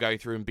you were going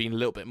through and being a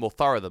little bit more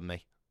thorough than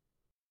me.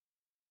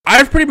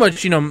 I've pretty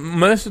much,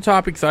 most of the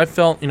topics I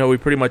felt, we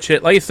pretty much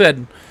hit. Like I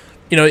said,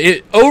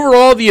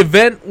 overall the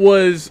event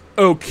was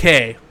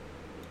okay.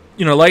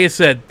 Like I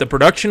said, the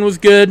production was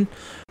good.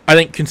 I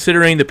think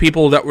considering the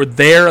people that were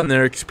there and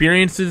their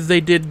experiences,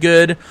 they did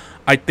good.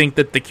 I think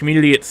that the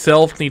community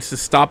itself needs to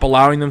stop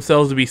allowing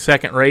themselves to be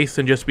second race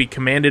and just be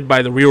commanded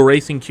by the real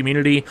racing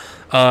community.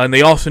 And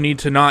they also need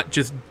to not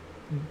just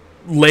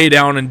lay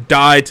down and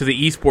die to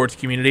the esports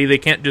community. They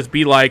can't just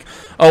be like,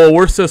 oh, well,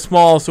 we're so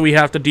small, so we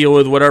have to deal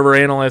with whatever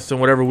analysts and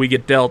whatever we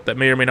get dealt that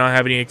may or may not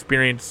have any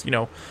experience,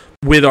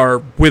 with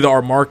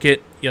our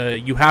market.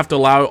 You have to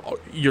allow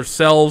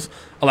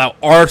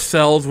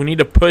ourselves. We need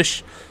to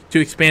push to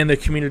expand the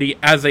community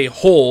as a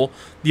whole.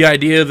 The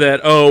idea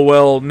that, oh,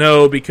 well,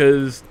 no,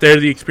 because they're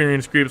the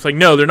experienced group. It's like,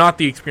 no, they're not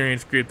the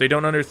experienced group. They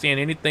don't understand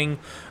anything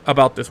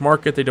about this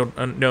market. They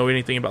don't know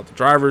anything about the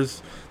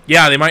drivers.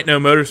 Yeah, they might know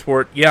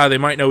motorsport. Yeah, they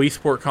might know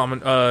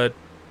esport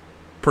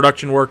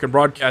production work and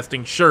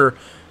broadcasting, sure.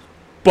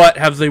 But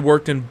have they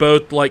worked in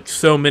both like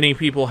so many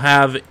people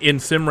have in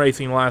sim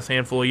racing the last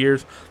handful of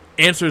years?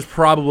 Answer is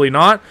probably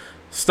not.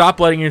 Stop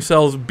letting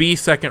yourselves be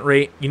second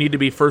rate. You need to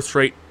be first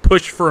rate.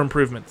 Push for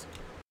improvements.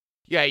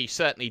 Yeah, you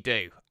certainly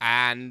do.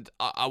 And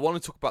I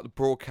want to talk about the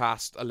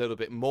broadcast a little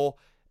bit more.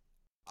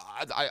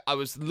 I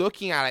was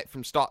looking at it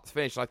from start to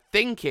finish, and I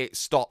think it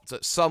stopped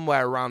at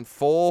somewhere around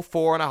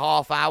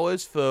 4.5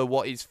 hours for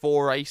what is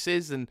 4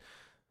 races, and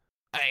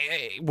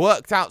it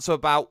worked out to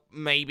about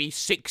maybe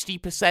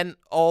 60%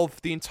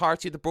 of the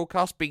entirety of the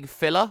broadcast being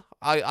filler.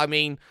 I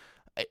mean,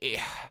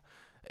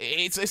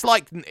 it's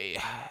like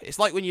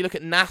when you look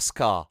at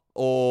NASCAR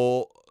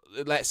or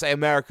let's say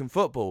American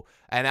football,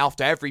 and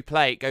after every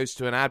play it goes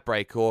to an ad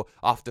break, or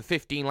after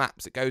 15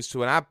 laps it goes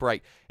to an ad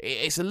break.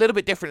 It's a little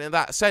bit different in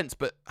that sense,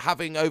 but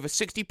having over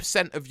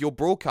 60% of your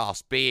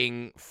broadcast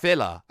being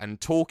filler and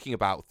talking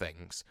about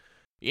things,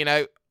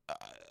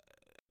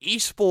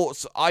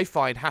 esports, I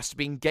find, has to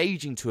be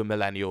engaging to a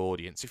millennial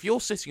audience. If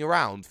you're sitting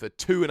around for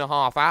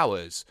 2.5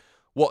 hours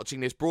watching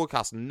this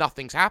broadcast and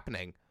nothing's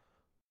happening,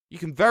 you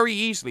can very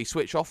easily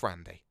switch off,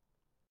 Randy.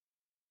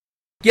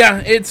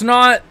 Yeah, it's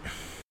not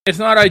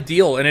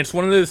ideal, and it's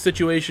one of those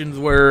situations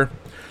where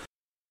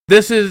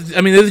this is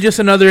just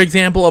another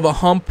example of a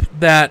hump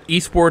that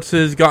esports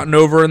has gotten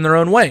over in their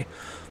own way.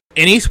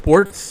 In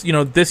esports,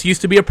 this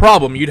used to be a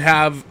problem. You'd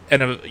have a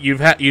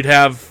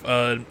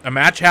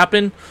match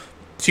happen,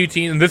 2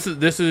 teams, and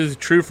this is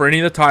true for any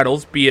of the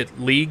titles, be it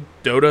League,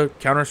 Dota,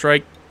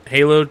 Counter-Strike,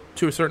 Halo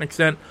to a certain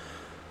extent.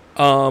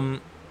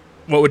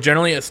 What would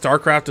generally at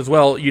StarCraft as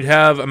well, you'd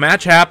have a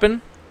match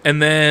happen,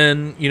 and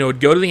then it'd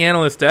go to the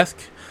analyst desk.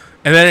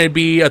 And then it'd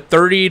be a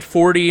 30,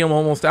 40,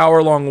 almost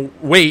hour-long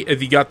wait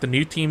as you got the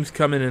new teams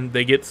coming and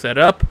they get set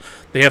up.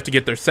 They have to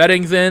get their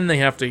settings in. They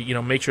have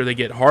to, make sure they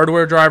get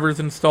hardware drivers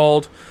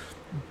installed.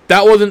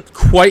 That wasn't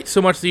quite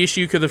so much the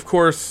issue because, of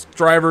course,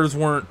 drivers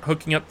weren't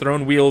hooking up their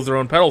own wheels, their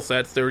own pedal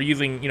sets. They were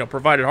using,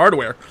 provided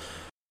hardware.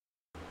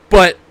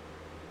 But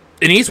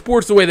in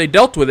esports, the way they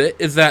dealt with it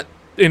is that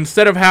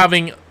instead of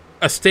having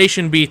a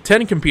station be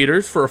 10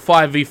 computers for a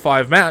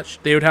 5v5 match,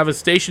 they would have a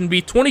station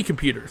be 20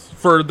 computers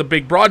for the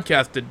big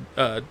broadcasted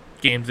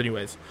games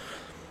anyways.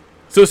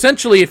 So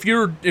essentially, if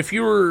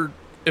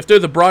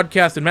there's a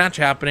broadcasted match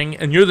happening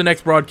and you're the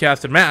next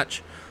broadcasted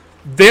match,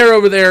 they're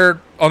over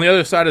there on the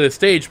other side of the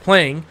stage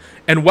playing,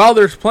 and while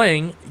they're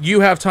playing,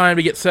 you have time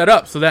to get set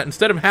up so that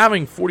instead of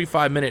having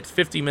 45 minutes,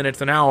 50 minutes,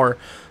 an hour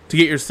to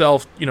get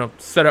yourself,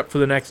 set up for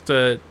the next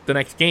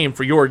game,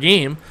 for your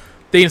game,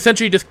 they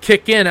essentially just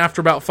kick in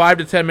after about 5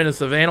 to 10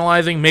 minutes of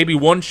analyzing, maybe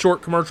one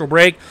short commercial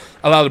break,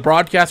 allow the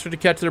broadcaster to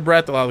catch their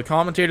breath, allow the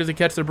commentators to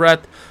catch their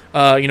breath,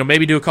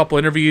 maybe do a couple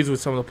interviews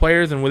with some of the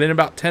players, and within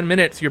about 10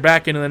 minutes, you're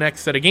back into the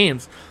next set of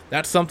games.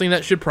 That's something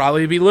that should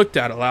probably be looked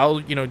at.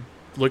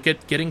 Look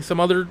at getting some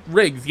other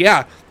rigs.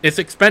 Yeah, it's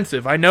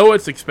expensive. I know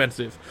it's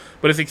expensive,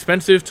 but it's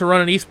expensive to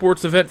run an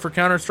esports event for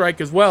Counter-Strike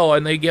as well,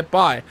 and they get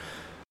by.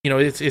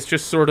 It's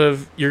just sort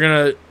of you're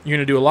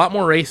gonna do a lot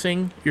more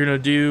racing. You're gonna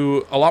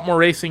do a lot more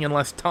racing in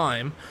less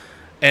time,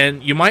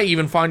 and you might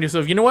even find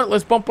yourself,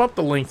 let's bump up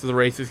the length of the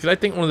races, because I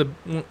think one of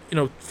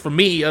the, for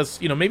me,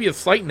 as maybe a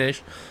slight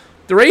niche,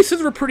 the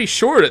races were pretty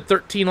short at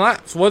 13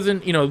 laps.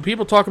 Wasn't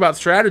people talk about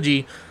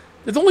strategy.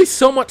 There's only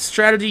so much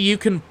strategy you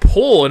can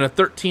pull in a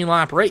 13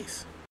 lap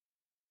race.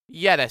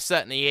 Yeah, there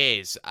certainly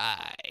is.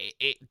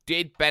 It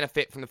did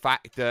benefit from the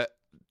fact that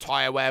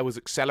tire wear was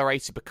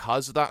accelerated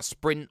because of that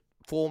sprint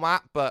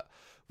format, but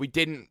we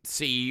didn't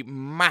see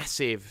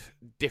massive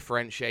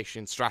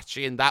differentiation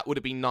strategy, and that would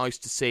have been nice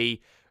to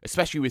see,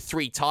 especially with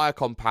 3 tire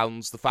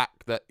compounds. The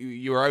fact that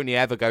you're only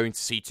ever going to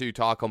see 2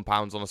 tire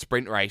compounds on a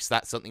sprint race,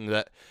 that's something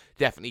that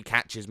definitely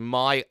catches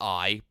my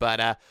eye. But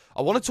I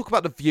want to talk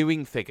about the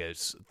viewing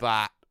figures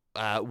that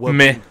were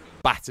being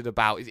battered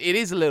about. It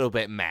is a little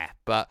bit meh,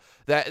 but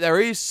there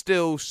is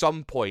still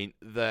some point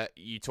that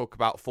you talk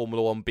about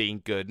Formula 1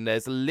 being good, and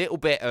there's a little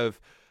bit of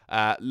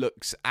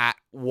looks at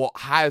what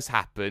has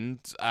happened.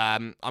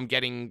 I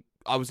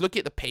was looking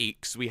at the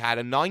peaks. We had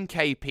a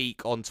 9K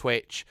peak on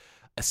Twitch,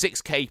 a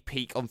 6K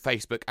peak on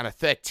Facebook, and a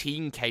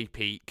 13K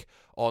peak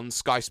on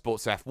Sky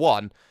Sports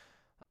F1.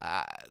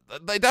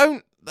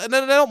 They're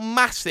not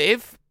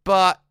massive,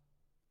 but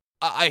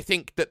I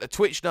think that the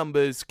Twitch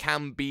numbers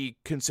can be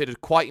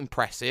considered quite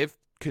impressive,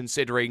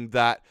 considering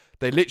that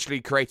they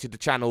literally created the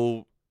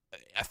channel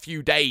a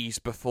few days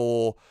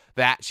before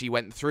they actually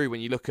went through.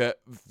 When you look at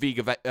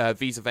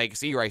Visa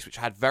Vegas E-Race, which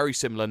had very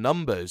similar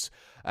numbers,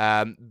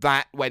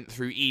 that went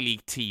through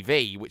E-League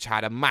TV, which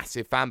had a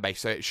massive fan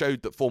base. So it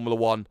showed that Formula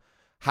One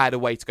had a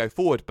way to go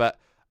forward. But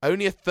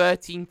only a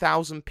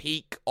 13,000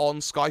 peak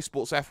on Sky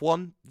Sports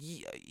F1,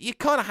 you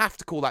kind of have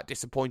to call that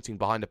disappointing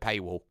behind a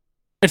paywall.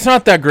 It's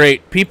not that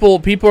great. People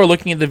are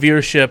looking at the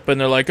viewership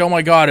and they're like, "Oh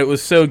my god, it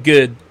was so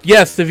good."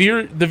 Yes, the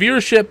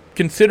viewership,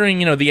 considering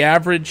the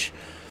average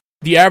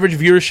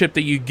viewership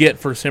that you get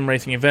for a sim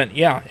racing event,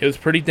 yeah, it was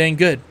pretty dang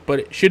good.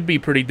 But it should be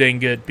pretty dang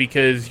good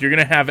because you're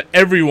gonna have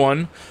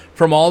everyone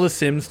from all the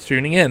sims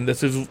tuning in.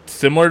 This is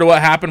similar to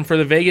what happened for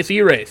the Vegas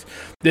E-Race.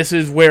 This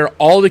is where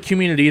all the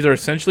communities are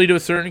essentially, to a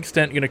certain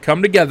extent, going to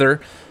come together.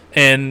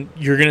 And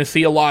you're going to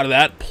see a lot of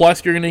that.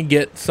 Plus, you're going to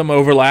get some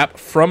overlap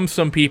from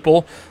some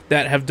people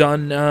that have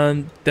done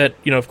that.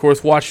 Of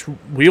course, watch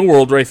real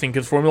world racing,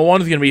 because Formula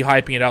One is going to be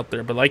hyping it out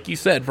there. But like you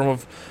said,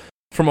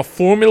 from a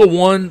Formula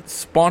One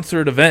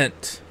sponsored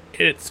event,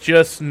 it's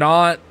just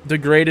not the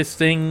greatest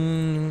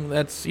thing.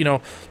 That's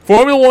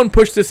Formula One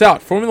pushed this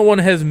out. Formula One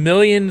has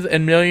millions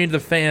and millions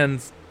of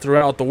fans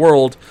throughout the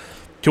world.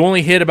 To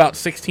only hit about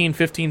 16,000,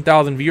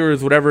 15,000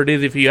 viewers, whatever it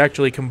is, if you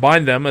actually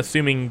combine them,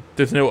 assuming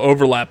there's no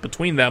overlap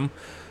between them.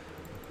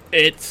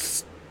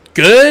 It's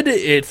good.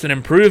 It's an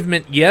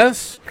improvement,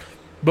 yes.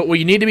 But what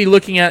you need to be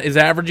looking at is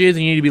averages,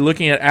 and you need to be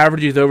looking at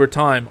averages over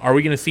time. Are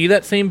we going to see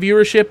that same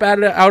viewership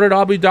out at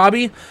Abu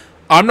Dhabi?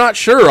 I'm not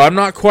sure. I'm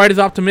not quite as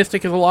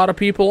optimistic as a lot of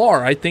people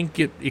are. I think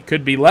it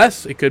could be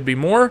less. It could be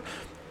more.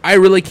 I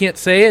really can't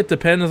say. It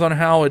depends on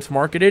how it's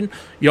marketed.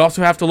 You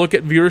also have to look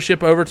at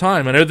viewership over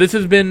time. I know this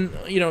has been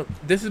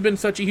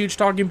such a huge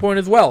talking point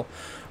as well.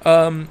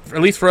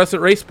 At least for us at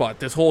RaceSpot,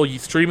 this whole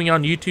streaming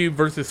on YouTube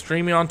versus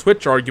streaming on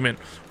Twitch argument.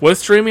 Was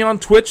streaming on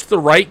Twitch the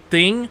right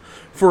thing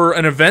for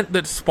an event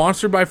that's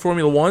sponsored by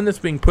Formula One, that's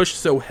being pushed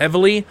so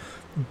heavily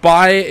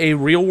by a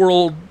real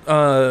world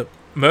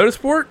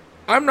motorsport?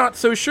 I'm not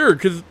so sure,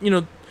 because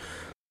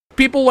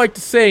people like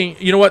to say,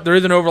 there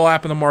is an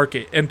overlap in the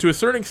market. And to a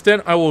certain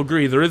extent, I will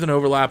agree, there is an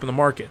overlap in the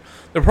market.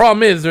 The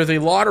problem is, there's a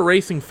lot of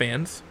racing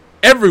fans.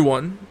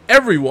 Everyone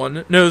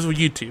knows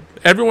YouTube.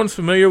 Everyone's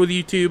familiar with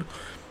YouTube.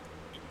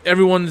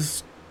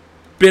 Everyone's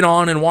been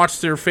on and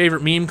watched their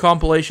favorite meme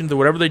compilations or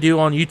whatever they do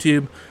on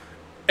YouTube.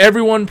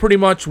 Everyone pretty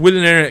much with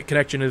an internet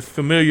connection is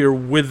familiar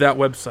with that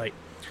website.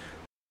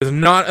 There's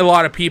not a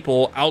lot of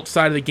people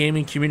outside of the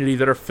gaming community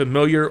that are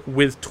familiar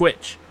with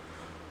Twitch.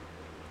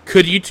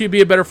 Could YouTube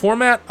be a better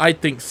format? I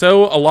think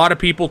so. A lot of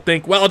people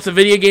think, well, it's a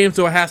video game,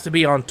 so it has to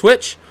be on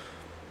Twitch.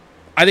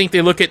 I think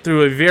they look at it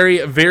through a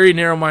very, very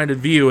narrow-minded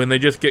view, and they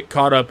just get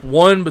caught up,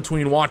 one,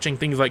 between watching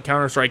things like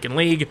Counter-Strike and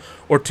League,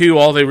 or two,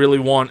 all they really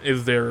want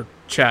is their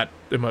chat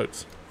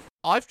emotes.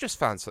 I've just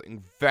found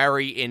something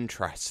very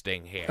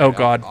interesting here. Oh,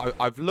 God.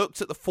 I've looked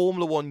at the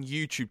Formula One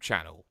YouTube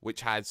channel,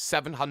 which has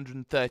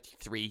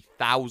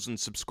 733,000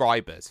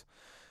 subscribers.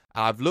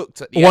 I've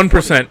looked at the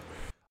 1%.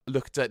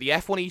 Looked at the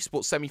F1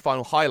 Esports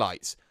semi-final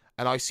highlights,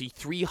 and I see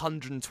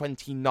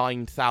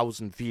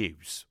 329,000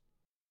 views.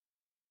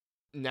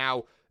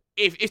 Now,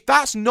 if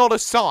that's not a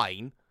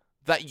sign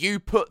that you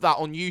put that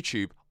on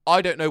YouTube,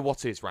 I don't know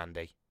what is,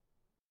 Randy.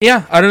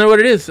 Yeah, I don't know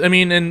what it is. I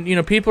mean, and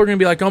people are going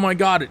to be like, "Oh my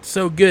god, it's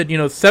so good."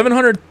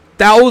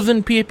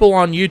 700,000 people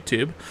on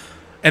YouTube,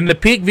 and the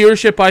peak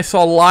viewership I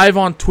saw live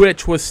on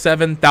Twitch was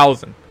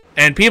 7,000.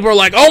 And people are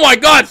like, "Oh my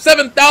god,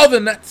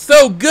 7,000, that's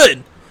so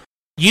good."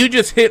 You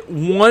just hit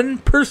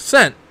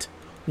 1%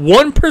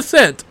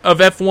 of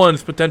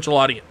F1's potential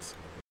audience.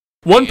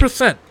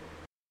 1%.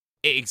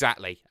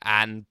 Exactly.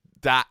 And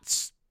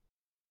that's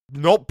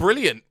not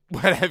brilliant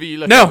whenever you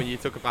look at when you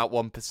talk about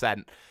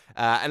 1%.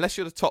 Unless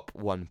you're the top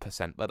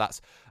 1%, but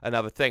that's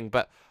another thing.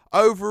 But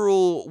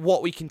overall,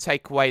 what we can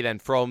take away then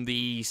from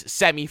these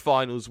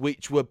semi-finals,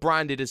 which were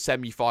branded as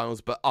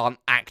semi-finals but aren't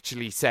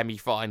actually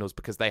semi-finals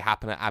because they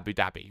happen at Abu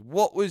Dhabi.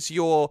 What was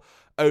your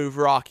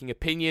overarching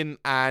opinion,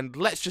 and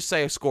let's just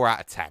say a score out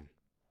of 10?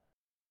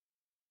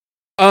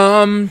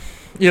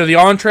 The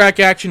on-track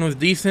action was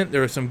decent.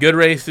 There were some good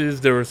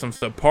races. There were some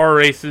subpar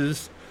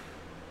races.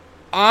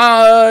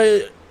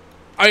 I'm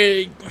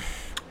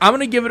going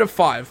to give it a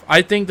 5.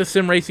 I think the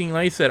sim racing,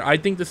 like I said, I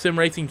think the sim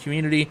racing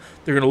community,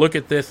 they're going to look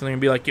at this and they're going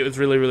to be like, it was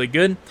really, really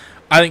good.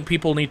 I think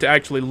people need to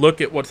actually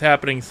look at what's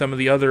happening in some of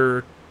the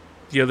other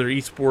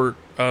esport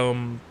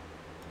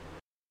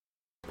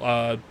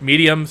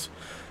mediums,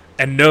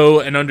 and know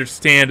and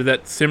understand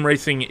that sim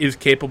racing is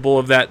capable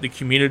of that. The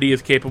community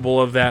is capable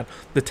of that.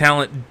 The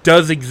talent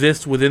does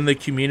exist within the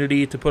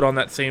community to put on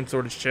that same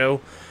sort of show.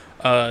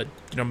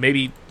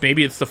 Maybe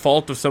it's the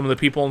fault of some of the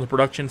people on the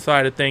production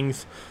side of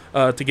things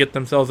to get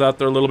themselves out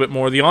there a little bit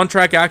more. The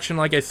on-track action,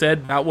 like I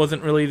said, that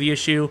wasn't really the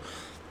issue,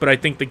 but I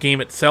think the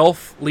game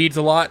itself leads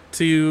a lot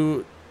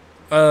to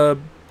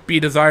be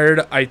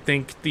desired. I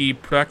think the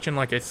production,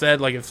 like I've said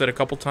a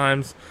couple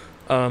times,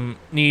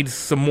 needs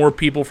some more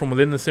people from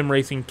within the sim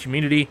racing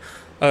community,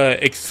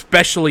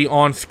 especially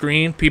on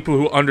screen, people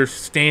who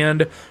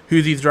understand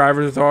who these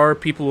drivers are,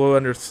 people who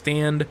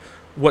understand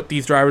what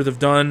these drivers have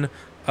done,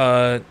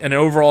 and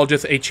overall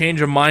just a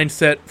change of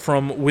mindset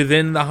from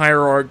within the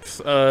hierarchs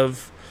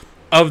of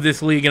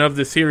this league and of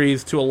this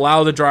series to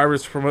allow the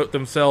drivers to promote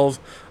themselves,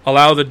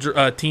 allow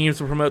the teams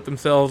to promote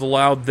themselves,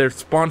 allow their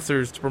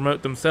sponsors to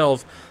promote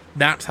themselves.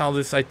 That's how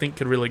this, I think,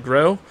 could really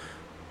grow.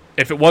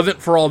 If it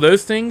wasn't for all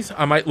those things,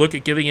 I might look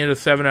at giving it a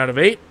 7 out of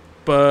 8,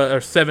 but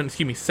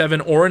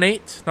 7 or an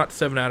 8, not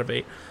 7 out of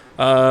 8.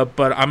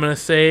 But I'm going to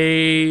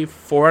say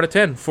 4 out of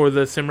 10 for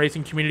the sim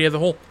racing community as a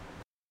whole.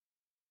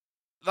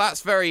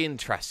 That's very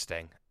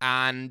interesting.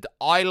 And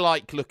I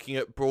like looking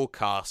at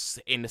broadcasts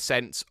in the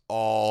sense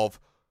of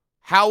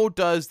how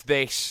does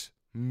this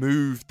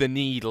move the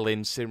needle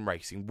in sim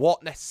racing?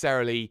 What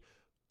necessarily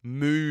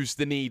moves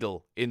the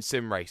needle in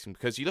sim racing?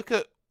 Because you look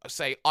at,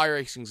 say,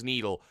 iRacing's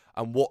needle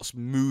and what's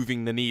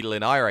moving the needle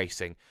in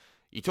iRacing.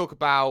 You talk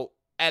about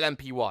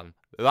LMP1.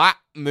 That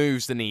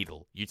moves the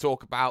needle. You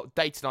talk about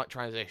day-to-night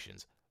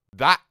transitions.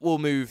 That will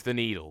move the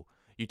needle.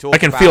 You talk. I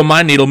can feel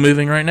my needle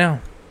moving right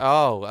now.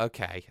 Oh,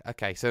 okay.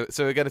 So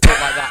we're going to talk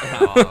like that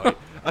now, are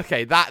we?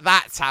 Okay,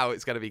 that's how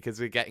it's going to be because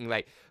we're getting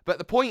late. But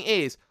the point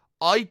is,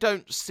 I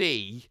don't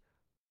see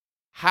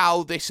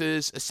how this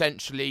has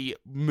essentially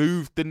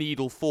moved the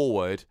needle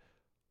forward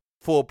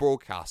for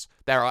broadcast.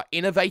 There are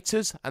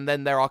innovators, and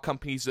then there are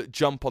companies that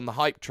jump on the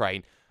hype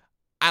train.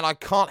 And I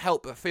can't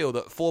help but feel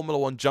that Formula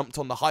One jumped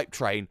on the hype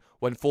train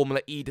when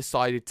Formula E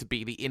decided to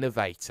be the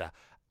innovator.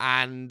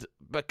 And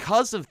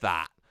because of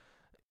that,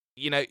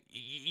 you know,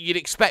 you'd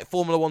expect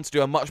Formula One to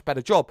do a much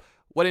better job.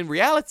 When in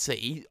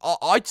reality,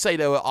 I'd say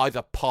they were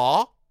either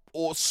par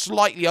or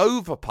slightly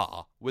over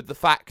par with the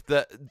fact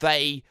that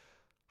they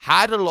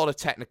had a lot of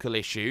technical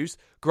issues.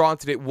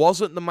 Granted, it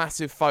wasn't the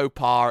massive faux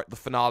pas at the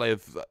finale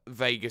of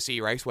Vegas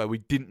E-Race where we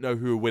didn't know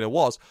who a winner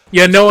was.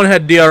 Yeah, no one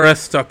had DRS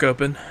stuck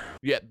open.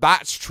 Yeah,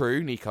 that's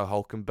true. Nico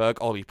Hulkenberg,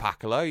 Ollie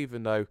Pakala,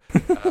 even though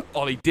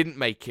Ollie didn't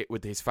make it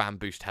with his fan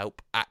boost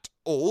help at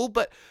all.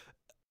 But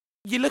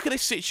you look at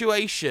this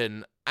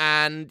situation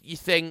and you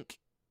think,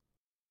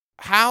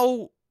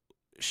 how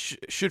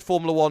should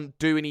Formula One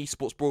do an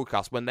esports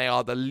broadcast when they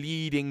are the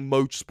leading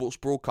motorsports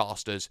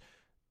broadcasters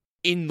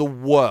in the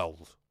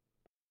world?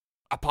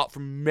 Apart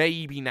from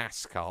maybe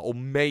NASCAR or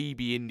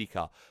maybe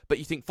IndyCar. But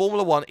you think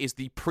Formula One is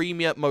the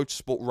premier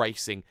motorsport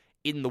racing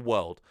in the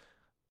world.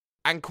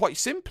 And quite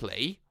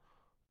simply,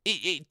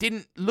 it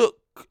didn't look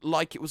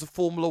like it was a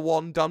Formula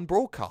One done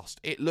broadcast.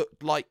 It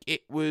looked like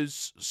it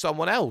was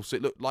someone else.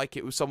 It looked like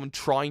it was someone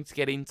trying to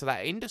get into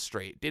that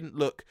industry. It didn't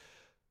look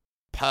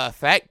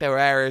perfect. There were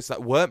areas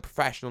that weren't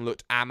professional,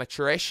 looked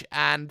amateurish.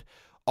 And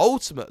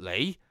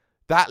ultimately,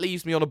 that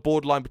leaves me on a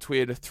borderline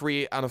between a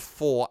 3 and a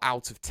 4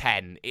 out of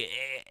 10.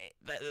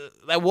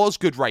 There was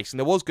good racing.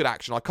 There was good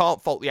action. I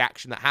can't fault the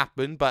action that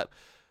happened, but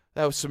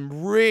there were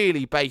some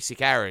really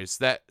basic errors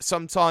that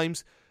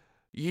sometimes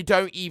you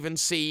don't even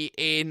see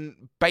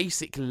in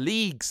basic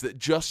leagues that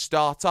just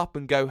start up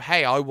and go,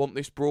 hey, I want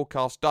this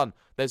broadcast done.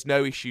 There's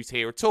no issues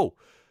here at all.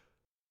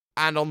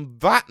 And on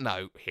that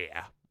note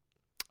here,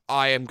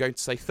 I am going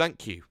to say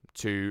thank you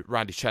to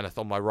Randy Cheneth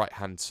on my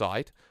right-hand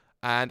side.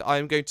 And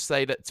I'm going to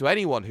say that to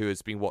anyone who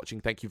has been watching,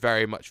 thank you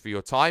very much for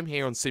your time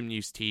here on Sim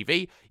News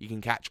TV. You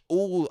can catch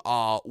all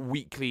our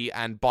weekly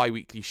and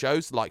bi-weekly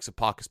shows, the likes of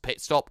Parker's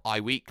Pit Stop,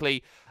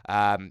 iWeekly.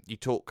 You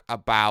talk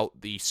about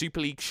the Super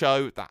League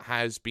show that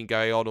has been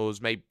going on or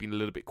has maybe been a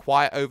little bit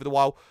quiet over the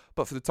while.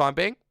 But for the time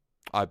being,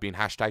 I've been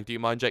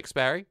 #DoYouMind Jake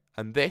Sperry,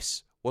 and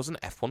this was an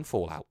F1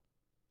 Fallout.